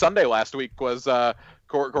out it was Sunday last week. Was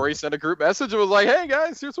Corey sent a group message and was like, "Hey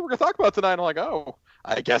guys, here's what we're gonna talk about tonight." I'm like, "Oh,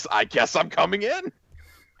 I guess I'm coming in."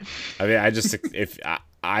 I mean,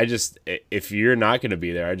 if you're not going to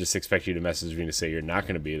be there, I just expect you to message me to say you're not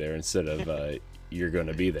going to be there instead of you're going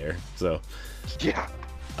to be there. So, yeah.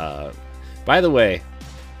 By the way,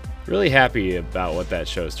 really happy about what that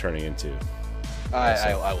show is turning into.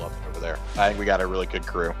 I love it over there. I think we got a really good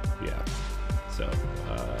crew. Yeah. So,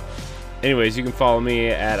 anyways, you can follow me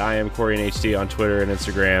at IamCoreyNHD on Twitter and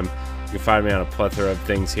Instagram. You can find me on a plethora of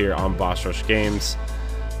things here on Boss Rush Games.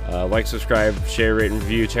 Like, subscribe, share, rate, and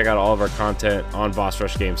review. Check out all of our content on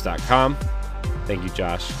BossRushGames.com. Thank you,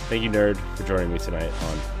 Josh. Thank you, Nerd, for joining me tonight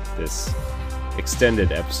on this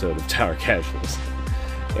extended episode of Tower Casuals.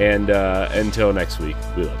 And until next week,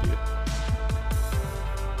 we love you.